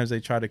sometimes they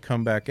try to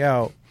come back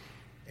out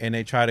and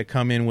they try to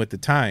come in with the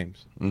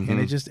times, and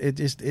it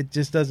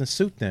just doesn't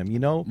suit them, you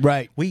know.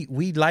 Right. We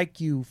like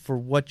you for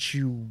what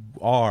you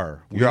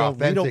are. Your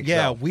authentic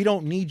self. We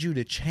don't need you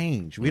to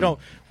change. We don't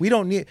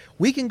need.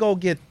 We can go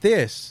get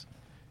this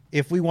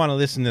if we want to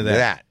listen to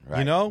that. Right.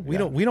 You know. We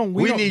don't.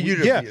 We need you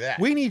to be that.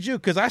 We need you,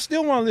 because I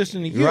still want to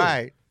listen to you.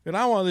 Right. And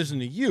I want to listen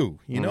to you.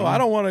 You know. I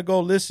don't want to go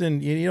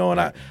listen. You know.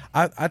 And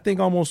I think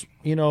almost,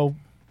 you know,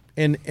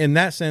 in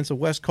that sense, a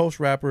West Coast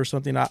rapper or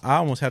something, I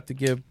almost have to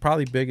give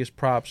probably biggest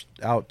props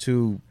out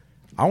to,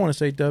 I want to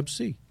say, Dub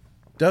C.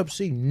 Dub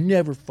C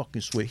never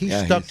fucking switched. He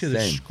stuck to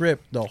the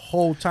script the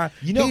whole time.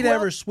 You know, he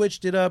never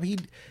switched it up.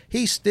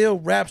 He still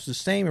raps the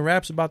same and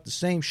raps about the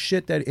same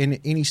shit and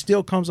he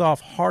still comes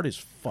off hard as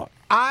fuck.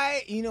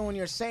 You know, when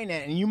you're saying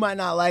that, and you might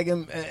not like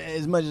him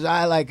as much as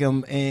I like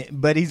him,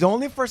 but he's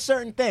only for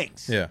certain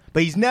things. Yeah.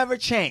 But he's never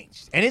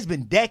changed, and it's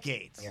been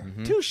decades.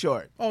 Too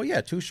Short. Oh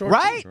yeah, Too Short.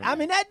 Right? I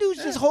mean, that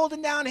dude's just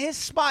holding down his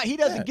spot. He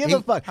doesn't give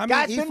a fuck. I mean,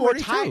 Guy's been E42.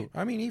 retired.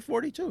 I mean,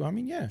 E42. I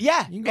mean, yeah.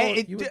 Yeah. You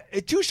can go,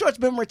 Too Short's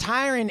been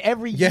retiring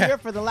every year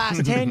for the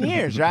last 10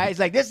 years, right? It's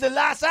like, this is the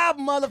last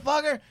album,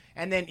 motherfucker.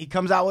 And then he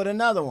comes out with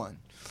another one.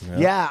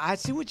 Yeah, I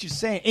see what you're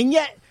saying. And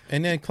yet,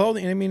 and then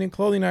clothing. I mean, in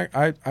clothing,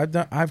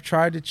 I've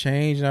tried to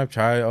change, and I've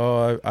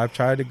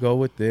tried to go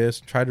with this,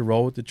 tried to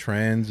roll with the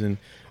trends, and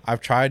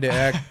I've tried to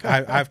act.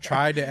 I've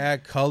tried to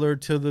add color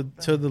to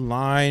the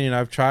line, and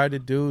I've tried to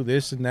do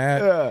this and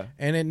that,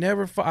 and it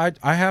never.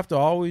 I have to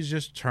always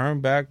just turn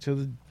back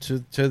to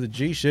the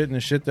G shit and the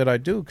shit that I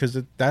do, because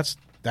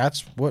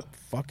that's what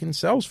fucking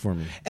sells for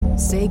me.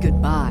 Say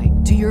goodbye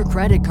to your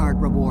credit card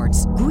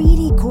rewards.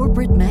 Greedy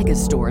corporate mega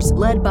stores,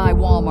 led by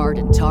Walmart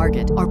and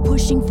Target, are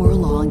pushing for a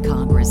law in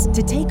Congress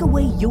to take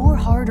away your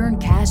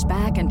hard-earned cash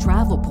back and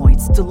travel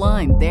points to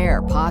line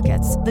their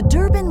pockets. The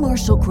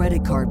Durbin-Marshall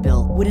credit card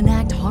bill would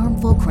enact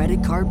harmful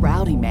credit card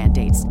routing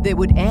mandates that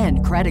would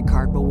end credit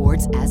card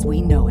rewards as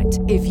we know it.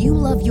 If you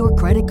love your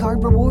credit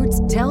card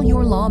rewards, tell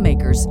your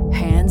lawmakers,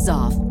 hands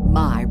off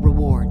my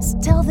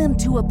rewards. Tell them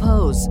to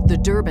oppose the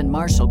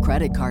Durbin-Marshall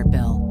credit card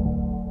bill.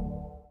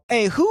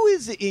 hey, who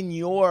is in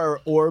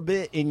your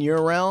orbit, in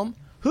your realm?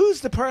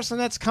 Who's the person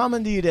that's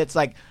coming to you that's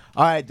like,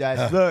 all right,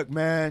 Dyse, look,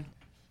 man,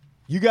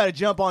 you got to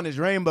jump on this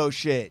rainbow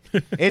shit.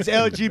 It's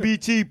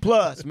LGBT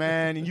plus,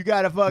 man, and you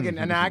got to fucking.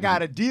 And I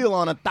got a deal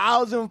on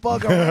 1,000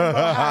 fucking rainbow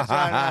hats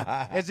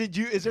right now.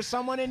 Is there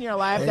someone in your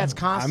life that's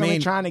constantly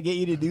trying to get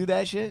you to do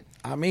that shit?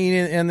 I mean,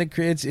 and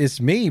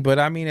it's me, but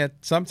I mean,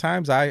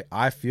 sometimes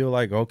I feel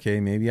like, okay,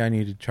 maybe I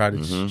need to try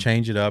to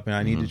change it up, and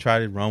I need to try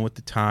to run with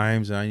the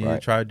times, and I need to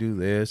try to do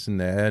this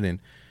and that, and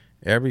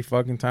every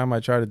fucking time I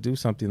try to do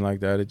something like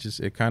that,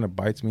 it kind of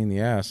bites me in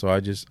the ass. So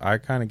I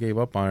kind of gave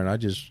up on it. I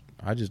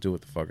just do what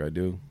the fuck I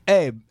do.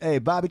 Hey,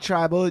 Bobby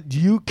Tribal, do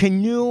you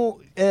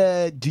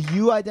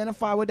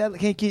identify with that?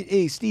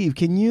 Hey, Steve,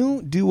 can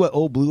you do what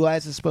old Blue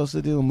Eyes is supposed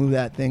to do and move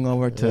that thing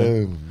over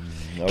to?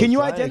 Can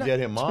you identify? Get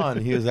him on?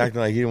 He was acting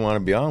like he didn't want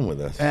to be on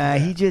with us.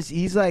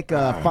 He's like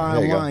a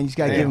fine wine. You just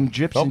gotta give him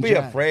drips. Don't and be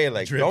jabs. afraid.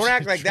 Like, don't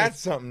act like that's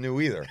something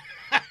new either.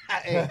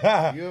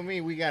 Hey, you and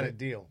me, we got a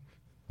deal.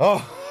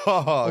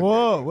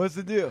 Whoa, what's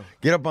the deal?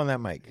 Get up on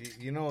that mic.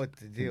 You know what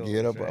the deal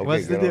Get up. is, right? Okay,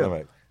 What's the get on deal?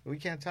 mic. We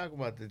can't talk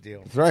about the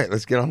deal. That's right.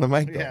 Let's get on the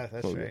mic. Though. Yeah,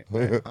 that's right.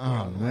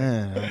 Oh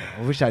man,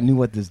 I wish I knew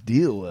what this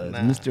deal was,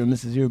 Mr. and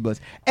Mrs. Earbuds.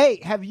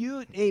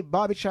 Hey,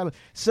 Bobby Tribal.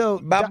 So,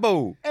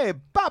 Babu. Hey,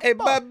 Babu. Hey,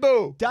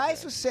 Babu.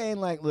 Dyse was saying,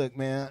 like, look,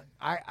 man,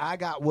 I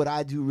got what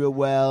I do real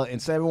well,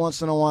 and so every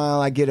once in a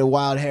while I get a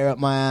wild hair up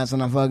my ass,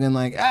 and I'm fucking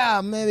like,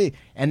 maybe,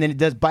 and then it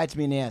just bites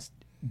me in the ass.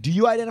 Do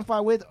you identify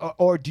with,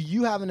 or do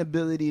you have an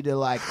ability to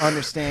like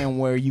understand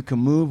where you can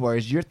move, or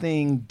is your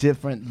thing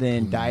different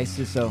than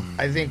Dyse's? So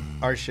I think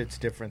our shit's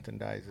different than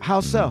Dyse's. how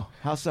so?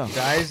 How so?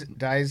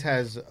 Dyse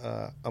has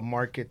a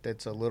market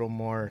that's a little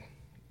more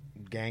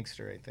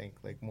gangster. I think,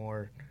 like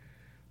more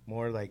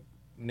like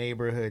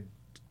neighborhood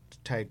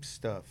type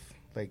stuff.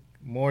 Like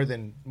more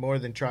than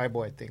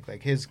tribal. I think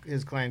like his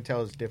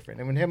clientele is different.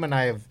 I mean, him and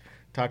I have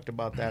talked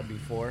about that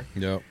before.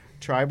 Yep.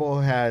 Tribal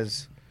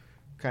has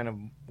kind of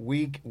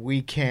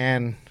we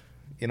can,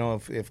 you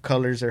know, if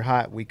colors are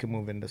hot, we can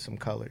move into some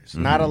colors.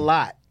 Not a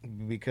lot,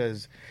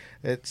 because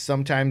it's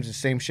sometimes the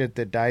same shit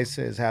that Dyse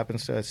says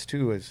happens to us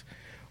too. Is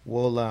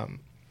we'll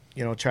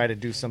you know, try to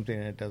do something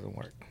and it doesn't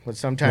work. But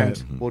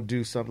sometimes we'll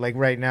do something like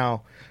right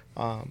now.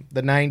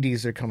 The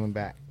 90s are coming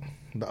back,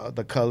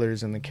 the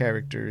colors and the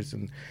characters,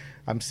 and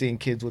I'm seeing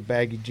kids with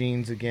baggy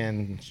jeans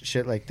again,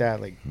 shit like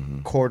that, like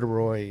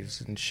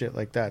corduroys and shit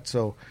like that.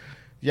 So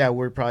yeah,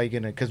 we're probably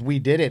gonna, because we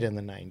did it in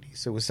the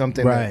 90s. It was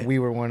something that we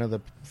were one of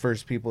the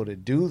first people to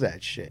do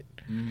that shit.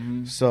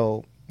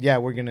 So yeah,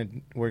 we're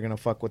gonna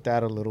fuck with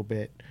that a little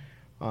bit.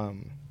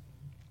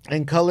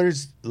 And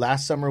colors,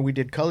 last summer we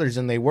did colors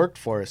and they worked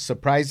for us,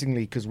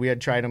 surprisingly, because we had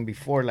tried them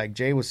before. Like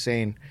Jay was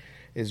saying,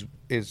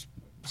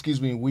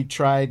 we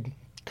tried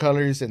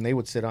colors and they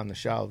would sit on the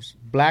shelves.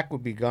 Black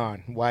would be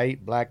gone,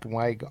 black and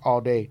white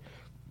all day.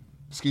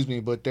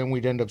 But then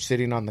we'd end up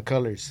sitting on the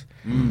colors.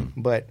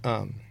 But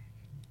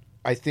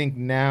I think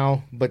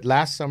now, but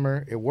last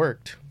summer it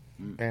worked,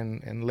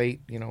 and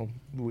late, you know,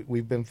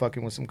 we've been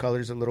fucking with some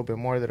colors a little bit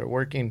more that are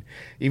working.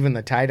 Even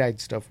the tie-dyed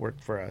stuff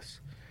worked for us.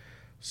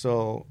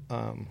 So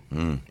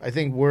I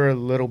think we're a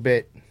little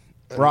bit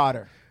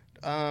Broader.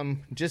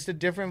 Just a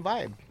different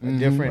vibe,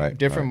 a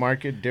different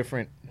market,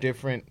 different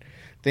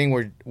thing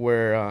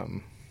where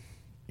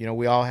you know,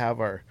 we all have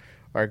our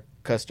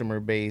customer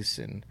base,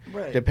 and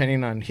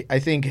depending on, I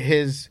think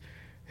his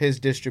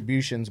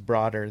distribution's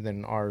broader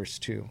than ours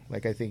too.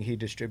 Like I think he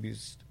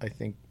distributes, I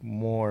think,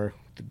 more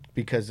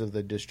because of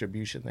the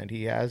distribution that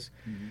he has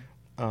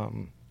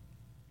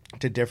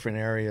to different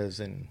areas,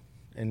 and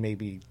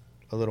maybe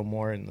a little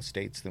more in the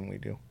States than we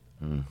do.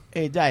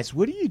 Hey Dyse,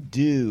 what do you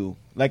do?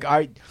 Like,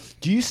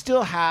 do you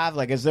still have,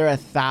 like, is there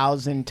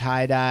 1,000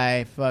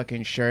 tie-dye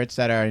fucking shirts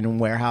that are in a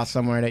warehouse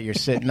somewhere that you're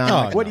sitting on?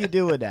 Like, what do you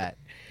do with that?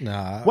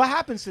 Nah. What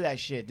happens to that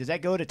shit? Does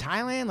that go to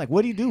Thailand? Like,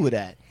 what do you do with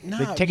that?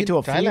 Like, take it to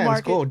a flea Thailand's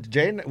market? cool.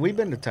 Jay, we've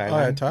been to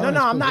Thailand.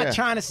 No, I'm not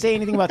trying to say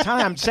anything about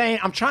Thailand.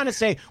 I'm trying to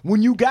say,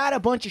 when you got a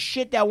bunch of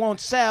shit that won't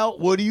sell,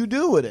 what do you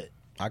do with it?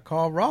 I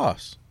call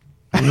Ross.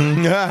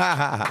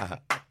 Yeah.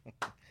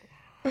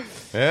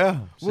 I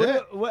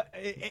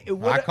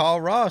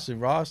call Ross, and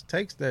Ross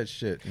takes that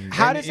shit.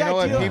 How does You know that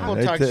what? deal? People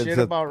It's talk a- shit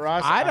about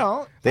Ross. I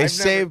don't. They I've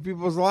save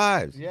people's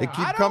lives. Yeah. They keep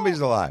I don't- companies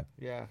alive.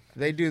 Yeah,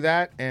 they do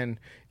that, and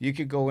you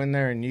could go in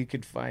there and you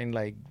could find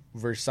like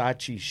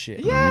Versace shit.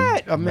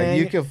 Yeah, Like, man.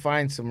 you could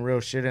find some real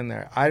shit in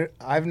there.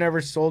 I've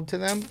never sold to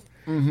them,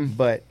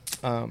 but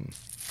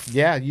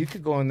yeah, you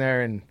could go in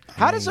there and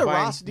How does a find-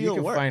 Ross deal You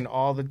can work? find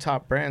all the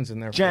top brands in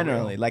there. for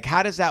Generally, real. like,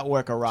 how does that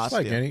work, a Ross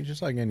deal?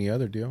 Just like any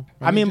other deal.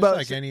 I mean, just but-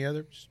 like any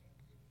other.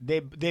 They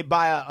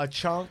buy a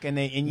chunk and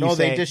you no,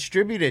 say, they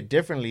distribute it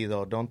differently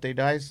though, don't they,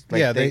 Dyse?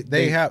 Like, Yeah,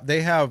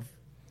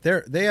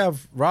 they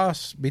have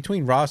Ross,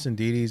 between Ross and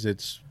Didi's.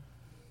 It's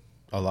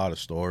a lot of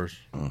stores,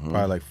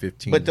 probably like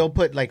 15. but they'll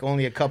put like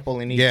only a couple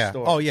in each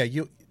store. Oh yeah,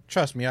 you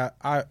trust me.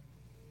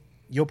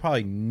 You'll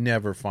probably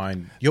never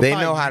find. They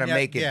know how to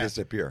make it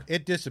disappear.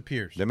 It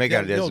disappears. They make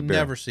it disappear. You'll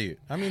never see it.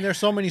 I mean, there's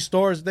so many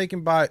stores they can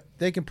buy.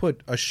 They can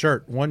put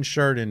one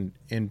shirt in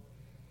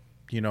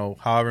you know,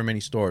 however many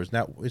stores.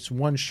 Now it's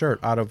one shirt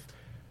out of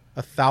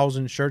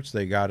 1,000 shirts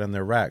they got in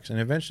their racks, and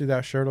eventually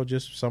that shirt will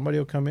somebody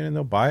will come in and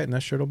they'll buy it, and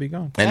that shirt will be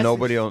gone. And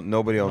nobody will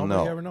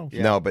know. ever knows.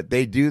 No, but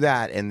they do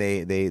that, and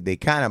they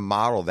kind of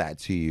model that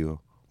to you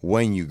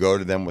when you go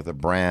to them with a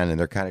brand, and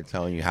they're kind of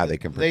telling you how they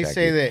can protect. They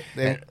say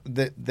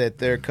that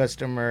their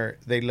customer,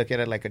 they look at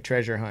it like a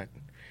treasure hunt.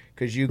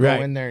 Because you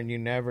go in there and you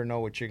never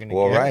know what you're going to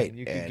get. Right.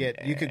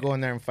 You could go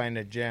in there and find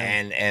a gem.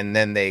 And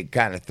then they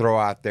kind of throw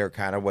out there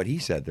kind of what he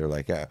said. They're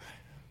like,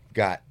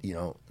 got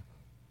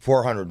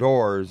 400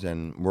 doors,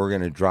 and we're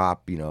going to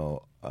drop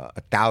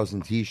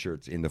 1,000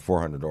 T-shirts in the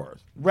 400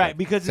 doors. Right,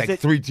 because it's like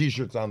 3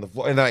 T-shirts on the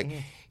floor, and they're like,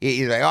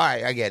 he's like, all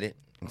right, I get it.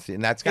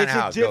 And that's kind of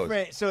how it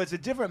goes. So it's a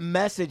different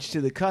message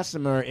to the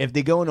customer if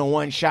they go into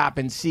one shop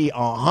and see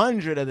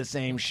 100 of the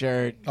same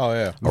shirt. Oh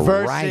yeah,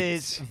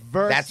 versus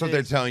that's what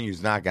they're telling you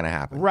is not going to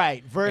happen.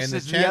 Right.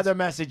 Versus the other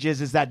message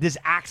is that this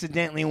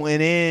accidentally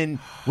went in.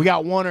 We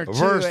got 1 or 2.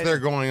 Versus they're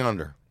going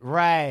under.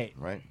 Right.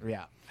 Right.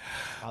 Yeah.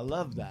 I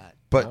love that.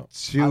 But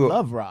I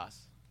love Ross.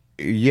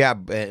 Yeah,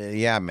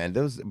 man.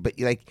 But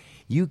like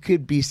you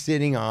could be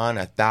sitting on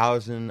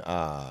 1,000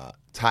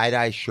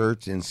 tie-dye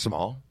shirts in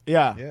small.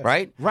 Yeah.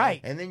 Right? Right.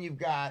 And then you've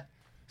got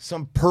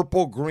some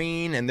purple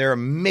green, and they're a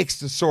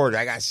mixed assorted.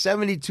 I got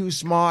 72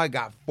 small. I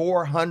got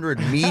 400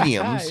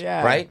 mediums.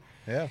 Yeah. Right?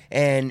 Yeah.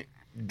 And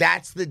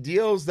that's the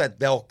deals that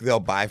they'll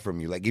buy from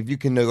you. Like if you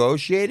can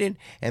negotiate it,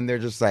 and they're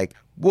just like,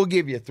 we'll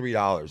give you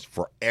 $3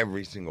 for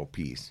every single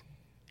piece.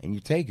 And you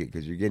take it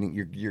because you're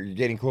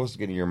getting close to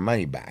getting your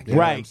money back. You know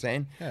what I'm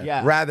saying?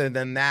 Yeah. Rather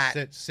than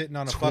that, sitting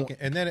on a fucking,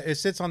 and then it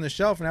sits on the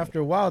shelf, and after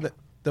a while,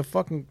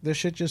 the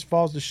shit just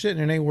falls to shit,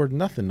 and it ain't worth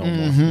nothing no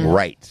more.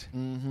 Right.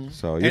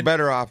 So you're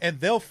better off. And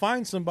they'll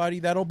find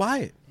somebody that'll buy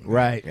it.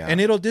 Right. Yeah. And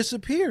it'll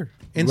disappear.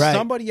 And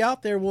somebody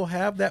out there will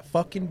have that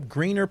fucking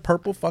green or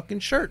purple fucking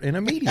shirt in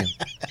a medium.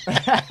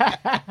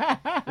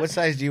 What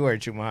size do you wear,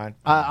 Chumahan?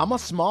 I'm a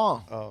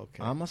small. Oh,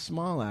 okay. I'm a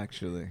small,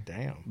 actually.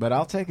 Damn. But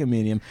I'll take a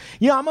medium.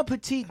 I'm a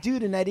petite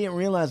dude, and I didn't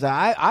realize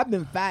that. I've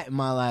been fat in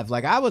my life.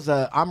 Like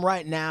I'm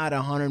right now at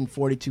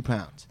 142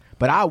 pounds,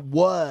 but I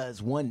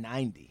was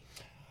 190.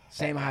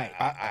 Same height.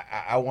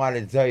 I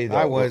wanted to tell you that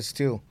I was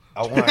too.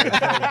 I wanted to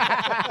tell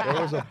you,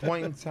 there was a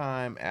point in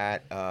time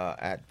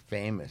at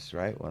Famous,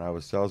 right, when I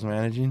was sales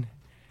managing,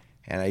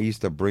 and I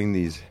used to bring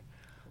these.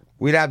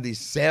 We'd have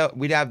these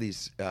we'd have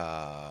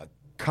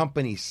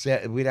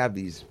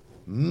these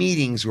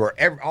meetings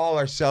where all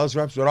our sales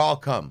reps would all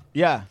come.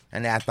 Yeah.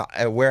 And at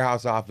the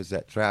warehouse office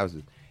at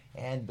Travis's,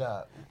 and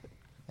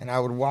I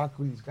would walk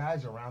with these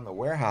guys around the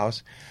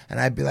warehouse, and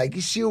I'd be like,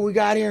 "You see what we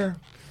got here?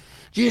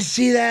 Do you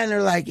see that?" And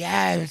they're like,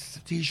 "Yeah, it's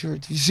the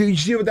T-shirts. You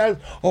see what that is?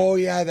 Oh,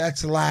 yeah,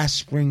 that's last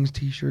spring's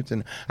T-shirts."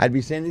 And I'd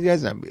be saying to these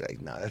guys, and I'd be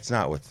like, "No, that's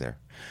not what's there."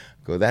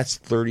 Go, that's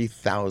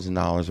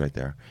 $30,000 right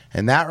there,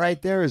 and that right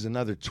there is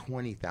another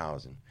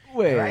 $20,000.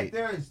 Wait, right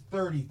there is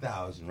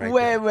 $30,000. Right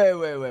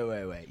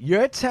there. Wait.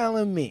 You're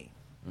telling me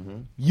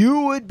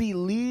you would be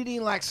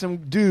leading like some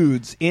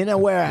dudes in a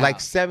warehouse, like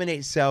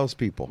 7-8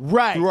 salespeople,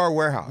 right, through our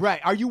warehouse,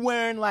 right? Are you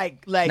wearing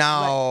like?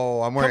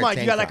 No, I'm wearing. Come on, a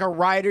you got tank like a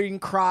riding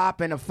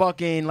crop and a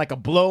fucking like a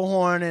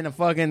blowhorn and a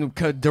fucking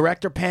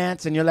director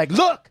pants, and you're like,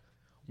 look.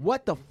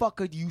 What the fuck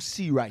do you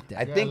see right there?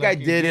 I think I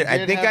did it.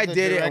 I think I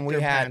did it, and we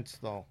had. Pants,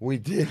 though. We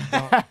did.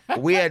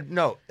 We had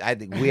no. I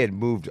think we had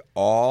moved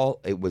all.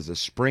 It was a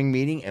spring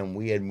meeting, and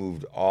we had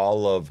moved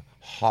all of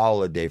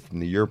holiday from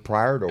the year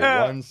prior to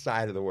one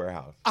side of the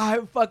warehouse. I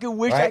fucking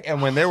wish right?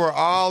 And when they were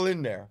all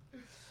in there,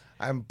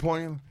 I'm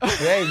pointing.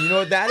 Hey, you know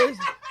what that is?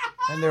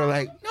 And they're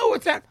like, "No,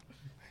 what's that?"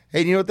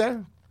 Hey, you know what that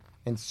is?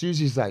 And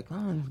Susie's like,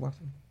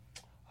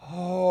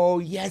 "Oh,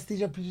 yes,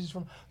 these are pieces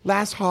from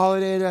last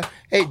holiday."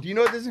 Hey, do you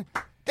know what this is?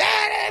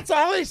 That's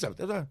all stuff.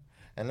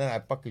 And then I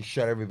fucking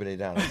shut everybody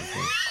down.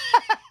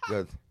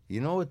 Goes,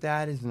 you know what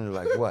that is? And they're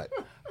like, what?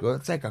 Go,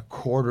 it's like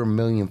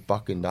 $250,000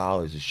 fucking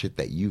dollars of shit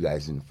that you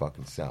guys didn't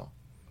fucking sell.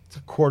 It's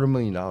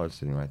 $250,000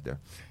 sitting right there.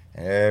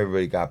 And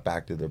everybody got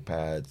back to their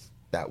pads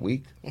that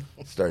week,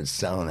 started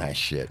selling that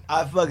shit.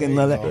 I fucking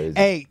love it.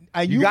 Hey,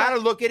 you got to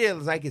look at it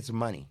like it's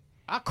money.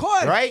 Of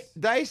course. Right,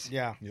 Dyse?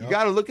 Yeah. You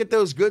got to look at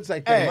those goods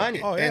like they're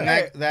money. Oh,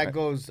 yeah. And that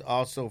goes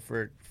also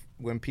for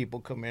when people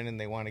come in and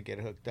they want to get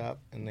hooked up.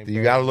 And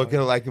you got to look at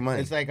it like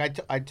money. It's like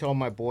I told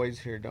my boys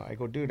here, I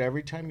go, dude,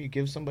 every time you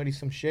give somebody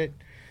some shit,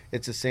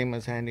 it's the same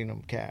as handing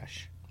them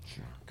cash.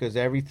 Because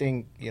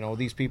everything,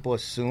 these people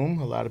assume,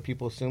 a lot of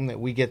people assume that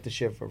we get the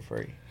shit for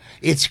free.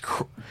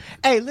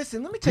 Hey,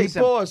 listen, let me tell you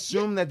something. People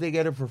assume that they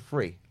get it for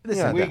free.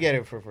 Listen, we get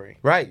it for free.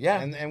 Right,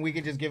 yeah. And we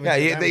can just give it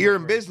to them. You're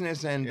in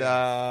business, and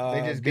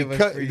they just give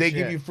us free shit.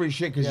 Give you free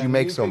shit because you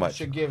make so much.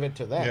 We should give it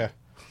to them. Yeah.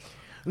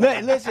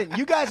 Listen,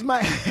 you guys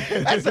might.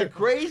 That's the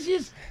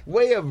craziest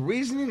way of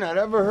reasoning I've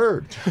ever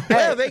heard.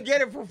 Well, they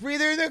get it for free.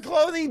 They're in the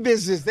clothing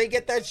business. They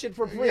get that shit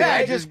for free. Yeah,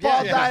 right? it just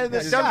falls out of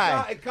the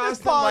sky. It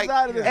costs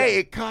them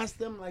it costs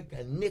them like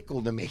a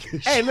nickel to make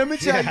it. Hey, let me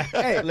tell you.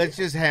 Hey, let's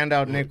just hand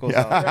out nickels.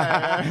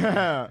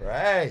 Out.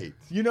 Right.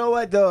 You know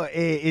what though?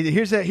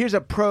 Here's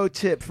a pro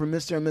tip for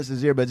Mr. and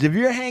Mrs. Earbuds. If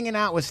you're hanging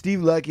out with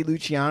Steve Lucky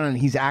Luciano and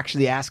he's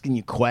actually asking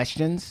you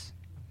questions,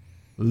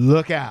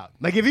 look out.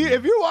 Like if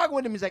you walk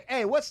with him, he's like,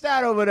 hey, what's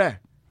that over there?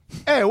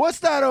 Hey, what's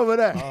that over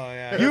there? Oh,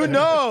 yeah. You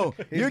know,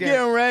 you're getting-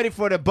 getting ready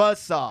for the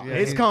buzzsaw. Yeah,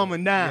 It's he's-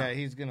 coming down. Yeah,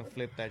 he's gonna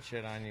flip that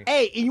shit on you.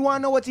 Hey, and you want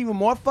to know what's even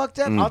more fucked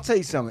up? I'll tell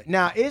you something.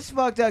 Now, it's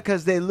fucked up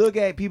because they look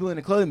at people in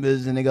the clothing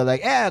business and they go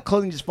like,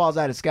 clothing just falls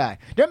out of the sky.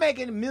 They're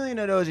making 1 million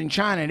of those in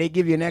China. They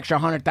give you an extra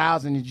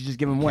 100,000 and you just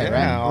give them away, Yeah,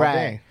 right? all Right.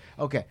 day.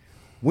 Okay.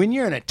 When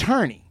you're an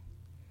attorney,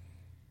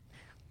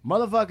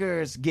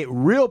 motherfuckers get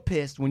real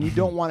pissed when you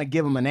don't want to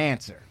give them an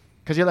answer.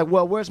 Because you're like,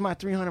 well, where's my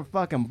 300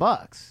 fucking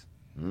bucks?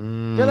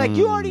 They're like,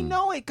 you already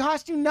know it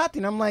cost you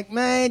nothing. I'm like,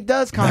 man, it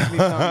does cost me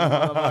something,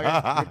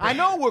 motherfucker. I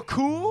know we're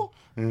cool,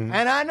 and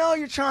I know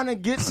you're trying to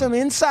get some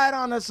insight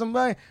on us,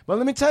 somebody. But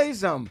let me tell you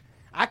something.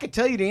 I could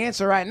tell you the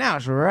answer right now.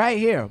 It's right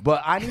here.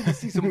 But I need to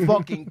see some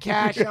fucking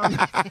cash on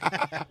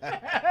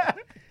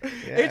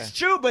It's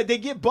true, but they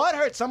get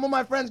butthurt. Some of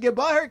my friends get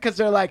butthurt because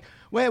they're like,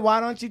 wait, why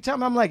don't you tell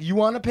me? I'm like, you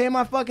want to pay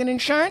my fucking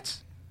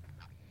insurance?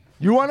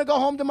 You want to go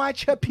home to my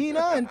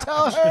Chapina and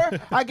tell her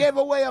I gave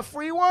away a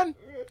free one?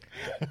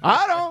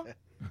 I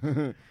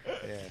don't.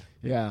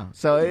 Yeah.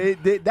 So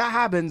that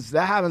happens.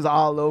 That happens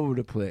all over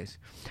the place.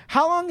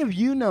 How long have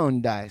you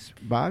known Dyse,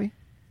 Bobby?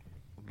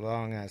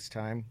 Long ass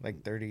time,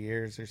 like 30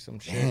 years or some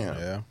shit.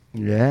 Damn.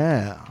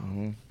 Yeah.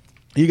 Yeah.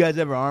 You guys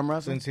ever arm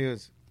wrestle? Since he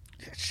was,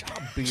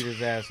 I'll beat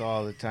his ass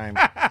all the time.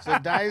 So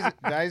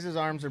Dyse's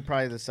arms are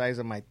probably the size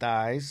of my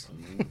thighs.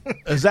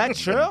 Is that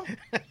true?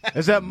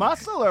 Is that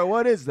muscle or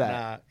what is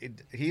that?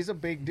 He's a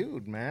big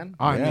dude, man.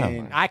 I Yeah.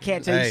 mean, I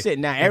can't tell you Hey,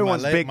 sitting now. and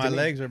Everyone's my big. My to me.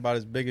 legs are about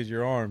as big as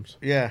your arms.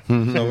 Yeah, So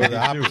we're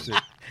the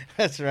opposite.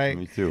 that's right.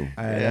 Me too.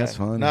 Hey, that's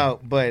funny. No,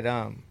 but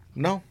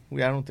no, I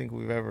don't think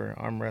we've ever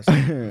arm wrestled.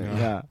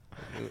 Yeah.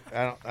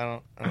 I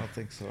don't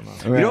think so.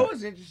 No. You know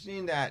what's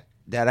interesting that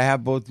I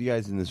have both you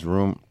guys in this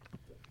room.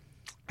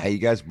 How you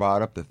guys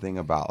brought up the thing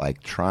about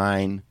like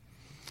trying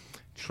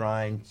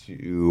to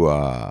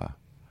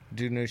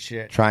Do new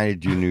shit. trying to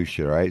do new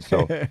shit, right?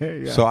 So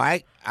so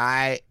I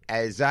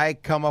as I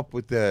come up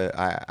with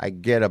I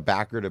get a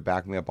backer to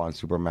back me up on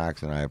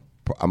Supermax, and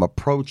I'm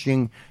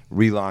approaching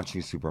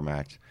relaunching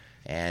Supermax,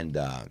 and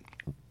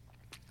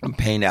I'm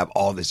paying to have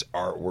all this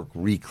artwork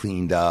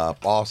re-cleaned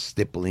up, all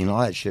stippling,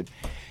 all that shit.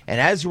 And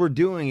as we're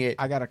doing it,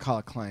 I gotta call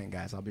a client,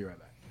 guys. I'll be right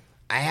back.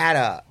 I had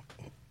a.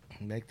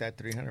 Make that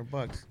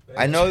 $300.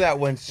 I know that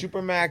when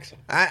Supermax,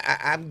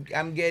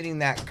 I'm getting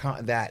that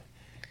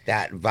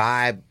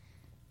vibe.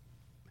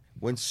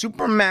 When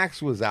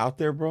Supermax was out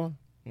there, bro,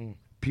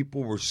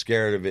 people were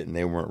scared of it and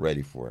they weren't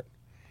ready for it.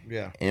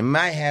 Yeah. And in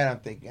my head, I'm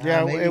thinking,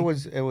 Yeah, maybe. it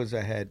was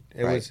ahead.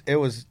 It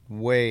was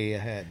way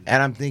ahead.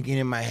 And I'm thinking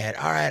in my head,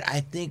 all right, I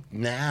think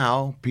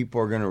now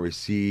people are going to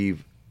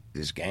receive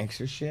this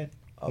gangster shit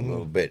a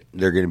little bit.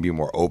 They're going to be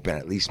more open,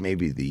 at least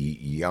maybe the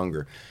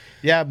younger.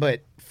 Yeah,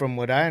 but from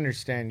what I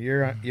understand,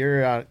 you're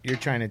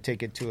trying to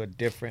take it to a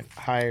different,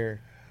 higher.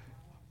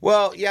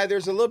 Well, yeah,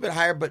 there's a little bit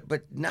higher, but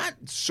not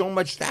so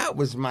much. That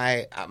was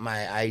my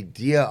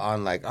idea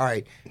on like, all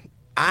right,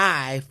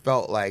 I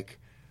felt like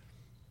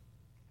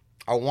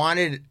I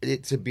wanted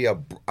it to be I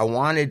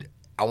wanted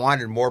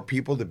more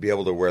people to be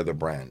able to wear the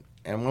brand.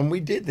 And when we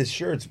did the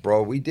shirts,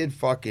 bro, we did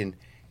fucking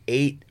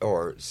 8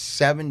 or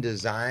 7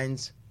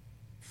 designs,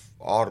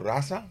 all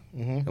raza,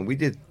 and we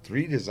did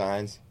 3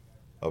 designs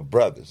of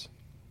brothers.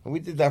 And we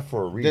did that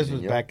for a reason. This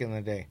was back in the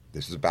day.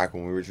 This was back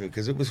when we were doing,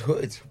 because it was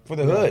hood. It's for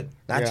the hood,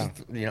 not Yeah.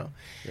 just,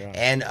 Yeah.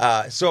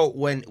 And so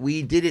when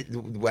we did it,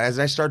 as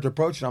I started to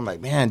approach it, I'm like,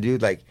 man,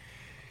 dude, like,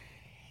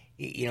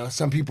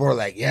 some people are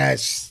like, yeah,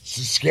 it's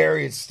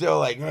scary. It's still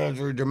like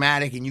very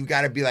dramatic, and you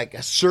got to be like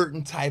a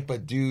certain type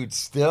of dude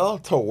still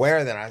to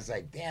wear that. I was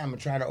like, damn, I'm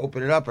trying to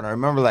open it up. And I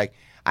remember, like,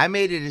 I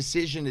made a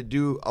decision to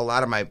do a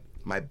lot of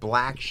my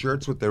black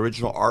shirts with the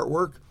original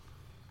artwork.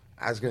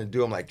 I was going to do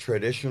them like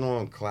traditional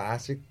and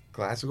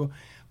classical.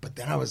 But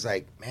then I was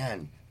like,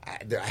 man, I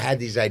had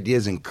these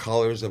ideas in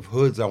colors of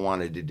hoods I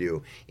wanted to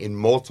do, in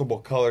multiple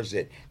colors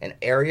and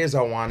areas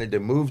I wanted to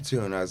move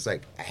to. And I was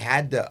like, I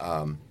had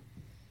to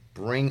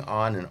bring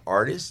on an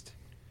artist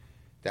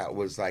that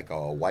was like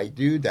a white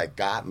dude that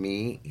got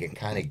me, he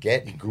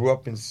grew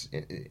up in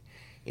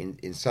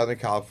Southern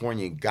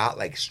California and got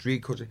like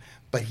street culture,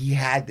 but he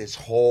had this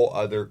whole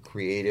other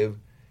creative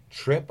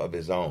trip of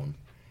his own.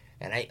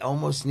 And I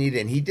almost needed,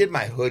 and he did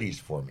my hoodies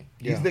for me.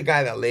 He's the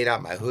guy that laid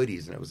out my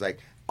hoodies. And it was like,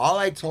 all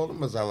I told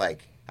him was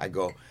I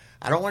go,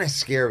 I don't want to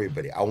scare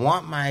everybody. I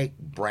want my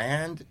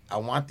brand. I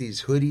want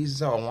these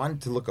hoodies. I want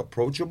it to look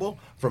approachable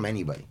from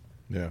anybody.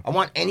 Yeah. I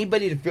want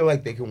anybody to feel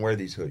like they can wear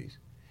these hoodies.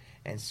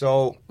 And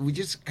so we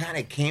just kind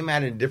of came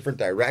at it in a different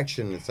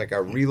direction. It's like I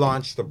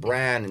relaunched the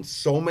brand, and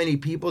so many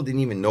people didn't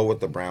even know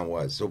what the brand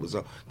was. So it was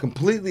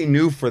completely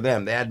new for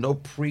them. They had no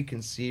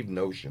preconceived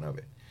notion of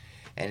it.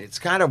 And it's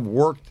kind of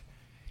worked.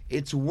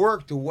 It's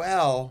worked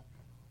well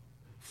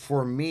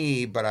for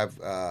me, but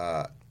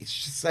it's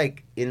just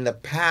like in the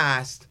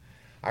past,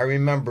 I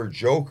remember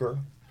Joker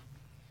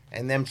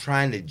and them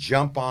trying to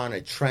jump on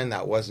a trend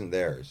that wasn't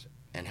theirs.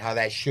 and how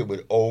that shit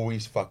would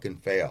always fucking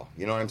fail.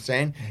 You know what I'm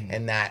saying?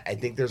 And that I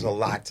think there's a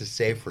lot to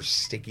say for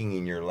sticking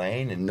in your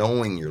lane and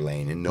knowing your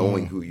lane and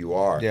knowing who you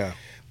are. Yeah.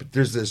 But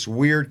there's this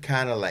weird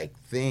kind of like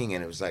thing,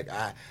 and it was like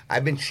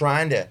I've been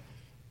trying to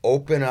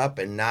open up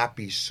and not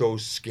be so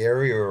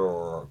scary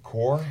or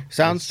core.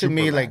 Sounds to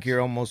me Supermax. like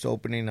you're almost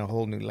opening a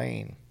whole new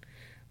lane,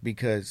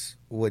 because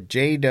what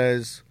Jay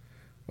does,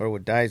 or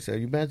what Dyse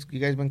does, you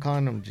guys been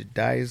calling him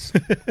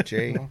Dyse?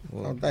 Jay?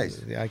 Well,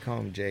 Dyse. Yeah, I call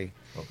him Jay.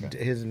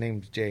 Okay. His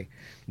name's Jay,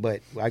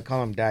 but I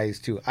call him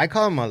Dyse too. I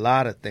call him a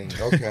lot of things.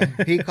 Okay.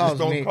 He calls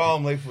Just don't me. call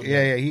him late for dinner.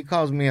 Yeah, he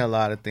calls me a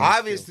lot of things.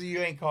 Obviously, you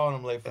ain't calling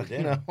him late for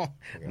dinner. No,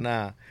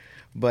 nah.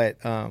 But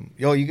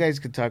you guys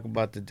could talk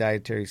about the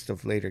dietary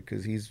stuff later,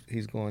 because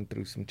he's going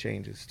through some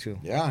changes too.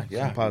 Yeah.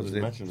 Some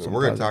positive. some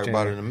We're gonna talk positive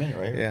about it changes. in a minute,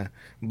 right? Yeah,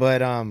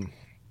 but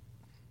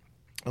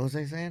what was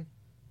I saying?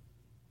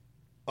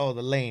 Oh,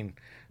 the lane.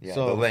 Yeah,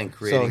 so, the lane,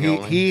 creating So a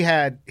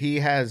lane. he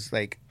has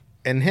like,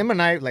 and him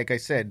and I, like I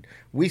said,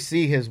 we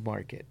see his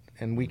market,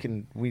 and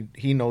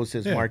he knows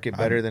his market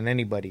better than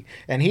anybody,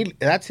 and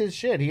that's his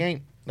shit.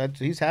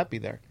 He's happy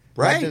there.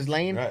 Right. That's his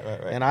lane. Right.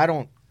 And I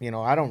don't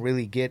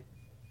really get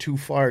too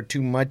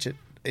much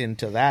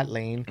into that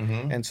lane,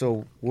 and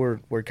so we're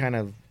kind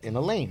of in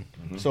a lane.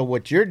 So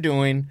what you're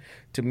doing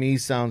to me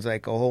sounds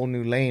like a whole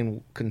new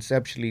lane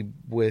conceptually,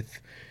 with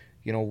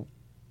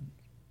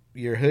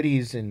your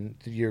hoodies, and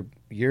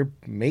you're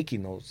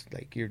making those,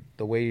 like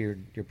the way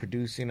you're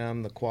producing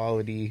them, the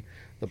quality,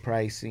 the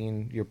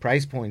pricing. Your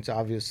price point's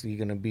obviously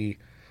going to be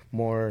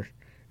more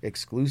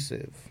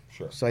exclusive.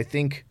 Sure. So I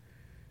think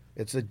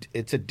it's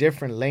a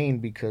different lane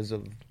because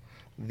of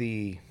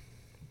the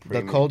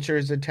culture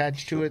is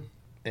attached to it,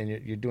 and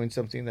you're doing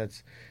something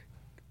that's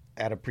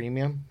at a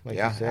premium, like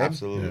you said.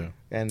 Absolutely.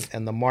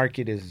 And the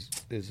market is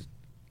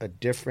a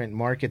different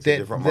market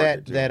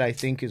that I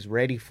think is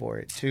ready for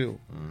it too.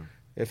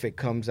 If it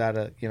comes out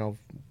of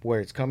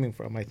where it's coming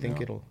from, I think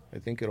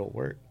it'll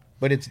work.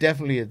 But it's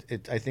definitely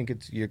I think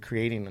you're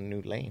creating a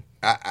new lane.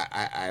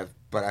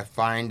 But I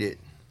find it.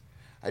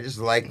 I just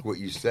like what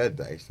you said,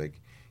 Dyse. Like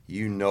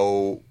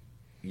you're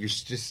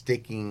just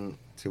sticking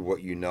to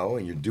what you know,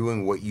 and you're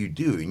doing what you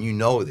do, and you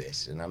know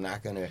this. And I'm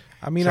not gonna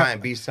try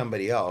and be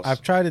somebody else.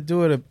 I've tried to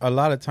do it a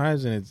lot of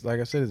times, and it's like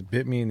I said, it's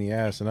bit me in the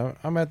ass. And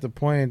I'm at the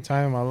point in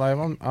time in my life,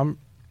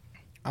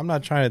 I'm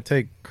not trying to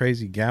take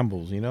crazy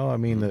gambles. I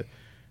mean,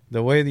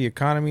 the way the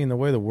economy and the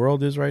way the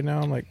world is right now,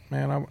 I'm like,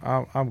 man,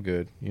 I'm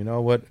good.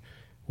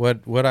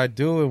 What I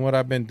do and what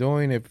I've been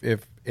doing,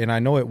 if and I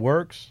know it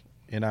works.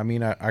 And I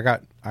mean, I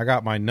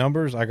got my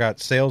numbers. I got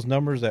sales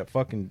numbers that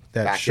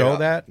Back show it up.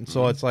 that. And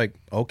so it's like,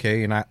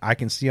 okay, and I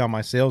can see on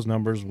my sales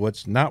numbers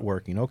what's not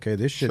working. Okay,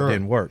 this shit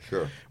didn't work.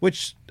 Sure.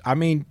 Which, I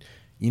mean,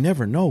 you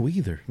never know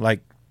either. Like,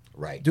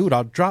 Right. dude,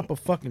 I'll drop a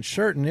fucking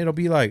shirt and it'll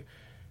be like,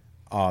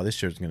 oh, this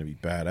shirt's going to be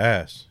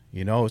badass.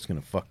 It's going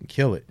to fucking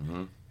kill it.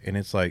 And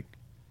it's like,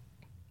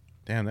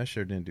 damn, that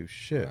shirt didn't do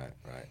shit.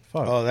 Right.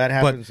 Fuck. Oh, that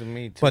happens to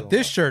me too. But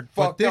this shirt,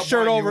 Fucked up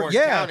one you weren't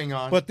counting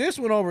on. but this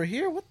one over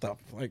here,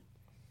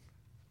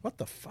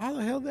 how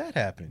the hell did that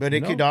happen? But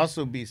it could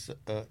also be,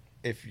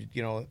 if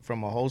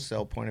from a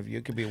wholesale point of view,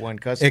 it could be one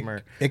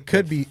customer. It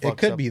could be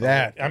fucks up the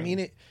that. whole I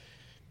mean,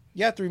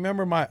 you have to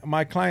remember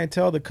my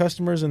clientele, the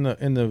customers in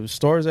the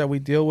stores that we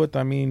deal with.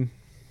 I mean,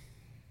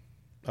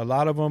 a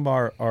lot of them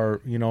are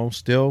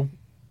still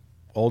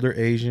older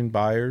Asian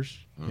buyers,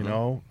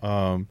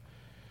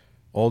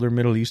 older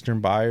Middle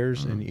Eastern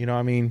buyers, and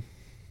I mean,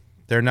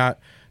 they're not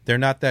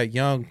that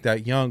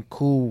young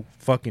cool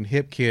fucking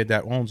hip kid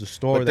that owns a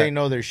store. But they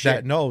know their shit.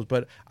 That knows,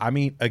 but I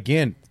mean,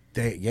 again,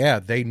 they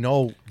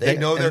know They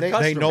know their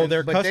customers. they know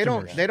their But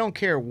customers. they don't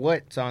care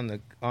what's on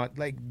the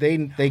like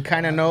they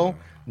kind of know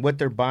what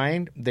they're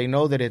buying. They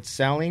know that it's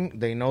selling.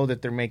 They know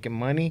that they're making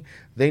money.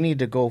 They need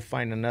to go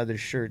find another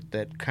shirt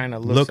that kind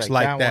of looks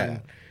like that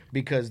one,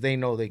 because they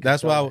know they can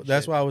That's sell why that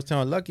that's shit. why I was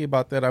telling Lucky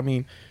about that. I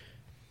mean,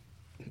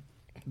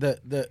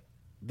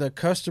 the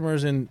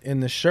customers in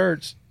the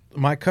shirts,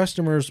 my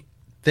customers,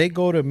 they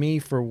go to me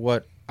for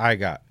what I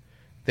got.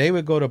 They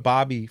would go to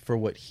Bobby for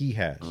what he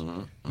has.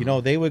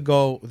 They would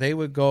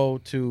go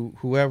to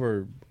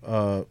whoever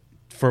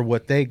for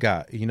what they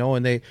got.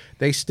 And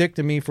they stick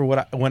to me for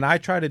when I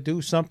try to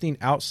do something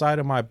outside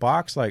of my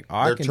box, like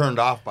They're turned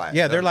off by it.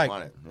 Yeah, They they're don't like,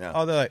 want it. Yeah.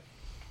 oh, they're like,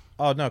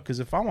 oh no, because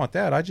if I want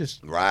that, I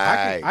just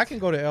Right. I can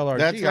go to LRG.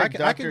 That's like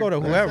I can go to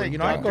Dr. whoever. that's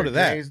like I can go to Dr.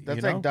 that. Dre's-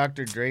 That's like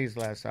Dr. Dre's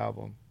last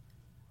album.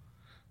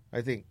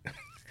 I think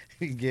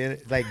you get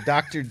it. Like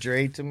Dr.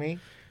 Dre to me,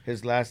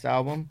 his last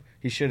album,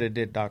 he should have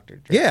did Dr.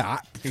 Dre. Yeah,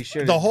 He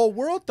should've- the whole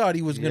world thought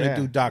he was going to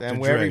do Dr. And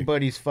Dre. where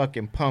everybody's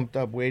fucking pumped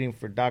up waiting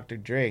for Dr.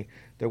 Dre.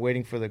 They're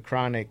waiting for the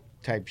Chronic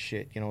type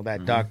shit,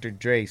 that Dr.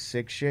 Dre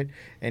sick shit.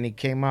 And he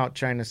came out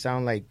trying to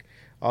sound like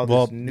all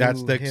Well, this new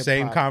that's the hip-hop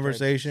same type-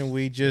 conversation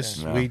we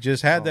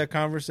just had that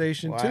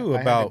conversation Well, too I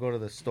had about to go to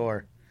the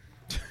store.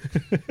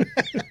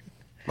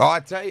 Well, I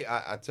tell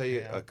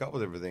you a couple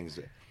different things.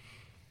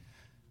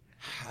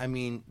 I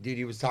mean, dude,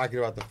 he was talking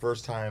about the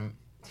first time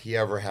he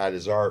ever had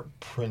his art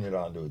printed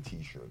onto a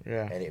T-shirt.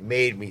 Yeah. And it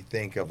made me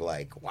think of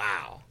like,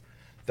 wow,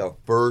 the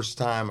first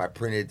time I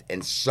printed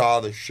and saw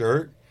the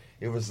shirt,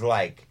 it was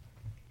like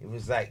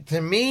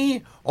to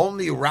me,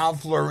 only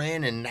Ralph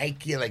Lauren and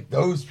Nike, like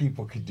those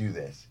people could do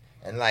this.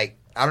 And like,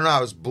 I don't know, I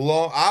was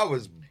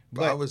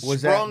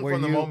sprung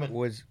from the moment.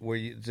 Were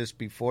you just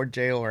before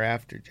jail or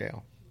after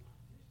jail?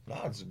 No,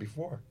 this is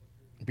before.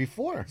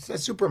 Before? It's a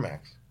Supermax.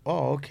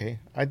 Oh, okay.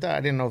 I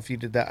didn't know if you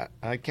did that.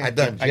 I'd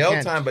done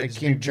jail time, but I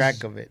keep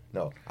track of it.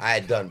 No, I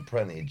had done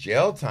plenty of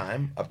jail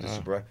time up to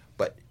Supermax,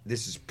 but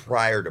this is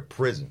prior to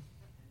prison.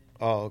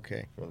 Oh,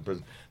 okay.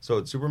 So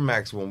at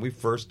Supermax, when we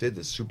first did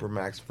the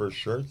Supermax first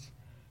shirts,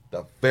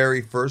 the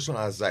very first one,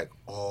 I was like,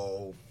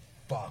 oh,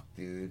 fuck,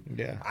 dude.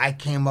 Yeah. I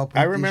came up with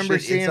I remember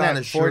this shit. seeing that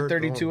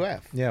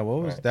 432F. Yeah,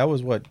 that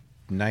was what,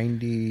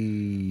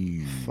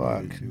 90...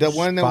 Fuck. The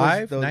one that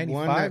was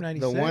 95,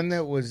 96? The one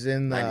that was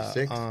in the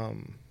 96?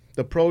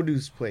 The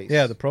produce place.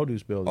 Yeah, the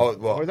produce building. Oh,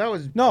 well. Or that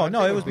was No,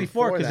 it was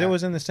before because that. it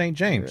was in the St.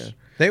 James.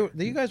 Yeah.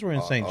 You guys were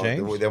in St.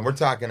 James. Then we're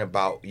talking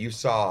about you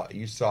saw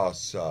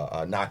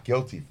Not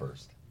Guilty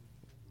first.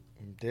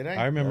 Did I?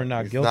 I remember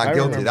Not Guilty. Not Guilty.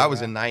 remember That was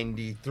that. in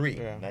 93.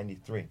 Yeah.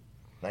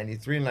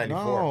 93 and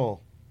 94. No.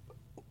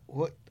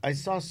 What I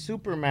saw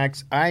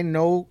Supermax. I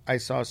know I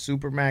saw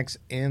Supermax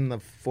in the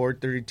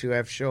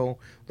 432F show,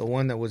 the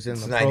one that was in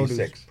It's the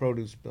 96.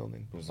 produce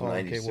building. It was okay,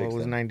 96 well it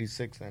was then.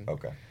 96 then.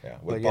 Okay, yeah.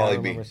 But With yeah, I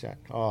Pauly B. remember that.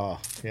 Oh,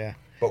 yeah.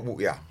 But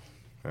yeah.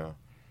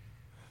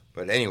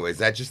 But anyways,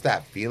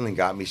 that feeling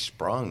got me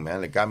sprung,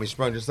 man. It got me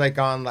sprung, just like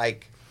on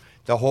like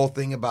the whole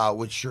thing about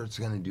which shirt's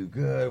gonna do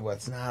good,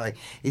 what's not. Like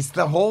it's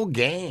the whole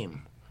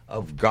game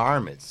of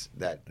garments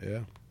that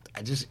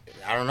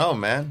I don't know,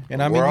 man.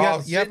 And I mean, we're you all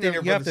have sitting in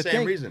here to for the same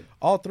think. reason.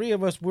 All three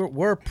of us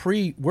we're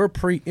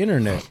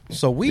pre-internet,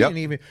 so we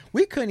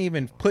couldn't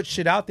even put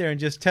shit out there and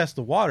just test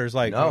the waters.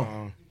 Like,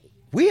 No.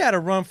 we had to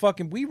run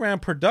we ran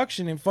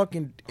production and Hope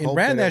ran that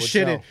it that would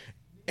shit, sell.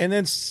 and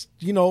then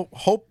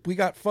hope we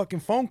got fucking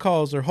phone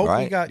calls or hope we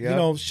Right. got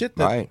shit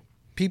that. Right.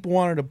 People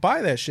wanted to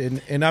buy that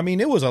shit, and I mean,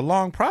 it was a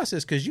long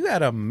process because you had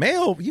to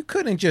mail. You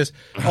couldn't just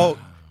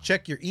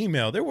check your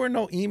email. There were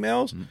no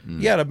emails.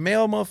 You had to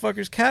mail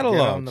motherfuckers catalogs.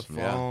 Get on the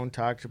phone,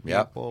 talk to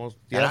people.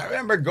 And I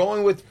remember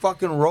going with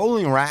fucking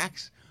rolling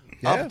racks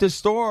up to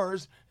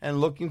stores and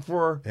looking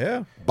for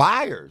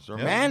buyers or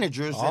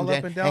managers All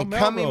up and down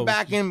coming Melrose.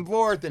 back and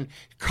forth and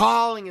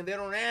calling and they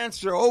don't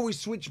answer. Oh, we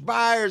switched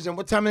buyers and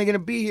what time are they going to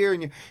be here?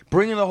 And you're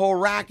bringing the whole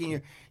rack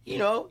and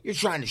you're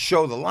trying to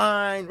show the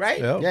line, right?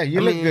 Yep. Yeah, you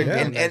look good.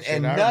 And doing that shit. I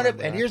none remember of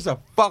that. and here's the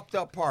fucked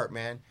up part,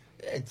 man.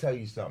 I tell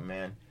you something,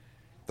 man.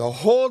 The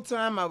whole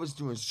time I was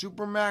doing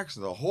Supermax,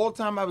 the whole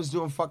time I was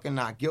doing fucking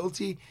Not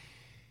Guilty,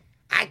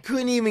 I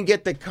couldn't even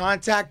get the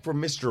contact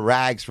from Mr.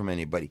 Rags from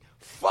anybody.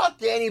 Fuck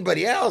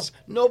anybody else.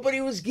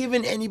 Nobody was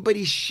giving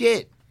anybody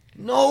shit.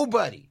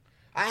 Nobody.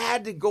 I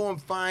had to go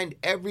and find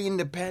every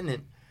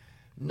independent.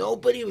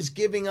 Nobody was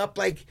giving up.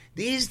 Like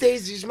these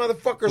days, these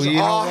motherfuckers Well, you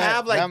know all what?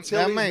 have like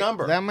Tilly's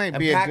number. That might and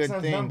be a Paxton's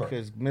good thing number.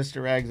 because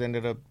Mr. Rags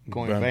ended up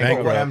going Bankrupt.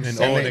 bankrupt. What I'm And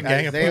saying- owed the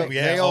gang of people.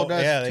 They owed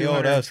us they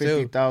owed us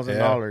too.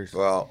 $250,000.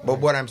 Well, but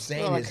what I'm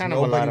saying Well, is kind of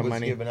a lot nobody of was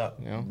money, giving up.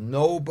 you know?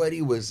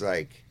 Nobody was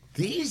like,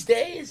 these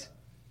days,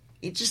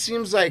 it just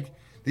seems like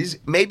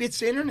maybe it's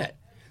the internet.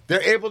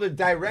 They're able to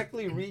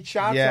directly reach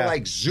out to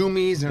like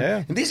Zoomies.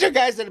 And these are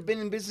guys that have been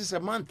in business a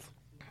month.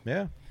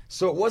 Yeah.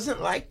 So it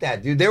wasn't like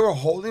that, dude. They were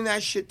holding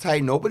that shit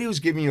tight. Nobody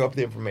was giving you up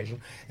the information.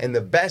 And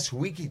the best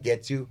we could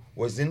get to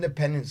was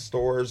independent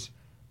stores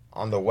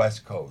on the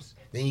West Coast.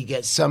 Then you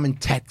get some in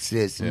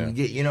Texas. And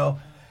you get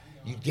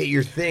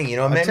your thing,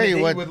 And then tell you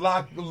they what-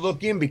 would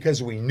look in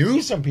because we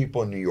knew some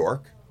people in New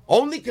York.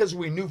 Only because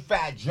we knew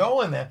Fat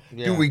Joe and them.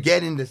 Yeah. Do we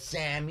get into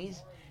Sammy's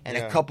and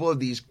a couple of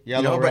these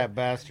Yellow Rat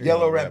Bastard.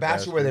 Yellow Rat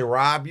Bastard where they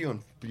rob you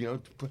and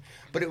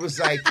but it was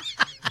like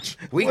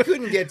we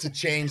couldn't get to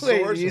chain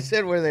stores. You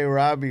said where they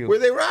rob you. Where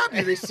they rob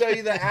you, they sell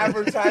you the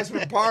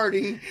advertisement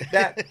party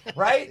that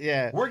right.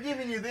 Yeah, we're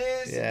giving you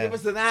this, give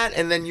us that,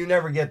 and then you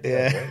never get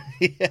there.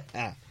 Right?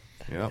 Yeah,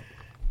 Yep.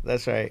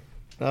 that's right.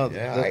 No,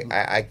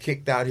 I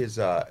kicked out his.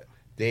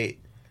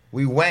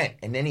 We went,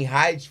 and then he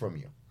hides from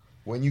you.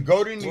 When you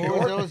go to New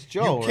York, that was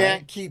Joe, you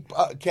can't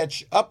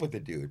catch up with the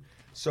dude.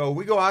 So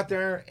we go out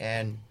there,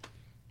 and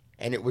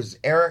it was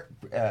Eric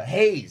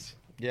Hayes.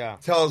 Yeah.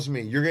 Tells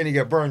me you're gonna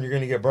get burned. You're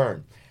gonna get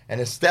burned.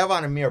 And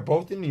Esteban and me are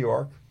both in New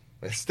York.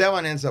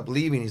 Esteban ends up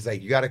leaving. He's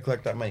like, you got to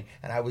collect that money.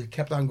 And I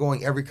kept on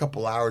going every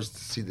couple hours to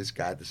see this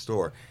guy at the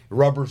store.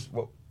 Rubbers.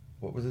 What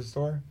was his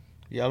store?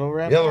 Yellow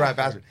Rat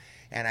Bastard.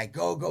 And I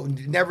go,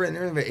 never in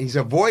there. He's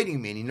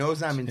avoiding me, and he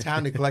knows I'm in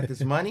town to collect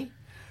this money.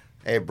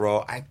 Hey,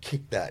 bro, I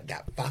kicked that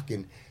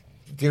fucking.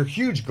 They're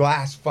huge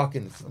glass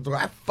fucking.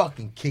 I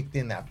fucking kicked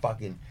in that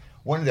fucking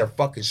one of their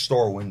fucking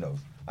store windows.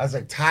 I was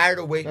like tired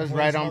of waiting. That's for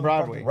right this on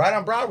Broadway. Right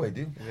on Broadway,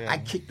 dude. Yeah. I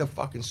kicked the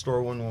fucking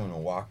store window and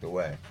walked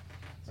away. I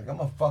was like, I'm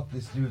gonna fuck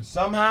this dude.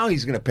 Somehow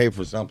he's gonna pay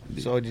for something.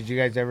 Dude. So did you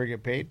guys ever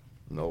get paid?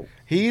 No.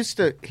 He used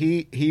to.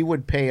 He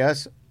would pay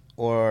us,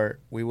 or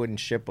we wouldn't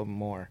ship him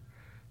more.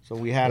 So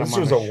we had This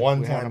him. was on a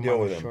one-time deal on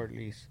with a him. Short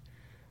lease.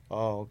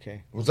 Oh,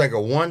 okay. It was like a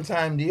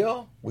one-time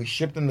deal. We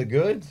shipped him the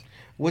goods.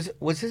 Was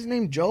his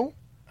name Joe?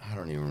 I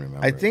don't even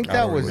remember. I think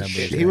that was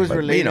he was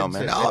related.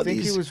 I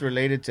think he was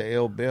related to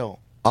Ill Bill.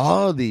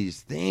 All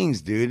these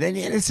things, dude. And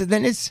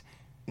it's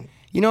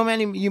you know,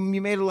 man, you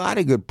made a lot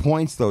of good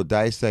points though,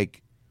 Dyse.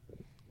 Like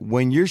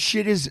when your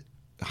shit is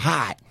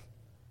hot,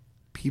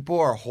 people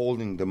are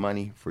holding the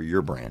money for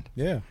your brand.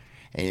 Yeah.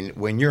 And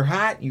when you're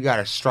hot, you got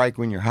to strike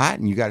when you're hot,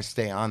 and you got to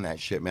stay on that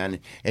shit, man.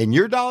 And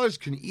your dollars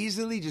can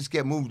easily just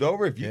get moved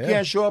over if you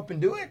can't show up and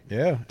do it.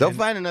 Yeah. They'll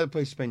find another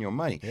place to spend your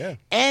money. Yeah.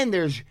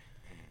 And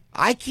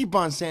I keep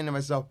on saying to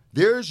myself,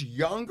 there's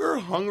younger,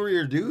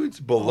 hungrier dudes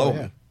below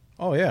me.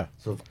 Oh, yeah.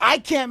 So if I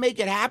can't make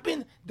it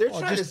happen, they're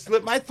trying to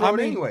slip my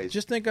throat anyways.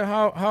 Just think of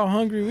how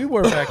hungry we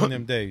were back in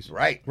them days.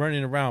 Right.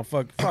 Running around.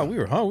 Fuck, we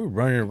were hungry. We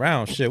were running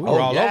around. Shit, we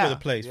were all over the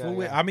place.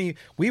 Yeah. I mean,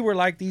 we were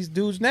like these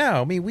dudes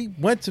now. I mean, we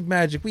went to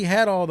Magic. We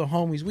had all the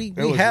homies. We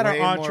had our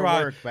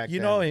entourage. You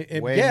know,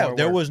 and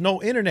there was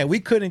no internet. We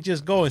couldn't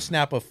just go and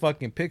snap a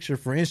fucking picture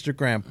for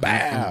Instagram.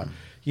 Bam.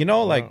 You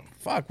know, like,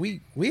 fuck, we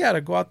had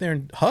to go out there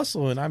and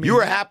hustle. And I mean, you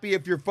were happy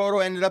if your photo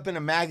ended up in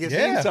a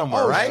magazine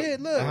somewhere, right?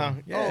 Shit, look.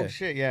 Oh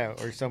shit, yeah.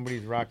 Or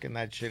somebody's rocking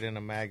that shit in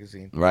a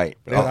magazine, right?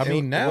 But I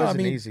mean, now it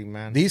wasn't easy,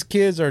 man. These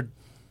kids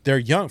they're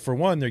young. For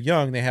one, they're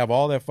young. They have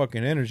all that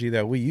fucking energy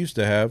that we used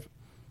to have,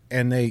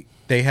 and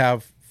they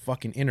have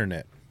fucking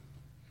internet,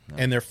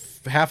 and they're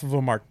half of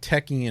them are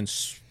techie and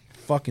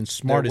fucking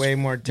smart. They're way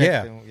more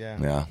tech.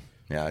 Yeah.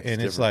 And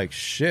it's like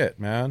shit,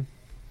 man.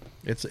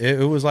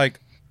 It was like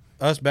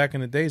us back in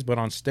the days, but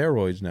on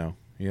steroids now,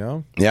 you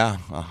know? Yeah,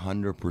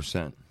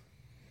 100%.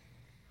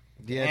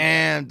 Yeah.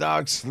 And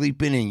dog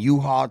sleeping in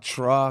U-Haul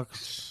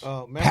trucks,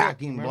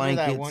 packing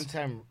blankets. That one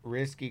time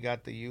Risky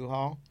got the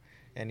U-Haul,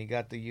 and he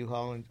got the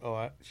U-Haul. And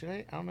I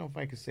don't know if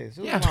I could say this.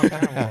 It was a long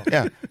time ago.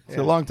 Yeah, it's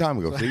a long time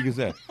ago. So you can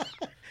say.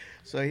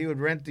 So he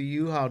would rent the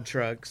U-Haul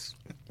trucks,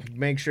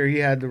 make sure he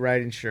had the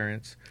right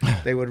insurance.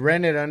 They would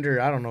rent it under,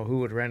 I don't know who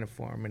would rent it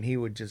for him, and he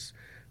would just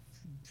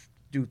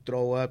do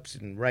throw-ups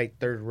and write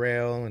third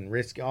rail and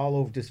risk all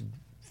over, just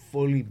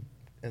fully,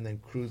 and then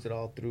cruise it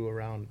all through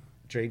around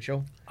trade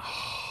show.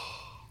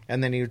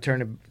 And then he would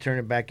turn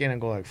it back in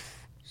and go like,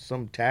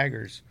 some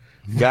taggers.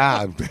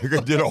 God, they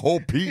did a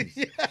whole piece.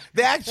 Yeah.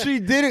 They actually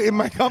did it in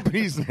my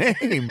company's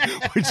name,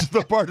 which is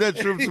the part that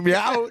trips me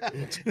out.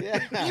 Yeah.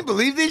 Can you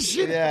believe this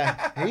shit?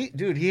 Yeah,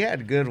 he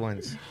had good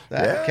ones.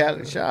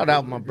 Shout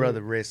out my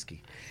brother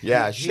Risky.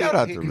 Yeah, shout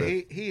out to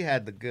Risky. He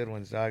had the good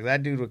ones, dog.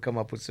 That dude would come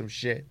up with some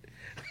shit.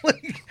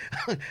 Like,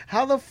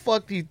 how the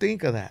fuck do you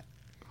think of that?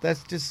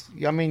 That's just,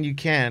 I mean, you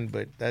can,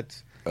 but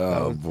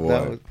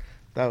boy,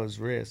 that was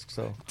risk.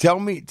 So tell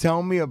me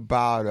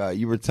about.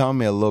 You were telling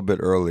me a little bit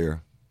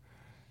earlier.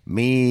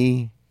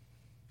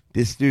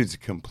 This dude's a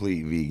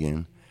complete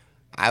vegan.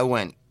 I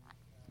went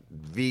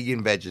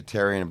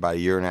vegan-vegetarian about a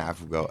year and a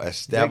half ago.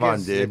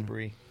 Esteban did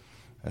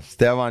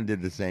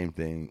the same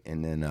thing,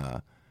 and then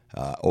OG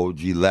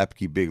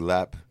Lepke, Big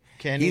Lep.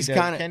 Kenny's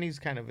kind of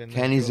in there.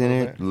 Kenny's in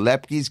it.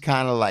 Lepke's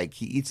kind of like,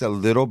 he eats a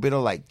little bit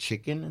of like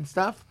chicken and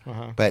stuff,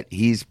 but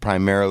he's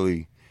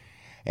primarily,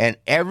 and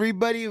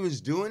everybody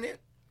was doing it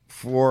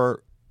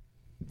for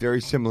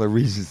very similar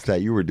reasons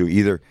that you were doing.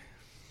 Either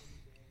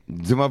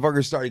the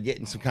motherfuckers started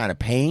getting some kind of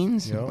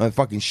pains, the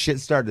fucking shit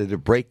started to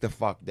break the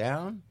fuck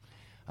down.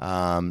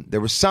 There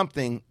was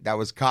something that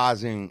was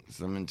causing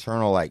some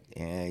internal, like,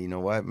 you know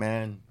what,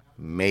 man?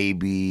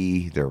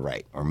 Maybe they're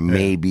right, or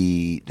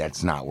maybe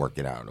that's not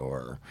working out,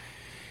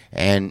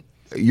 and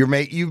you've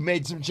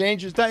made some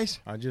changes, Dyse?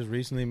 I just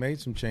recently made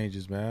some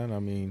changes, man. I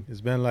mean,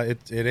 it's been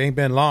like it ain't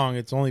been long.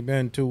 It's only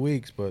been 2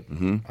 weeks, but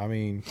I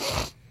mean,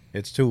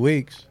 it's 2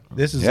 weeks.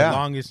 This is the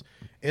longest.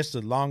 It's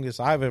the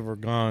longest I've ever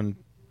gone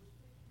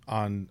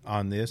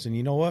on this, and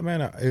you know what,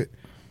 man?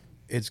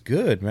 It's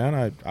good,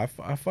 man. I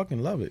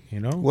fucking love it. You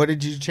know. What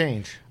did you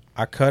change?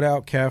 I cut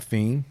out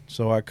caffeine,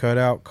 so I cut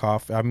out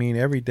coffee. I mean,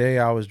 every day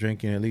I was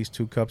drinking at least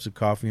 2 cups of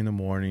coffee in the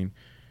morning.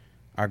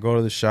 I go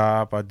to the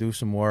shop, I do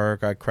some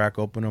work, I crack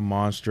open a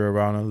Monster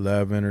around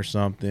 11 or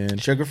something.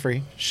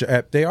 Sugar-free.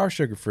 They are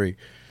sugar-free.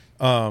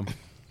 And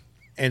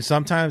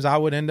sometimes I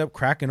would end up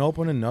cracking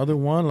open another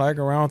one like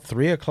around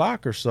 3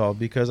 o'clock or so,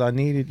 because I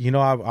needed,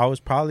 I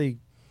was probably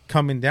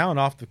coming down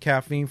off the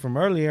caffeine from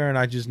earlier, and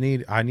I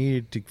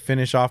needed to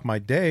finish off my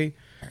day,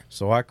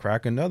 so I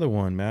crack another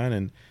one, man.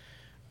 And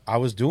I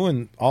was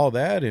doing all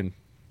that, and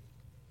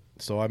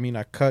so I mean,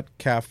 I cut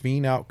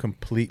caffeine out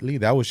completely.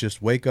 That was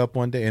just wake up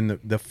one day, and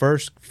the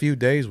first few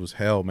days was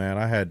hell, man.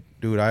 I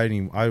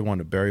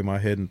wanted to bury my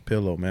head in the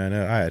pillow, man.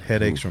 I had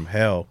headaches from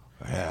hell.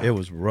 Yeah. It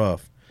was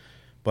rough,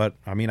 but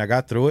I mean, I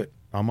got through it.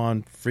 I'm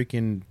on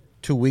freaking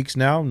 2 weeks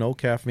now, no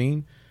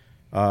caffeine,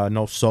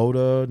 no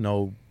soda,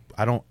 no.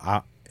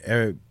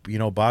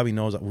 Bobby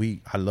knows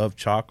I love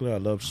chocolate. I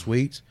love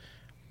sweets.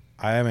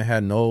 I haven't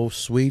had no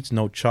sweets,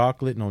 no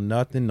chocolate, no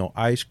nothing, no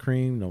ice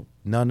cream,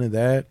 none of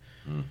that.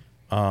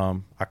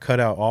 I cut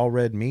out all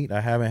red meat.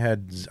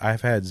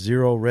 I've had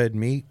 0 red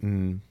meat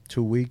in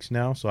 2 weeks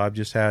now. So I've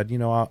just had,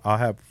 I'll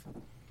have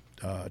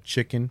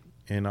chicken,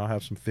 and I'll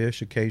have some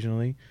fish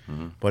occasionally.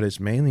 But it's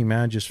mainly,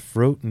 man, just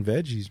fruit and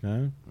veggies,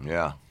 man.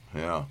 Yeah.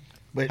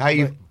 But How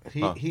you?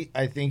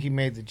 I think he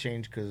made the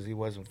change because he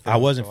wasn't. I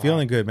wasn't so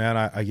feeling hot. good, man.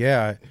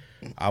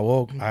 I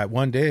woke.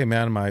 One day,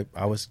 man,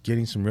 I was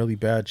getting some really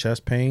bad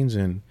chest pains,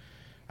 and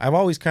I've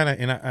always kind of,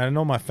 and I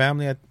know my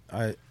family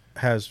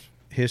has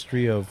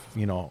history of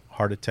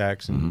heart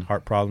attacks and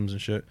heart problems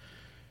and shit.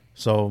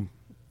 So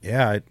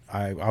yeah,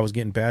 I was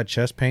getting bad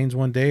chest pains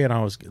one day, and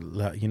I was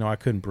I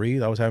couldn't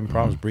breathe. I was having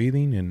problems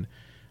breathing, and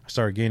I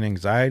started getting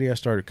anxiety. I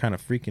started kind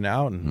of freaking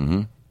out,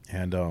 and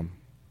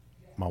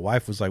my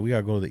wife was like, "We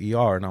gotta go to the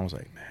ER," and I was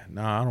like, "Man,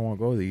 nah, I don't want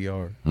to go to the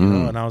ER."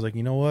 And I was like,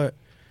 "You know what?"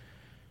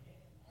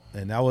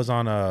 And that was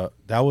on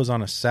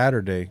a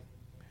Saturday,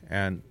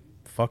 and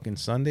fucking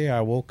Sunday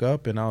I woke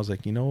up and I was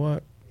like, "You know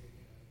what?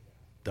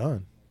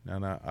 Done."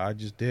 And I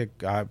just did.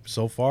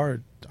 So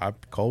far I'm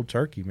cold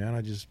turkey, man.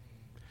 I just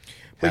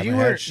But haven't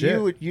had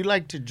shit. you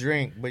like to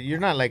drink, but you're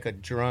not like a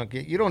drunk.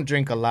 You don't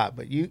drink a lot,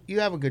 but you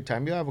have a good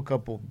time. You have a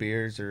couple of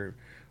beers or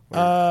a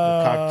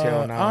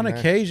cocktail now on and then.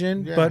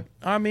 occasion, Yeah. but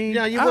I mean,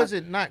 Yeah, you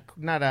wasn't not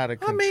out of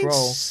I mean,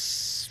 control.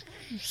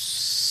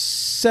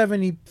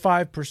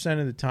 75%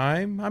 of the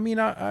time. I mean,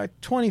 I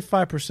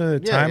 25%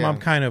 of the time, yeah. I'm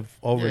kind of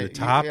over Yeah, the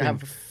top you and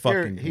have-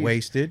 fucking he's-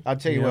 wasted. I'll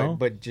tell you know? what,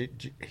 but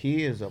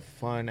he is a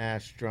fun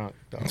ass drunk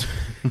though.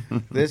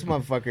 This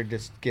motherfucker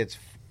just gets.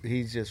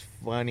 He's just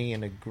funny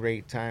and a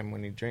great time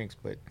when he drinks,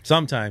 but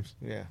Sometimes,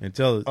 yeah.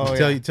 until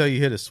yeah. you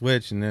hit a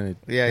switch, and then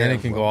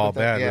it can go all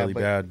bad, really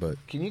bad. But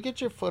Can you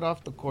get your foot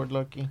off the cord,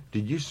 Lucky?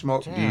 Did you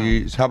smoke?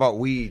 Damn. How about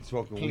weed?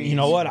 Smoking weed? you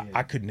know what?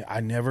 I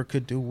never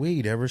could do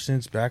weed ever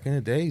since back in the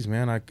days,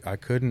 man. I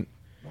couldn't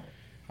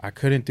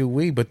do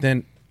weed. But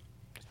then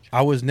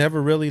I was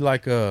never really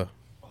like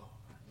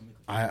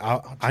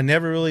I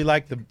never really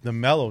liked the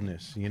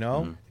mellowness,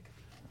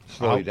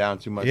 Slow you down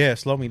too much. Yeah,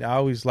 slow me down. I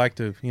always liked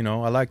to,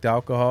 I liked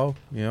alcohol,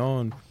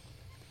 and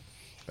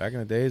back in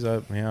the days, I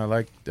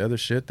liked the other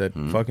shit that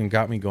fucking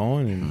got me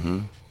going.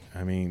 And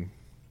I mean,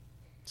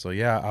 so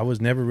yeah, I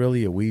was never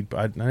really a weed.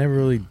 I never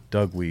really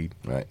dug weed.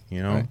 Right.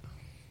 Right.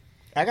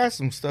 I got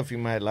some stuff you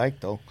might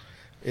like though.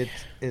 It's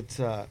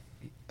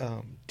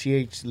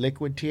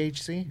liquid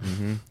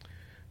THC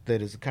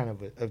that is kind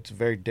of it's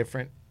very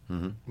different,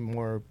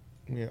 more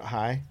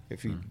high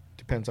if you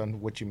depends on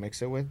what you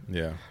mix it with.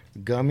 Yeah.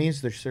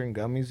 Gummies, there's certain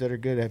gummies that are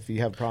good if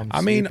you have problems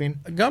I mean, sleeping.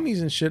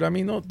 gummies and shit. I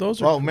mean,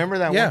 those are. Oh, remember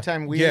that Yeah, one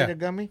time we yeah, ate a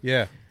gummy?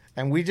 Yeah.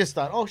 And we just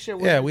thought, oh shit.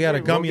 We had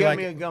a gummy get like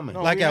me a gummy.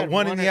 No, like we at had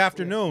 1 in the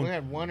afternoon. We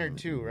had one or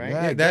two, right?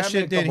 Yeah. that grab me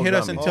shit a didn't couple hit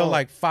us gummies. until Oh,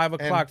 like 5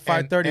 o'clock,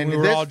 and 5:30. and We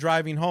were this- all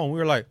driving home. We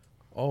were like,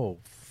 oh,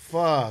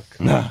 Fuck.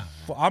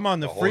 I'm on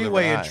the whole different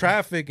freeway in high.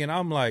 traffic, and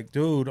I'm like,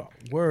 dude,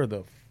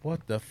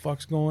 what the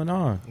fuck's going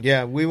on?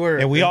 Yeah, we were.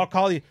 And we all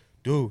call you,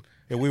 dude.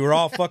 And we were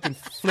all fucking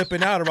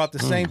flipping out about the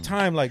same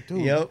time. Like,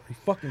 dude, Yep. you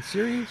fucking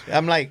serious?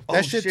 I'm like, oh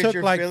That shit took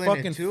you're like feeling it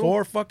fucking too?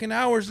 4 fucking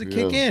hours to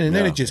kick Yeah. in, and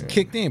then Yeah. it just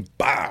kicked in.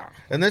 Bah!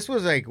 And this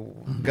was like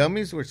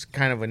gummies were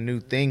kind of a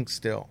new thing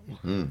still.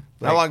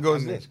 How long ago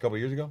was this? A couple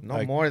years ago?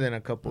 No more than a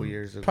couple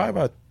years ago. Probably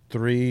about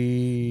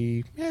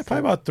 3. Yeah, probably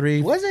about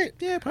 3. Was it?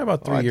 Yeah, probably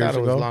about 3 I years thought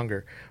it ago. was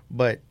longer,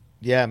 but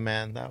yeah,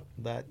 man, that.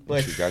 But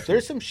Gotcha, gotcha.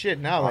 there's some shit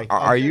now. Like,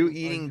 Are you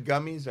eating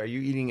gummies? Are you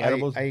eating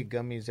edibles? I eat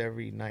gummies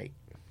every night.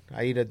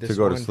 I eat at this To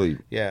go to one- sleep.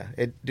 Yeah,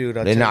 dude.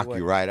 I'll They tell knock what,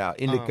 you right out.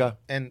 Indica.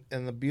 And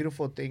the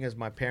beautiful thing is,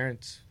 my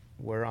parents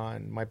were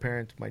on. My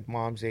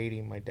mom's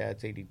 80, my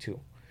dad's 82.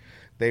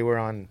 They were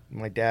on.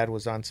 My dad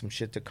was on some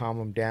shit to calm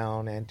him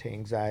down,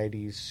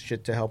 anti-anxieties,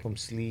 shit to help him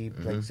sleep,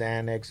 like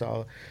Xanax,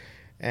 all.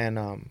 And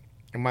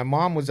my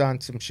mom was on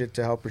some shit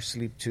to help her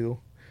sleep too.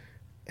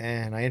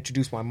 And I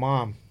introduced my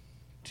mom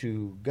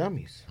to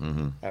gummies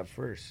at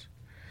first,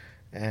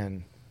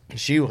 and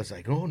she was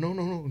like, "Oh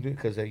no,"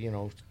 because Yeah,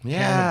 cannabis.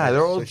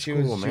 they're old So she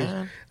school, was-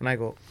 man. and I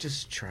go,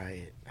 "Just try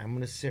it. I'm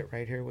gonna sit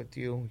right here with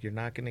you. You're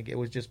not gonna get. It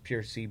was just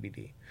pure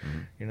CBD.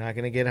 You're not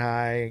gonna get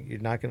high. You're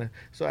not gonna."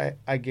 So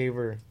I gave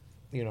her,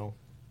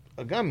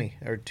 a gummy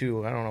or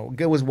two. I don't know.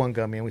 It was one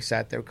gummy, and we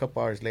sat there. A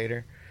couple hours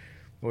later,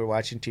 we were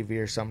watching TV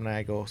or something, and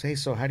I go, "Hey,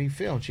 so how do you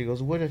feel?" And she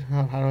goes,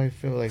 How do I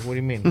feel? Like, what do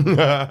you mean? What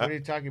are you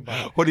talking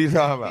about? What are you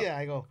talking about? Yeah,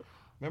 I go,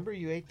 "Remember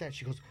you ate that?"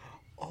 She goes,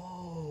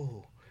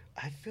 "Oh,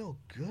 I feel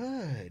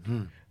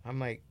good." I'm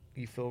like,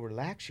 "You feel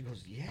relaxed?" She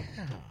goes, "Yeah."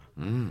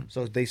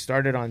 So they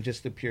started on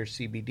just the pure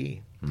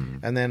CBD.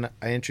 And then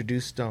I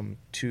introduced them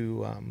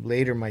to,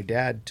 later my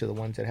dad, to the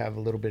ones that have a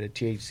little bit of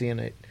THC in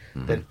it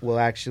that will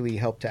actually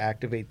help to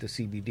activate the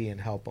CBD and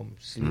help them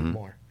sleep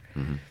more,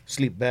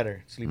 sleep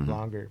better, sleep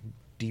longer,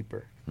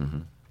 deeper.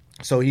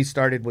 So he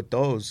started with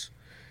those,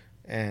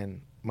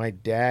 and my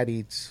dad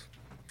eats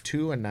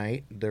 2 a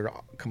night. They're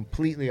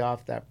completely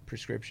off that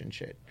prescription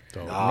shit.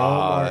 No more,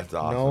 that's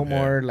awesome. no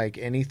more like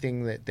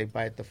anything that they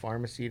buy at the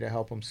pharmacy to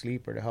help them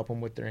sleep or to help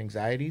them with their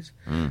anxieties.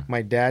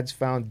 My dad's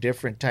found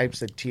different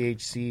types of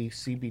THC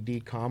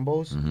CBD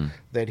combos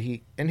that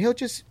he'll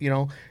just,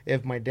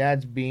 if my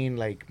dad's being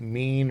like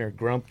mean or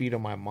grumpy to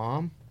my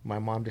mom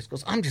just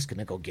goes, "I'm just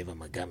gonna go give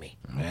him a gummy."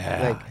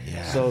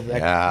 So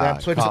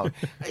that puts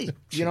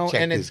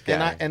check this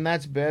guy. and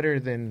that's better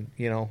than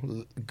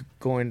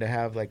going to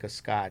have like a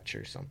scotch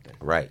or something.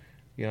 Right.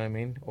 You know what I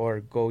mean? Or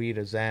go eat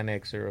a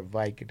Xanax or a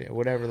Vicodin,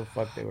 whatever the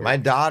fuck they were. My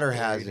daughter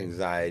has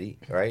anxiety,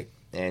 right?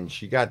 And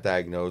she got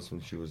diagnosed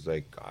when she was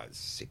like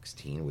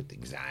 16 with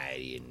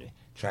anxiety, and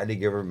tried to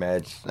give her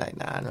meds. She's like,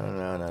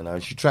 no.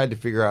 She tried to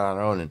figure it out on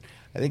her own, and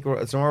I think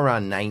somewhere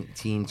around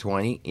 19,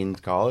 20 in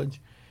college,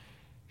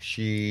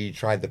 she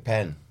tried the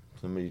pen.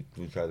 Somebody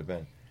tried the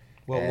pen.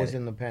 What was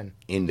in the pen?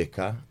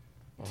 Indica,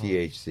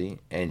 THC,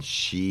 and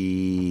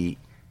she's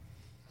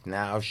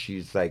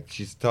like,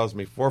 she tells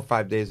me 4 or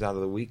 5 days out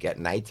of the week at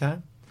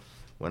nighttime,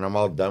 when I'm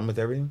all done with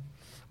everything,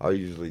 I'll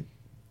usually.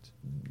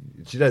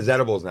 She does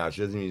edibles now.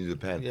 She doesn't even use the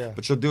pen. Yeah.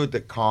 But she'll do it to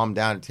calm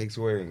down. It takes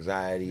away her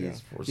anxiety. Yeah.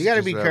 You got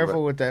to be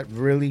careful with that.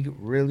 Really,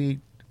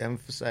 really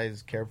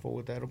emphasize careful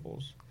with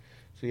edibles.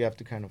 So you have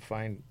to kind of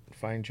find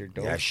your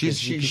dose. Yeah,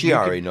 she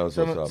already knows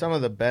what's up. Some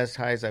of the best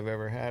highs I've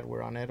ever had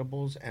were on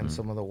edibles, and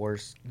some of the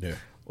worst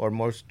or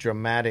most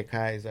dramatic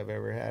highs I've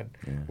ever had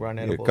were on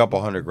edibles. A couple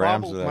 100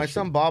 grams of that. My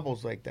son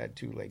Bobble's like that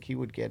too. Like he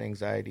would get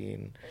anxiety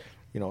and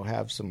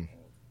have some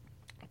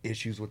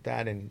issues with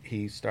that, and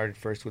he started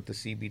first with the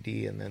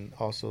CBD and then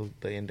also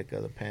the indica,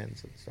 the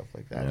pens and stuff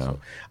like that. So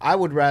I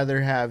would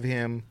rather have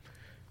him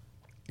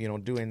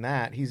doing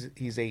that. He's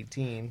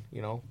 18,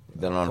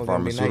 than on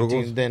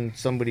pharmaceuticals, than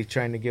somebody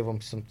trying to give him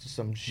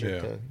some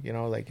shit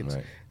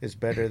to, it's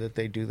better that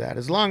they do that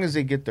as long as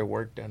they get their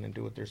work done and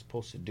do what they're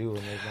supposed to do, and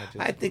they're not just,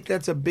 I think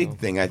that's a big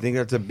thing. I think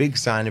that's a big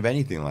sign of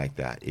anything like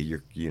that.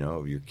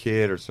 Your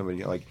kid or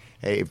somebody, like,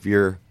 hey,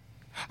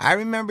 I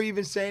remember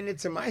even saying it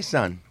to my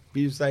son.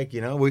 He was like,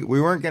 we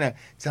weren't going to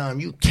tell him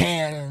you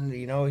can.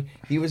 And,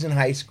 he was in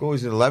high school. He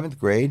was in 11th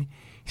grade.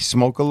 He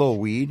smoked a little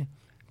weed.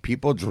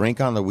 People drink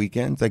on the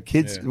weekends. Like,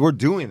 kids were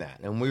doing that.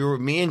 And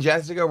me and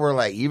Jessica were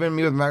like, even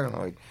me with Megan,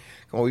 like,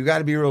 come on, we've got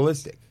to be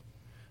realistic.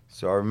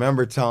 So I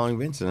remember telling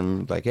Vincent,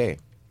 I'm like, hey,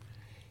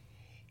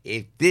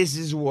 if this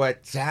is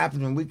what's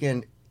happening, we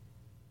can,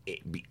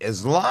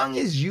 as long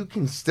as you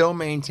can still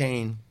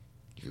maintain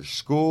your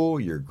school,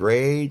 your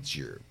grades,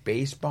 your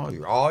baseball,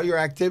 all your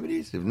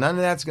activities, if none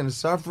of that's going to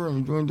suffer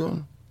and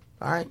doing,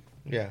 all right.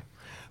 Yeah.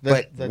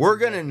 But we're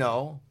going to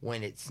know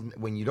when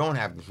you don't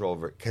have control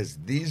over it, because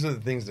these are the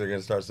things that are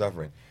going to start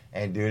suffering.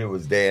 And, dude, it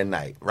was day and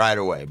night, right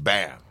away.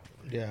 Bam.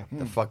 Yeah.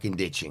 The fucking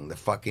ditching, the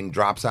fucking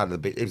drops out of the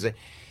bit. It was like,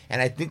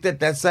 and I think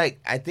that's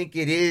like, I think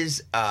it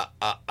is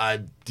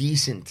a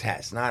decent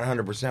test, not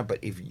 100%, but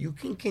if you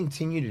can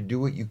continue to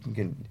do it, you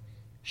can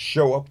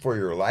show up for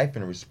your life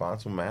in a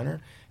responsible manner.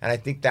 And I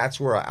think that's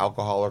where an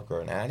alcoholic or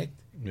an addict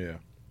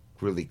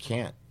really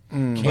can't.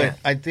 But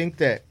I think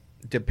that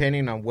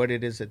depending on what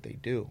it is that they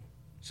do.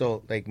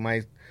 So, like,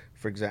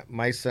 for example,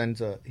 my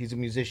son's he's a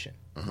musician.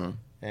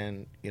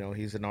 And,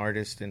 he's an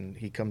artist, and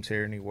he comes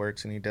here and he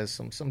works, and he does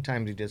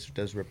sometimes he just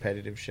does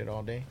repetitive shit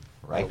all day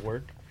at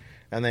work.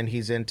 And then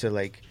he's into,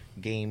 like,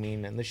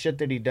 gaming and the shit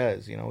that he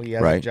does. He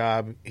has a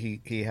job,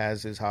 he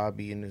has his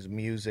hobby and his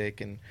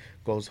music, and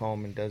goes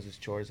home and does his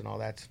chores and all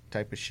that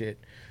type of shit.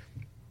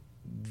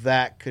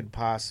 That could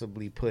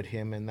possibly put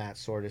him in that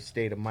sort of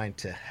state of mind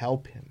to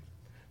help him.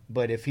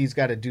 But if he's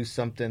got to do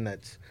something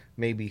that's,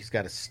 maybe he's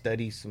got to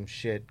study some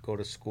shit, go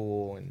to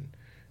school, and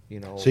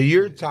So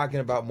you're talking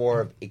about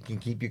more of, it can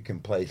keep you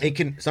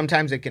complacent.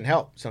 Sometimes it can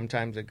help.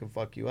 Sometimes it can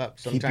fuck you up.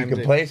 Sometimes keep you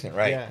complacent,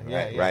 right?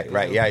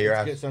 Right. Yeah, you're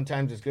right.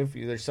 Sometimes it's good for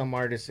you. There's some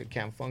artists that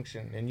can't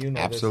function, and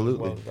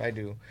absolutely. this as well as I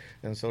do,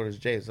 and so does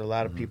Jay. There's a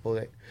lot of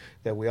people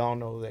that we all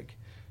know that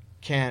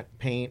can't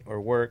paint or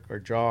work or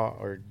draw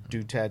or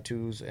do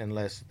tattoos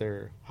unless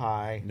they're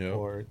high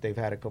or they've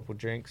had a couple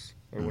drinks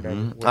or whatever.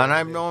 And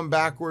I've known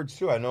backwards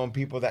too. I've known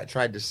people that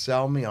tried to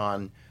sell me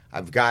on,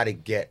 I've got to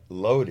get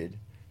loaded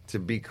to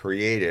be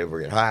creative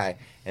or get high,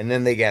 and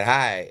then they get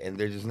high and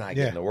they're just not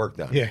getting the work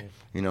done. Yeah.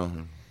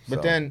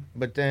 But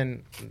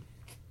then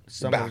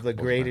some of the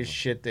greatest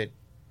shit that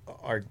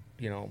are,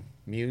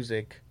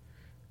 music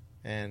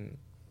and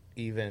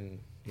even,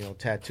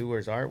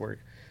 tattooers' artwork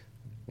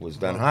was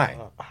done high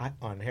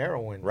on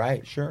heroin,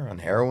 right? Sure, on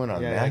heroin,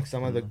 on like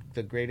some of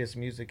the greatest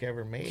music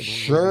ever made.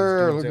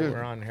 Sure, look at,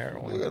 were on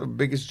heroin. Look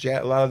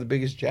at a lot of the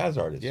biggest jazz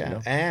artists.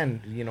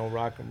 And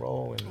rock and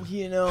roll,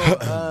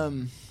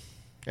 and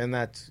and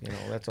that's a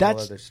whole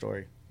other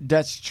story.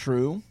 That's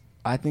true.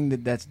 I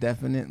think that's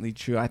definitely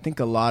true. I think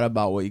a lot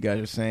about what you guys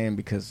are saying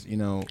because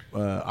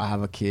I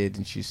have a kid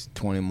and she's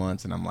 20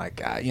 months, and I'm like,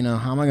 how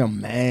am I gonna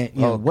manage?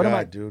 What am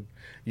I, dude?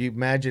 You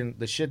imagine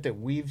the shit that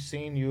we've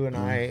seen, you and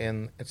I,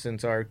 and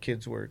since our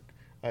kids were,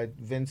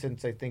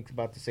 Vincent's I think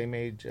about the same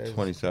age as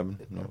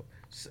 27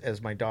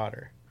 as my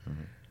daughter,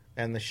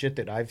 and the shit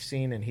that I've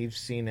seen and he's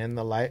seen in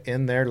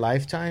their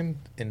lifetime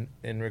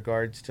in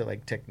regards to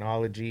like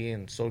technology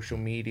and social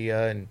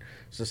media and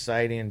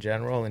society in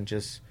general, and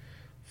just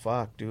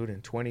fuck, dude,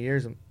 in 20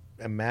 years,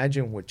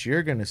 imagine what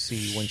you're gonna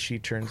see when she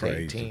turns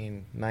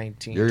 18,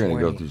 19, you're 20.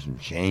 Gonna go through some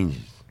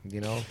changes.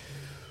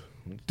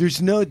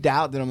 There's no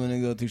doubt that I'm going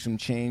to go through some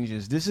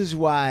changes. This is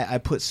why I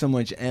put so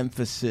much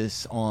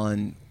emphasis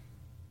on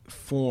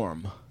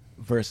form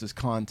versus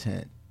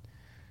content.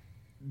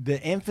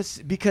 The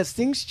emphasis, because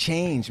things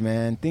change,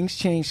 man. Things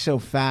change so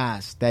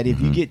fast that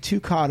if you get too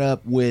caught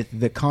up with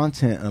the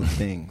content of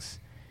things,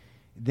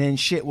 then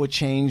shit will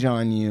change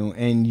on you,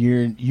 and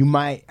you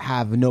might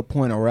have no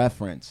point of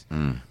reference.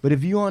 But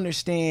if you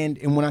understand,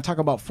 and when I talk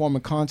about form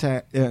of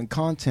content,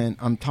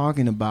 I'm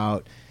talking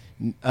about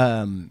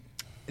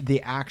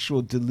the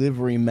actual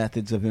delivery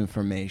methods of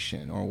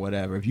information or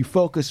whatever. If you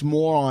focus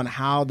more on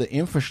how the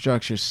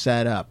infrastructure is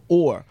set up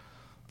or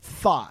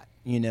thought,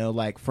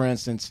 like for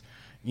instance,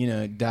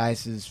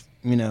 Dyse's,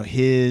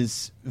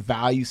 his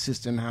value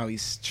system, how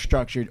he's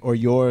structured, or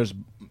yours,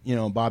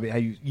 Bobby, how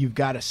you've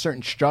got a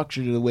certain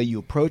structure to the way you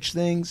approach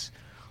things,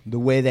 the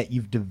way that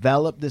you've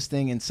developed this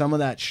thing, and some of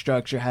that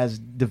structure has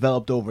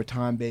developed over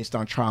time based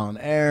on trial and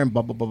error and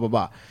blah, blah, blah, blah,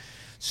 blah.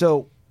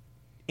 So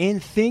in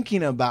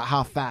thinking about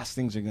how fast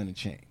things are going to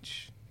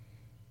change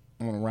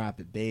on a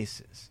rapid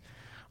basis,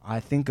 I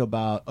think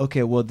about,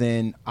 okay, well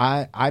then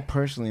I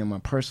personally, in my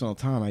personal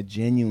time, I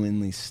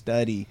genuinely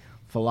study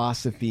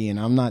philosophy, and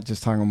I'm not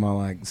just talking about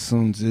like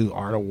Sun Tzu,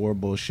 Art of War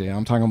bullshit.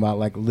 I'm talking about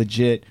like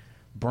legit,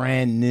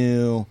 brand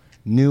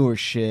newer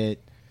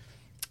shit,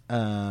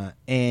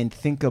 and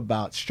think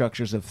about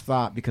structures of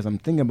thought, because I'm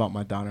thinking about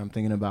my daughter. I'm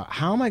thinking about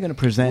how am I going to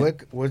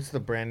present. What's the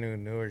brand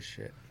newer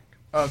shit?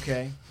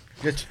 Okay.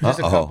 Just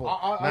a couple.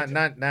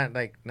 Not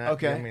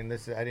Okay. I mean,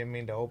 I didn't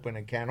mean to open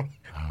a can of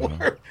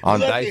worms. On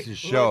Dyse's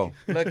show.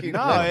 Lucky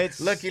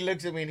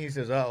looks at me and he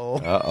says, "Uh-oh."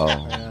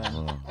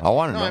 I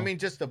want to know. No, I mean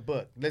just a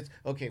book. Let's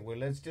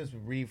just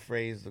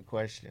rephrase the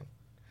question.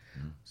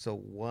 So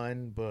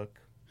one book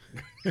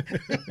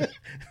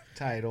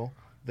title,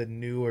 the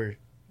newer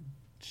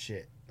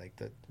shit, like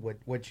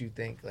what you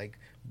think, like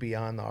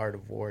beyond the art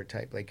of war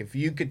type. Like if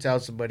you could tell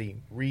somebody,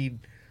 read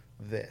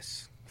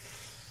this.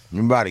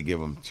 You about to give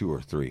him 2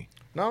 or 3.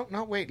 No,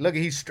 wait. Look,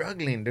 he's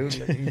struggling, dude.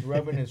 Look, he's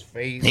rubbing his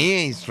face. He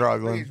ain't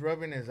struggling. Look, he's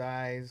rubbing his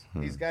eyes.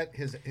 He's got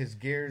his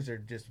gears are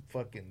just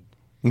fucking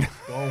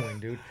going,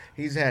 dude.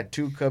 He's had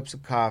 2 cups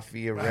of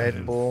coffee, a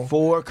Red Bull,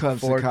 4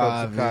 cups of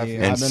coffee,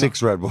 and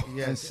 6 Red Bull.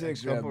 Yeah, and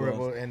 6 Red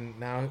Bulls. And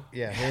now,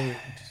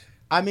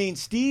 I mean,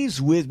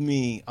 Steve's with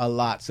me a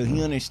lot, so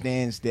he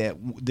understands that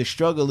the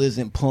struggle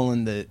isn't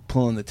pulling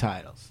the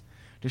titles.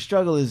 The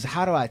struggle is,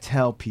 how do I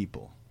tell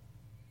people?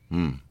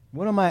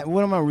 What am I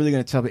really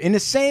going to tell people? In the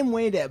same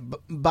way that,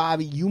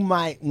 Bobby, you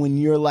might, when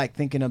you're like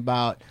thinking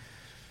about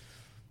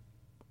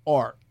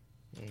art,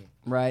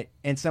 right?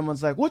 And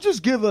someone's like, well,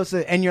 just give us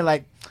and you're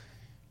like,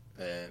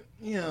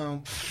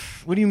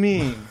 what do you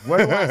mean?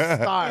 Where do I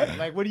start?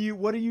 Like, what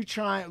are you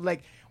trying,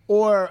 like,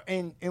 or,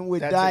 and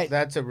with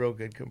that's a real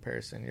good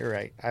comparison. You're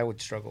right. I would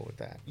struggle with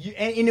that.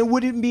 And it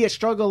wouldn't be a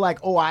struggle like,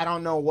 oh, I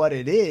don't know what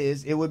it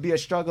is. It would be a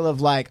struggle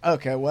of like,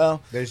 okay,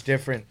 well. There's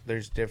different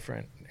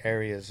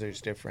areas.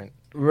 There's different.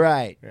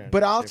 Right. Yeah,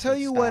 but I'll tell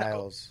you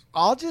styles.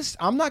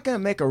 I'm not going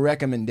to make a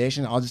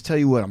recommendation. I'll just tell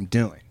you what I'm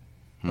doing.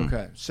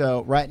 Okay.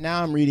 So right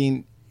now I'm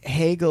reading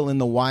Hegel in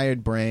the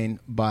Wired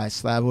Brain by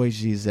Slavoj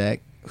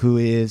Žižek, who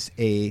is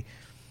a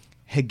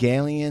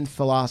Hegelian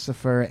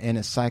philosopher and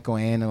a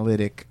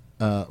psychoanalytic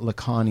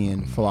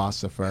Lacanian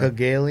philosopher.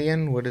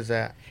 Hegelian? What is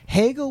that?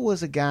 Hegel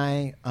was a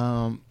guy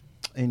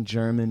in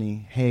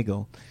Germany,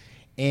 Hegel,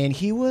 and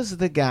he was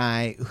the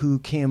guy who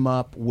came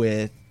up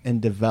with and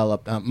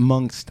developed,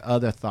 amongst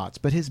other thoughts,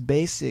 but his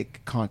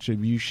basic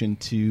contribution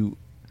to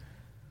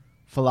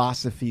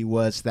philosophy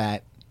was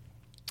that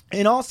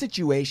in all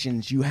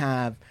situations you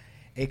have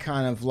a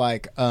kind of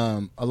like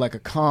a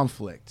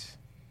conflict.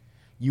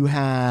 You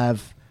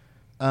have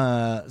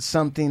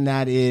something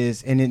that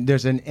is, and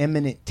there's an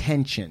imminent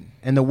tension,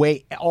 and the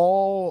way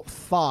all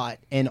thought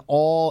and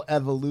all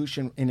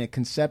evolution in a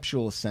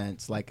conceptual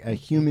sense, like a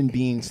human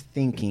being's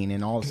thinking,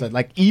 and all of a sudden,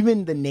 like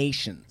even the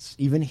nations,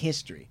 even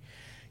history.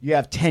 You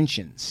have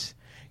tensions.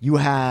 You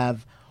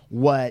have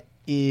what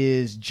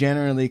is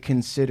generally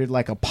considered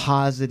like a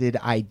posited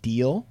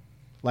ideal.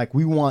 Like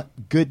we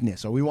want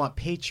goodness, or we want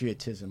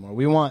patriotism, or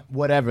we want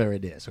whatever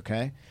it is,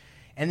 okay?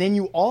 And then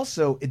you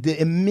also,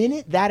 the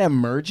minute that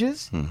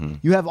emerges,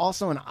 you have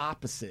also an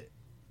opposite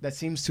that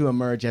seems to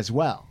emerge as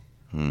well,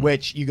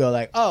 which you go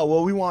like, oh,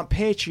 well, we want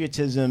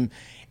patriotism.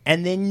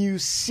 And then you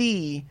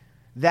see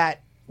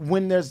that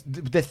when there's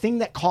the thing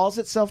that calls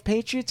itself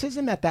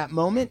patriotism at that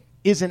moment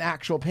is an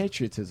actual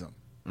patriotism.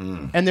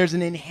 And there's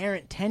an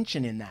inherent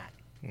tension in that.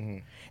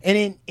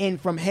 And in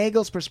from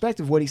Hegel's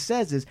perspective, what he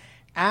says is,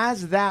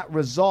 as that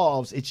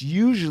resolves, it's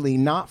usually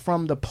not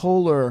from the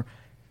polar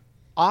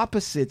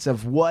opposites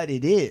of what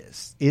it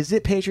is. Is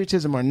it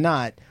patriotism or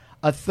not?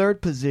 A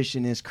third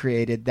position is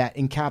created that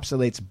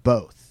encapsulates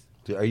both.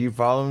 Are you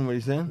following what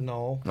he's saying?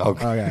 No.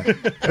 Okay.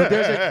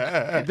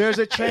 But there's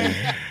a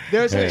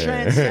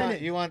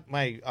transcendent. You want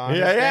my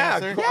honest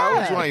answer? I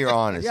always want your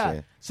honest.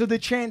 Yeah. So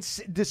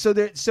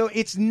so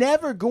it's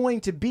never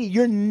going to be.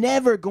 You're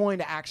never going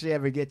to actually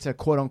ever get to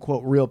quote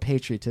unquote real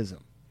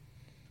patriotism.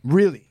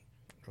 Really.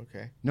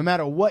 Okay. No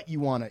matter what you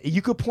want to,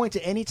 you could point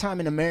to any time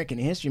in American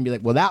history and be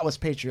like, well, that was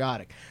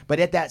patriotic. But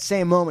at that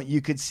same moment,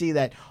 you could see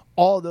that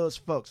all those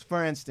folks,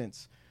 for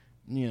instance,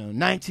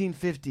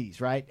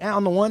 1950s, right? And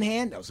on the one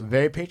hand, that was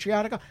very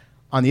patriotic.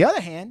 On the other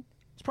hand,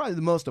 it's probably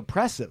the most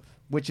oppressive,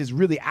 which is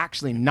really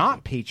actually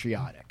not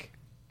patriotic.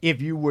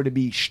 If you were to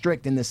be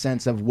strict in the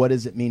sense of what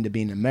does it mean to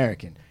be an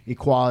American?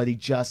 Equality,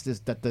 justice,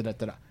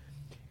 da-da-da-da-da.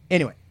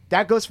 Anyway,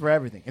 that goes for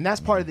everything. And that's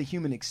part of the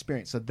human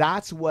experience. So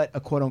that's what a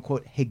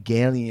quote-unquote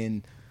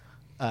Hegelian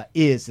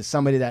is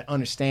somebody that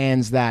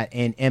understands that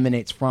and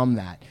emanates from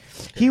that.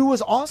 He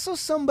was also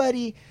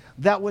somebody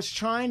that was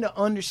trying to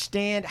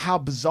understand how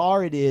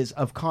bizarre it is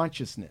of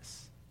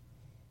consciousness.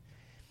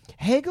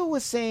 Hegel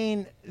was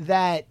saying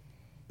that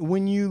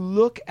when you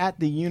look at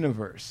the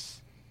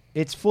universe,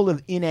 it's full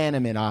of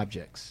inanimate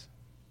objects,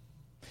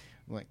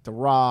 like the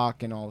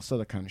rock and all this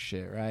other kind of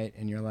shit, right?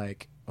 And you're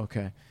like,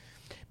 okay.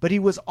 But he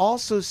was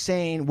also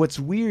saying what's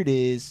weird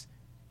is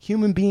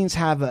human beings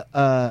have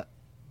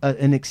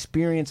an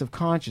experience of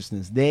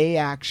consciousness. They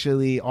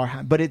actually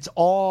are, but it's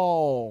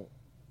all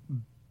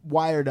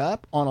wired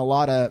up on a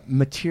lot of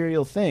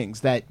material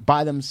things that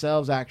by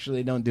themselves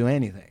actually don't do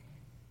anything.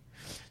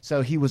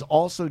 So he was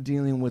also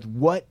dealing with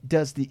what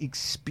does the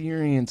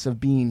experience of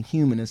being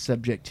human as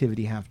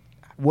subjectivity have?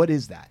 What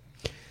is that?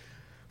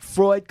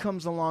 Freud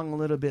comes along a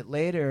little bit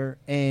later,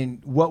 and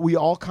what we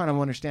all kind of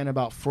understand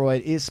about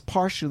Freud is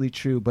partially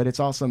true, but it's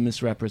also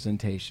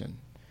misrepresentation.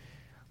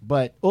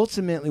 But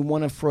ultimately,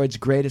 one of Freud's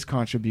greatest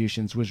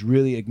contributions was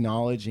really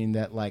acknowledging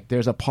that, like,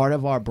 there's a part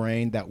of our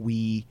brain that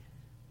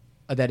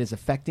that is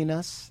affecting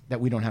us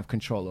that we don't have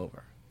control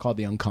over, called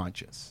the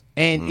unconscious.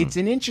 And it's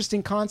an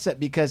interesting concept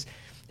because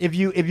if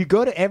you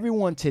go to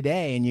everyone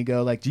today and you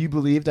go, like, do you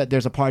believe that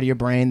there's a part of your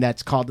brain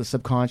that's called the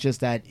subconscious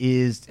that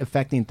is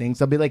affecting things?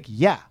 They'll be like,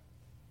 yeah,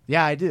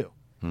 I do.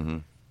 Mm-hmm.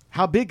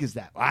 How big is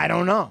that? I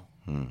don't know.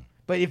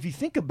 But if you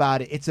think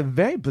about it, it's a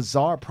very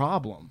bizarre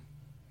problem.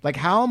 Like,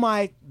 how am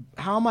I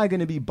going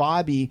to be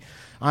Bobby?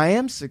 I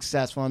am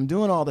successful. I'm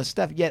doing all this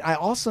stuff. Yet I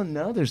also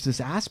know there's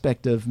this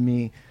aspect of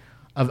me,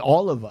 of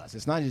all of us.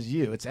 It's not just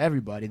you. It's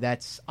everybody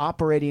that's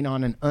operating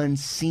on an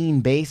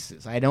unseen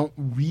basis. I don't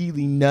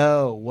really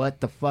know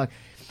what the fuck.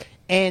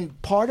 And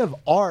part of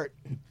art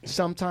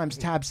sometimes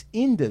taps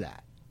into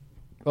that.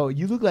 Oh,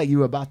 you look like you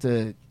were about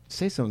to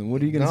say something.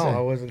 What are you going to say? No,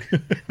 I wasn't.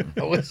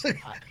 I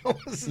wasn't.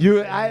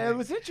 It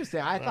was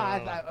interesting. I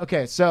thought,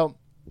 okay, so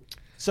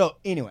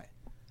anyway.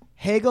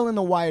 Hegel and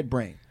the wired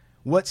brain.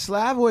 What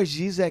Slavoj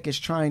Žižek is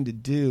trying to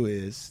do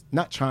is,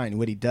 not trying,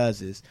 what he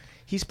does is,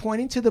 he's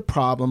pointing to the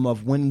problem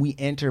of when we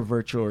enter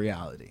virtual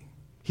reality.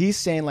 He's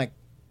saying, like,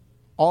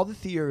 all the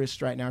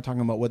theorists right now are talking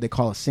about what they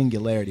call a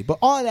singularity. But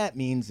all that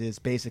means is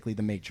basically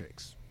the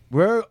Matrix.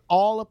 We're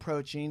all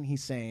approaching,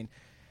 he's saying,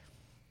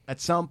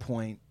 at some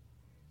point,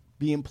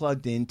 being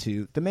plugged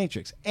into the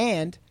Matrix.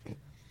 And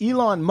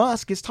Elon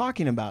Musk is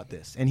talking about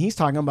this, and he's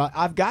talking about,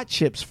 I've got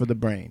chips for the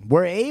brain.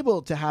 We're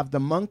able to have the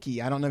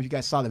monkey. I don't know if you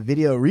guys saw the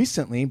video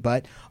recently,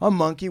 but a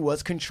monkey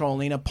was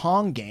controlling a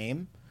Pong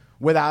game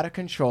without a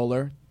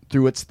controller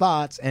through its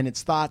thoughts, and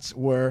its thoughts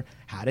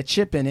had a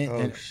chip in it. Oh,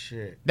 and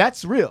shit.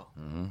 That's real.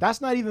 Mm-hmm.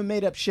 That's not even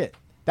made up shit.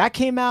 That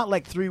came out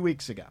like 3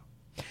 weeks ago.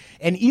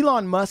 And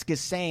Elon Musk is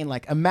saying,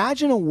 like,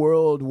 imagine a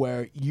world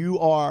where you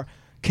are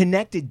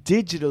connected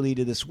digitally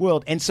to this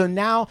world. And so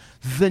now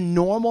the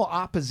normal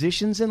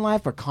oppositions in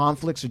life or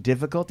conflicts or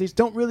difficulties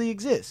don't really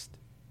exist.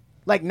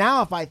 Like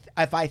now, if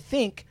I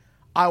think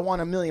I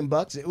want $1 million,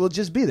 it will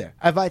just be there.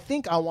 If I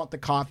think I want the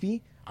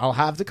coffee, I'll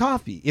have the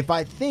coffee. If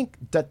I think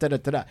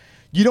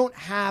you don't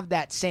have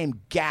that same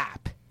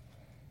gap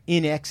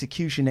in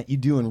execution that you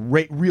do in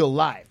real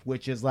life,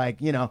 which is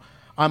like, you know,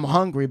 I'm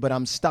hungry, but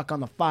I'm stuck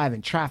on the 5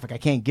 in traffic. I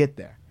can't get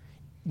there.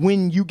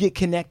 When you get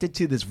connected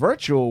to this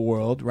virtual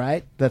world,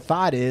 right, the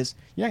thought is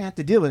you're not going to have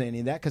to deal with any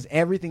of that because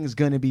everything is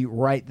going to be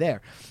right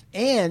there.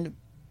 And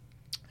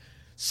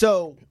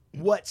so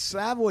what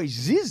Slavoj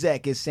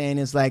Žižek is saying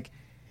is like,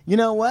 you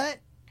know what?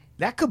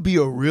 That could be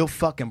a real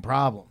fucking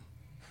problem.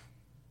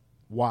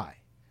 Why?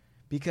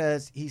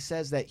 Because he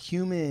says that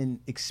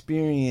human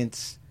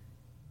experience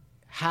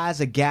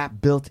has a gap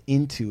built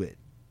into it.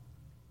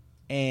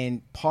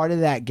 And part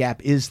of that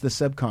gap is the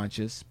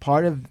subconscious.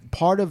 Part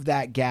of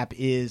that gap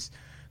is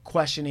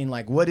questioning,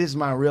 like, what is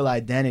my real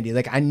identity?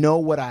 Like, I know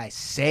what I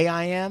say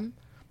I am,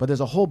 but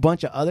there's a whole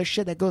bunch of other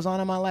shit that goes on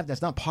in my life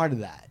that's not part of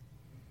that.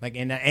 Like,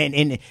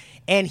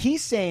 and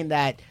he's saying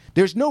that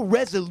there's no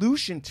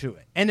resolution to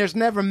it, and there's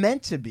never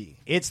meant to be.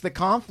 It's the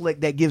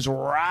conflict that gives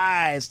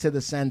rise to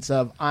the sense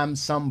of I'm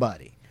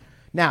somebody.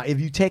 Now,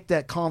 if you take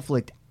that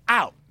conflict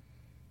out,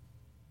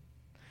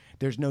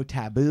 there's no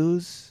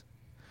taboos,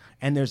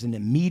 and there's an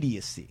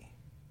immediacy,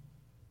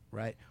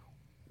 right?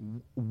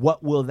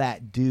 What will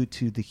that do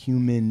to the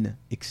human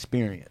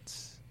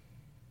experience?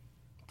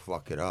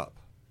 Fuck it up.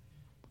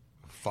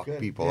 Fuck Good,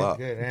 people good, up.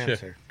 Good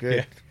answer.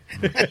 Good.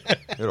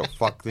 It'll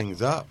fuck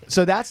things up.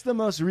 So that's the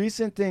most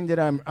recent thing that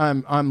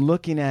I'm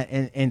looking at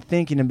and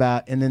thinking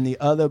about. And then the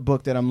other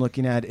book that I'm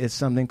looking at is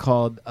something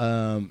called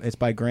it's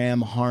by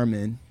Graham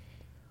Harman,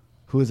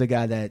 who is a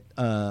guy that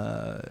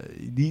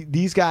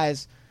these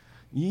guys,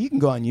 you can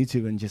go on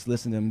YouTube and just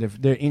listen to them.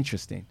 They're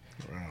interesting.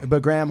 Wow.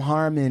 But Graham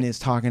Harman is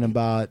talking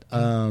about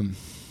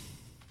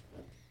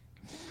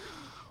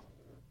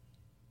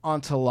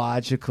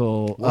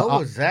ontological. What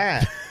was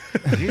that?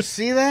 Did you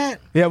see that?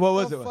 Yeah, what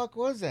was What the it? fuck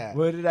was that?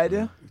 What did I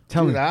do?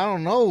 Tell Dude, me. I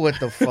don't know what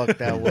the fuck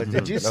that was.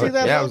 Did you see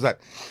that? Yeah, I look? was like,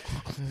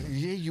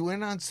 Yeah, you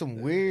went on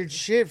some weird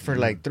shit for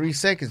like 3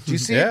 seconds. Did you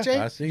see Yeah, it, Jay?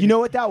 I see. You know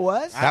what that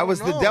was? that was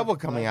don't the know. devil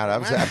coming out. I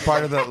was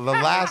part of the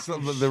last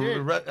of Shit.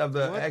 the What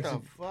ex-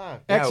 the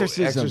fuck? yeah,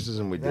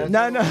 Exorcism. we did.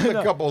 No, no, A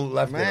no. couple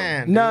left.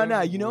 Man. No, dude.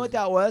 no. You know what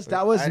that was?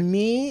 That was I-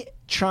 me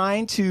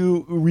trying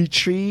to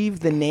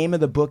retrieve the name of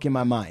the book in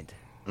my mind.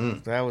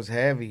 That was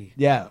heavy.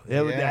 Yeah,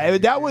 Yeah.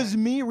 that was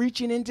me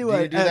reaching into Do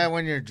a. you do that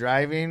when you're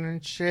driving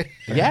and shit?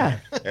 Yeah,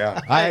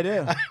 Yeah. I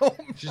do. You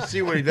should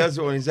see what he does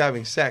when he's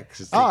having sex.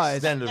 It's the Oh, it's-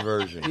 extended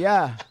version.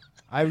 Yeah,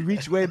 I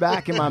reach way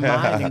back in my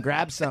mind and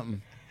grab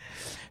something.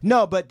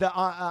 No, but the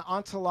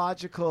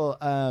ontological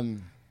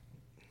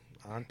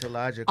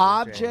Ontological.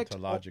 object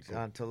Ontological.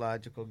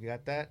 Ontological. You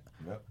got that?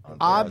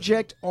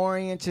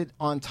 object-oriented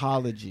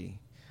ontology.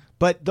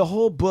 But the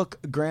whole book,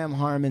 Graham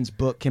Harmon's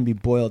book, can be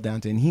boiled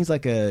down to, and he's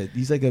like a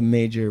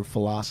major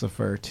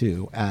philosopher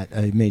too at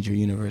a major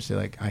university.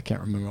 Like I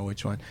can't remember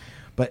which one,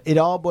 but it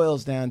all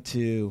boils down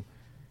to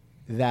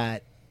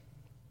that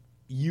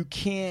you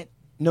can't.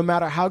 No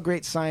matter how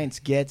great science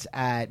gets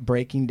at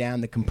breaking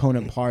down the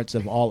component parts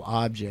of all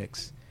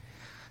objects,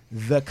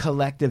 the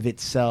collective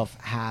itself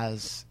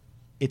has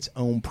its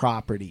own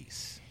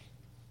properties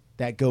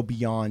that go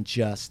beyond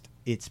just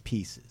its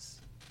pieces.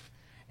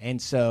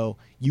 And so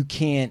you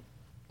can't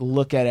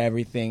look at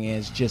everything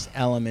as just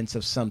elements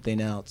of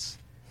something else.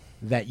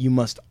 That you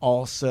must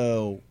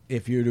also,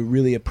 if you're to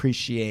really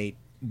appreciate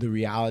the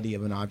reality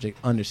of an object,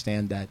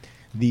 understand that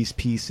these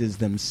pieces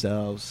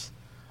themselves,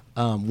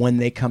 when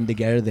they come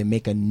together, they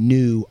make a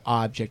new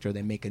object or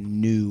they make a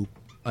new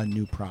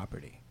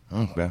property.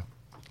 Okay.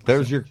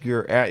 There's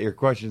your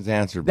questions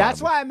answered.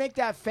 That's Bobby. why I make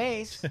that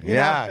face. you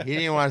Yeah, know? he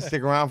didn't want to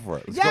stick around for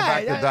it. Let's go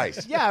back to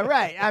Dice. Yeah,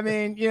 right. I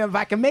mean, if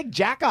I can make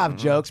jack-off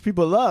jokes,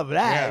 people love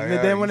that. Yeah, And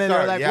yeah, then when you they're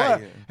start- like, yeah,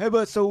 what? yeah. Hey,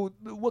 but so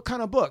what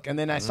kind of book? And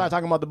then I start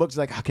talking about the books.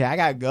 Like, okay, I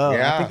got to go.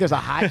 Yeah. I think there's a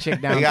hot chick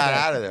downstairs. He got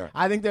out of there.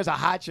 I think there's a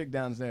hot chick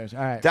downstairs.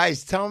 All right.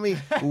 Dice, tell me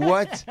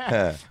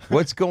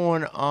what's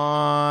going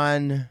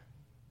on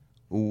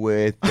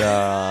with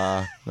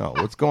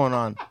what's going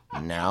on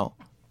now?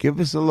 Give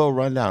us a little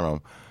rundown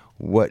on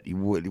what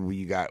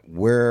you got,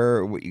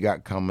 what you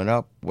got coming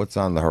up, what's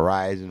on the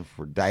horizon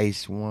for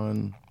Dyse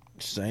One.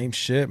 Same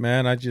shit,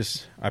 man.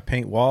 I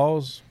paint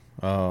walls.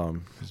 Oh,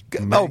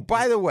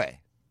 by the way,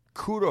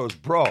 kudos,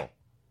 bro.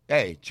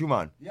 Hey,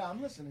 Chuman. Yeah,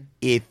 I'm listening.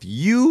 If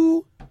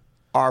you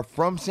are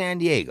from San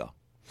Diego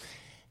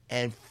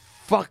and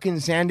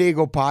fucking San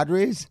Diego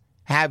Padres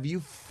have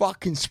you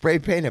fucking spray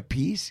paint a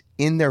piece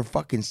in their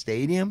fucking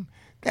stadium,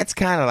 that's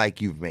kind of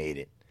like you've made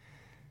it.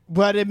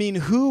 But, I mean,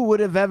 who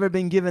would have ever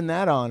been given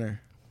that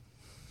honor?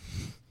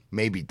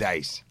 Maybe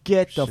Dice.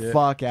 Get the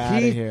fuck out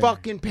of He here.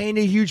 fucking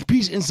painted a huge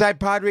piece inside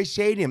Padres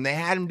Stadium. They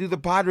had him do the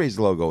Padres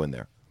logo in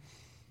there.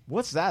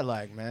 What's that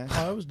like, man?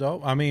 Oh, it was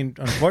dope. I mean,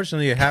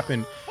 unfortunately, it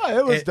happened. Oh,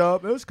 it was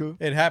dope. It was cool.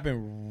 It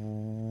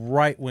happened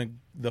right when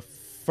the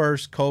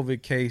first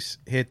COVID case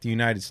hit the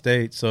United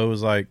States. So it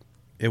was like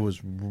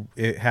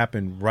it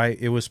happened right.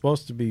 It was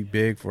supposed to be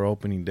big for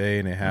opening day,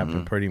 and it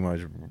happened pretty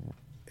much.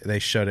 They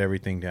shut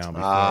everything down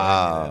before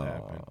that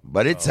happened.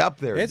 But it's up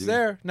there. It's dude.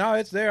 there. No,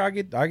 it's there. I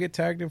get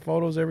tagged in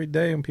photos every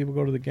day when people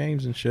go to the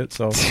games and shit.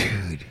 So,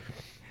 Dude.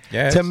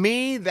 yeah. To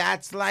me,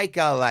 that's like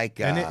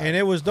and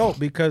it was dope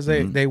because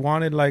they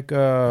wanted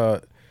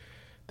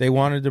they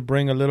wanted to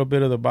bring a little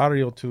bit of the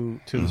barrio to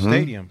the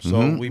stadium.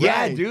 So we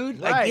dude.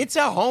 Like it's a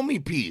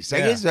homie piece.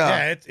 Like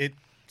it's it's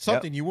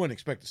something you wouldn't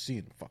expect to see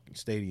in the fucking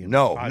stadium.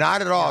 no,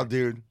 not at all,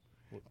 dude.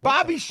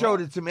 Bobby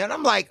showed it to me, and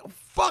I'm like,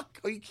 "Fuck,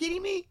 are you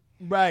kidding me?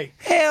 Right.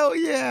 Hell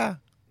yeah!"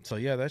 So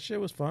yeah, that shit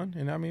was fun.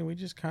 And I mean, we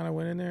just kind of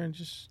went in there and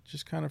just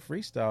kind of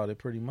freestyled it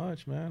pretty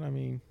much, man. I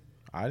mean,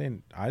 I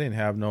didn't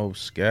have no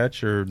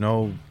sketch or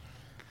no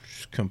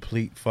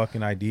complete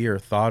fucking idea or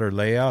thought or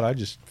layout. I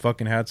just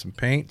fucking had some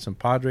paint, some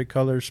Padre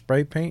color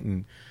spray paint,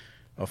 and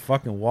a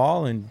fucking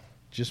wall, and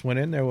just went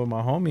in there with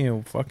my homie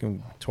and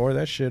fucking tore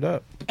that shit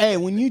up. Hey,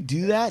 when you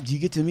do that, do you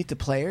get to meet the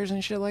players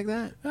and shit like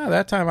that?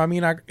 That time, I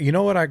mean, you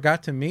know what I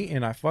got to meet,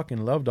 and I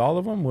fucking loved all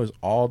of them, was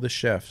all the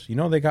chefs. You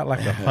know, they got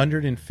like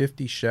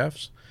 150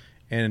 chefs,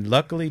 and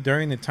luckily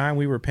during the time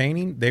we were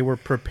painting, they were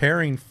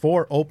preparing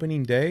for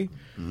opening day.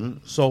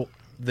 So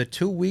the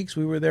 2 weeks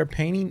we were there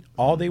painting,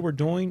 all they were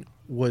doing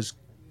was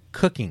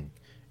cooking.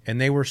 And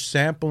they were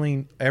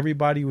sampling,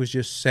 everybody was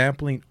just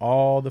sampling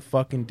all the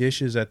fucking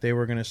dishes that they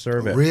were going to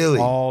serve at Really?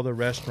 all the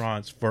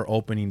restaurants for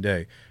opening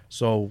day.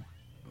 So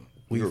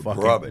we were fucking,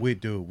 grubbing.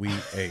 we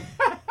ate.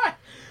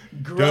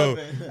 Dude,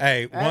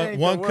 hey,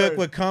 one cook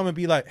would come and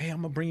be like, hey,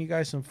 I'm going to bring you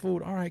guys some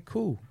food. All right,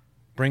 cool.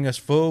 Bring us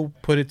food,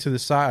 put it to the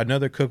side.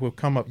 Another cook would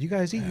come up. You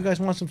guys eat? You guys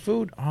want some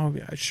food? Oh,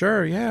 yeah,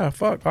 sure. Yeah,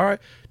 fuck. All right.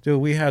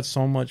 Dude, we had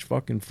so much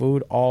fucking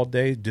food all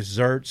day.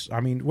 Desserts.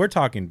 I mean, we're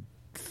talking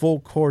full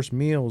course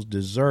meals,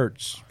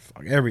 desserts.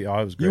 It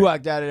was great. You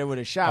walked out of there with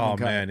a shopping Oh, cart.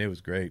 man, it was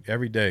great.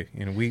 Every day.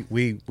 And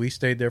we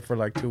stayed there for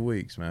like 2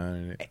 weeks, man.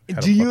 And it had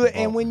a Do you? fucking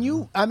ball. And when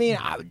you, I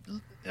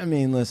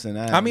mean, listen.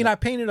 I mean, I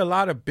painted a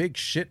lot of big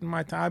shit in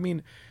my time. I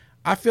mean,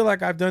 I feel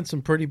like I've done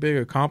some pretty big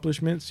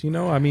accomplishments. You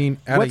know, I mean,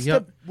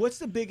 What's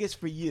the biggest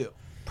for you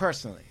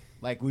personally?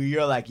 Like where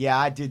you're like, yeah,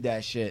 I did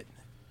that shit.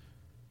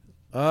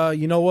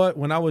 You know what?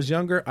 When I was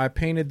younger, I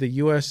painted the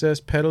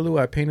USS Petaloo.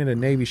 I painted a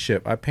Navy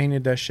ship. I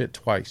painted that shit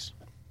twice.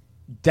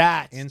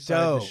 That's Inside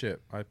dope. the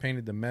ship. I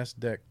painted the mess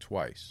deck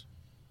twice.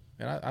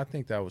 And I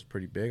think that was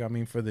pretty big. I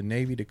mean, for the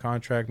Navy to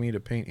contract me to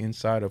paint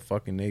inside a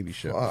fucking Navy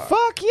ship.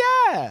 Fuck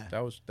yeah.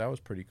 That was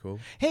pretty cool.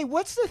 Hey,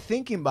 what's the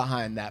thinking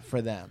behind that for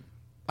them?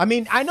 I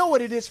mean, I know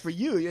what it is for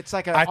you. It's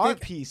like an art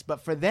piece, but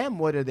for them,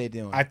 what are they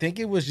doing? I think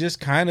it was just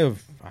kind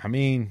of, I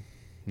mean,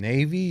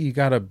 Navy, you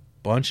got a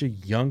bunch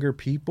of younger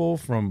people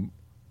from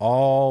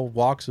all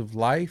walks of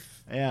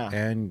life. Yeah.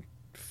 And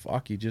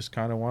fuck, you just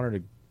kind of wanted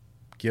to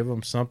give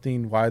them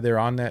something while they're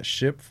on that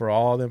ship for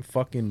all them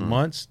fucking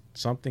months,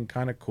 something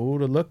kind of cool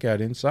to look at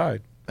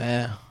inside.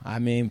 Yeah, I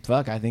mean,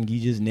 fuck, I think you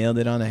just nailed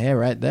it on the head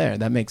right there.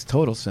 That makes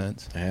total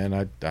sense. And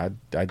I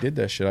did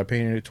that shit. I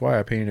painted it twice.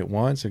 I painted it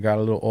once. It got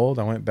a little old.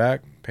 I went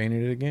back,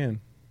 painted it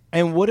again.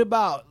 And what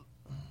about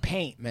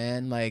paint,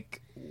 man?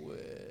 Like,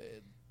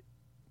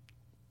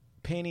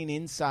 painting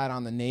inside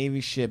on the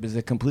Navy ship is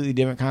a completely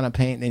different kind of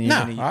paint than you're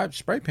going to use. I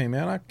spray paint,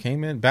 man. I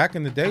came in. Back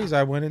in the days,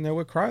 I went in there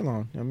with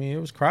Krylon. I mean,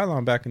 it was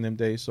Krylon back in them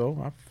days, so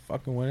I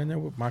fucking went in there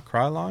with my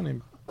Krylon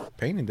and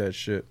painted that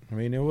shit. I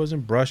mean, it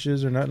wasn't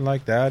brushes or nothing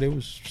like that. It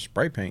was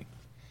spray paint.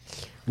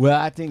 Well,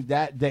 I think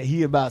that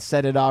he about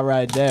said it all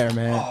right there,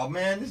 man. Oh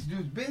man, this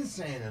dude's been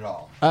saying it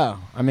all. Oh,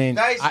 I mean,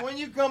 Dyse, when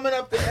you coming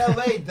up to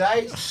LA,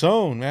 Dyse?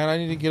 Soon, man. I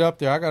need to get up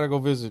there. I gotta go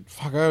visit.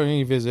 Fuck, I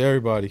need to visit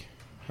everybody.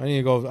 I need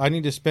to go. I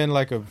need to spend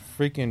like a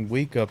freaking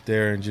week up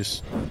there and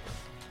just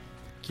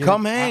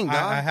come hang.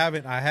 I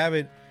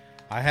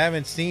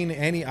haven't seen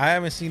any. I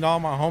haven't seen all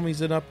my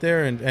homies in up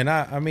there, and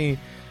I mean,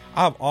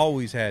 I've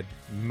always had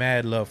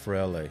mad love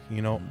for LA.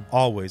 You know,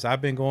 always.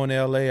 I've been going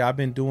to LA. I've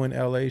been doing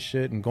LA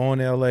shit and going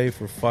to LA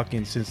for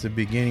fucking since the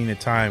beginning of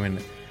time,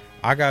 and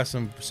I got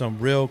some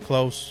real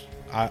close.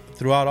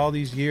 Throughout all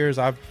these years,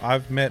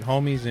 I've met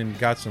homies and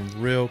got some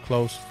real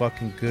close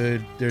fucking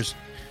good. There's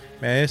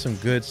some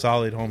good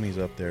solid homies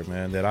up there,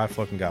 man, that I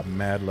fucking got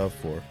mad love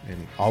for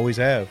and always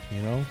have, you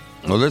know?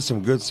 Well, there's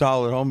some good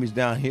solid homies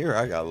down here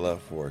I got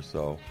love for,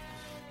 so,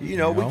 you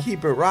know, we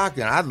keep it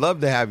rocking. I'd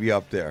love to have you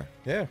up there.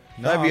 Yeah.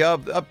 Have you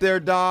up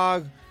there,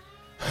 dog.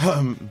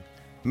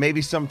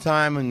 Maybe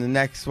sometime in the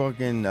next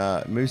fucking,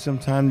 maybe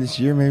sometime this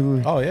year, maybe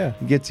we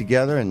get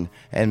together and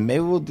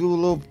maybe we'll do a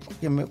little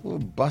fucking, maybe we'll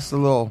bust a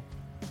little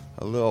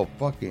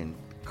fucking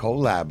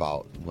collab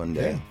out one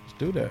day. Yeah.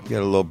 Do that.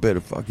 Get a little bit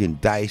of fucking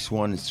Dyse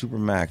One and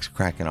Supermax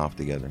cracking off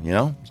together, you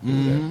know?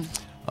 I'd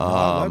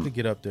love to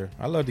get up there.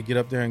 I'd love to get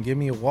up there and give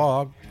me a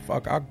wall. I'll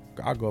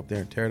go up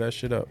there and tear that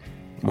shit up.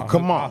 Well,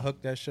 I'll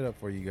hook that shit up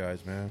for you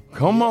guys, man.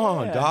 Come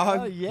on, dog.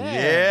 Hell yeah.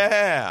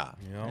 Yeah.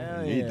 You know,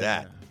 Hell need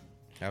that.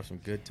 have some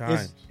good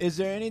times. Is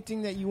there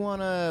anything that you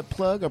want to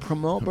plug or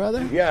promote,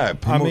 brother? Yeah,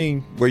 I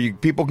mean, where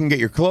people can get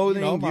your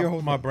clothing. You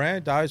know, my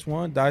brand, Dyse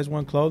One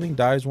Clothing,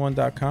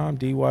 dyseone.com,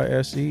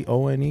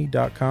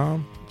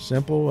 dyseone.com.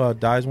 Simple,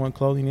 Dyse One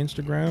Clothing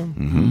Instagram.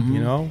 Mm-hmm.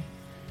 You know,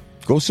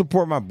 go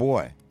support my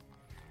boy.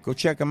 Go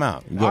check him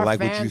out. You're gonna like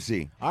what you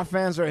see. Our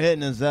fans were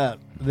hitting us up.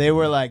 They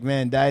were like,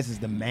 "Man, Dyse is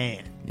the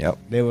man." Yep.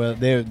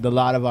 They're a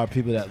lot of our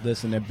people that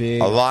listen. They're big.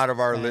 A lot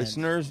of our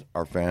listeners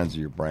are fans of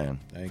your brand.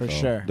 For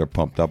sure. They're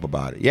pumped up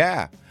about it.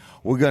 Yeah,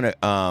 we're gonna.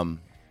 All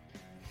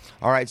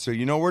right, so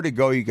you know where to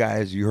go, you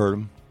guys. You heard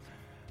them.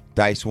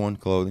 Dyse One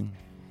Clothing.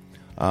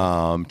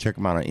 Check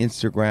them out on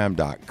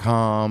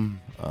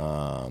Instagram.com.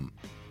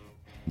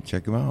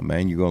 Check them out,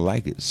 man. You're gonna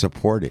like it.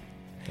 Support it.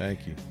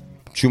 Thank you.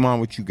 Chuman,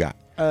 what you got?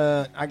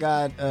 I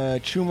got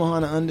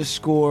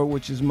Chumahana_,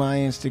 which is my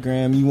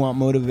Instagram. You want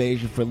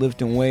motivation for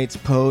lifting weights,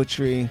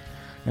 poetry,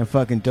 and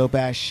fucking dope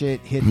ass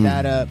shit? Hit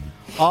that up.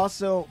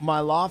 Also,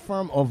 my law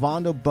firm,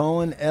 Ovando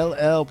Bowen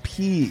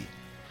LLP.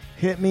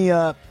 Hit me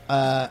up.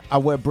 I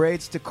wear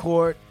braids to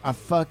court. I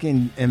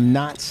fucking am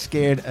not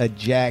scared of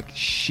jack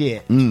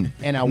shit, and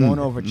I won't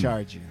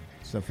overcharge you.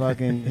 So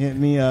fucking hit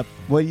me up.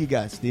 What do you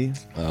got, Steve?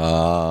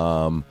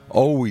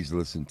 Always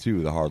listen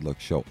to the Hard Luck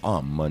Show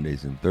on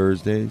Mondays and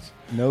Thursdays.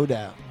 No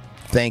doubt.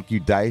 Thank you,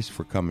 Dyse,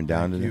 for coming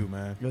down today. Thank you,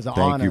 man. It was an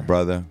Thank honor. you,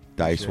 brother.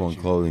 Dyse One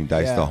Clothing.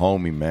 Dyse Yeah. the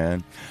homie,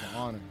 man.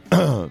 Honor.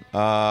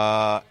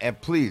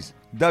 And please,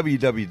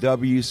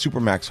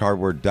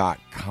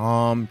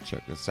 www.supermaxhardware.com.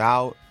 Check us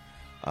out.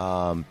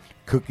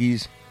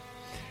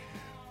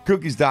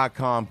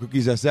 Cookies.com,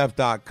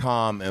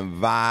 cookiessf.com,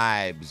 and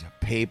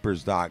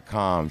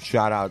vibespapers.com.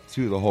 Shout out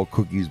to the whole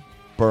Cookies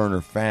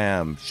Burner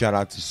fam. Shout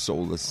out to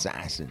Soul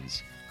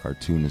Assassins,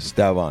 Cartoonist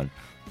Esteban,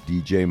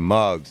 DJ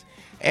Muggs,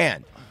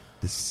 and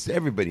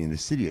everybody in the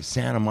city of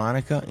Santa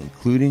Monica,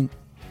 including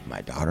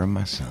my daughter and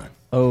my son.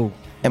 Oh.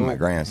 And my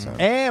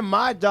grandson. And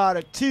my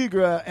daughter,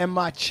 Tigra, and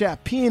my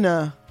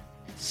Chapina,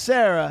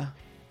 Sarah.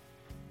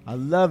 I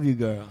love you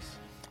girls.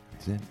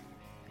 That's it.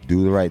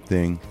 Do the right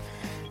thing.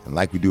 And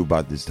like we do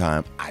about this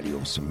time,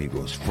 adios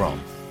amigos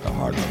from the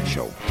Hard Luck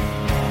Show.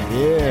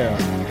 Yeah.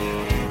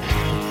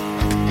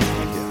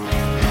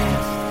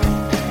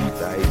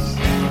 Dyse.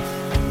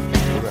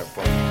 We're gonna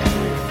fucking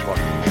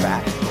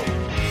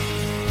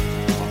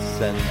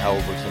send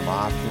over some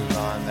options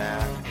on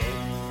that.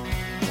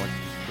 Okay? Once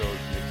these shows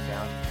mix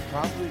down,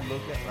 probably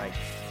look at like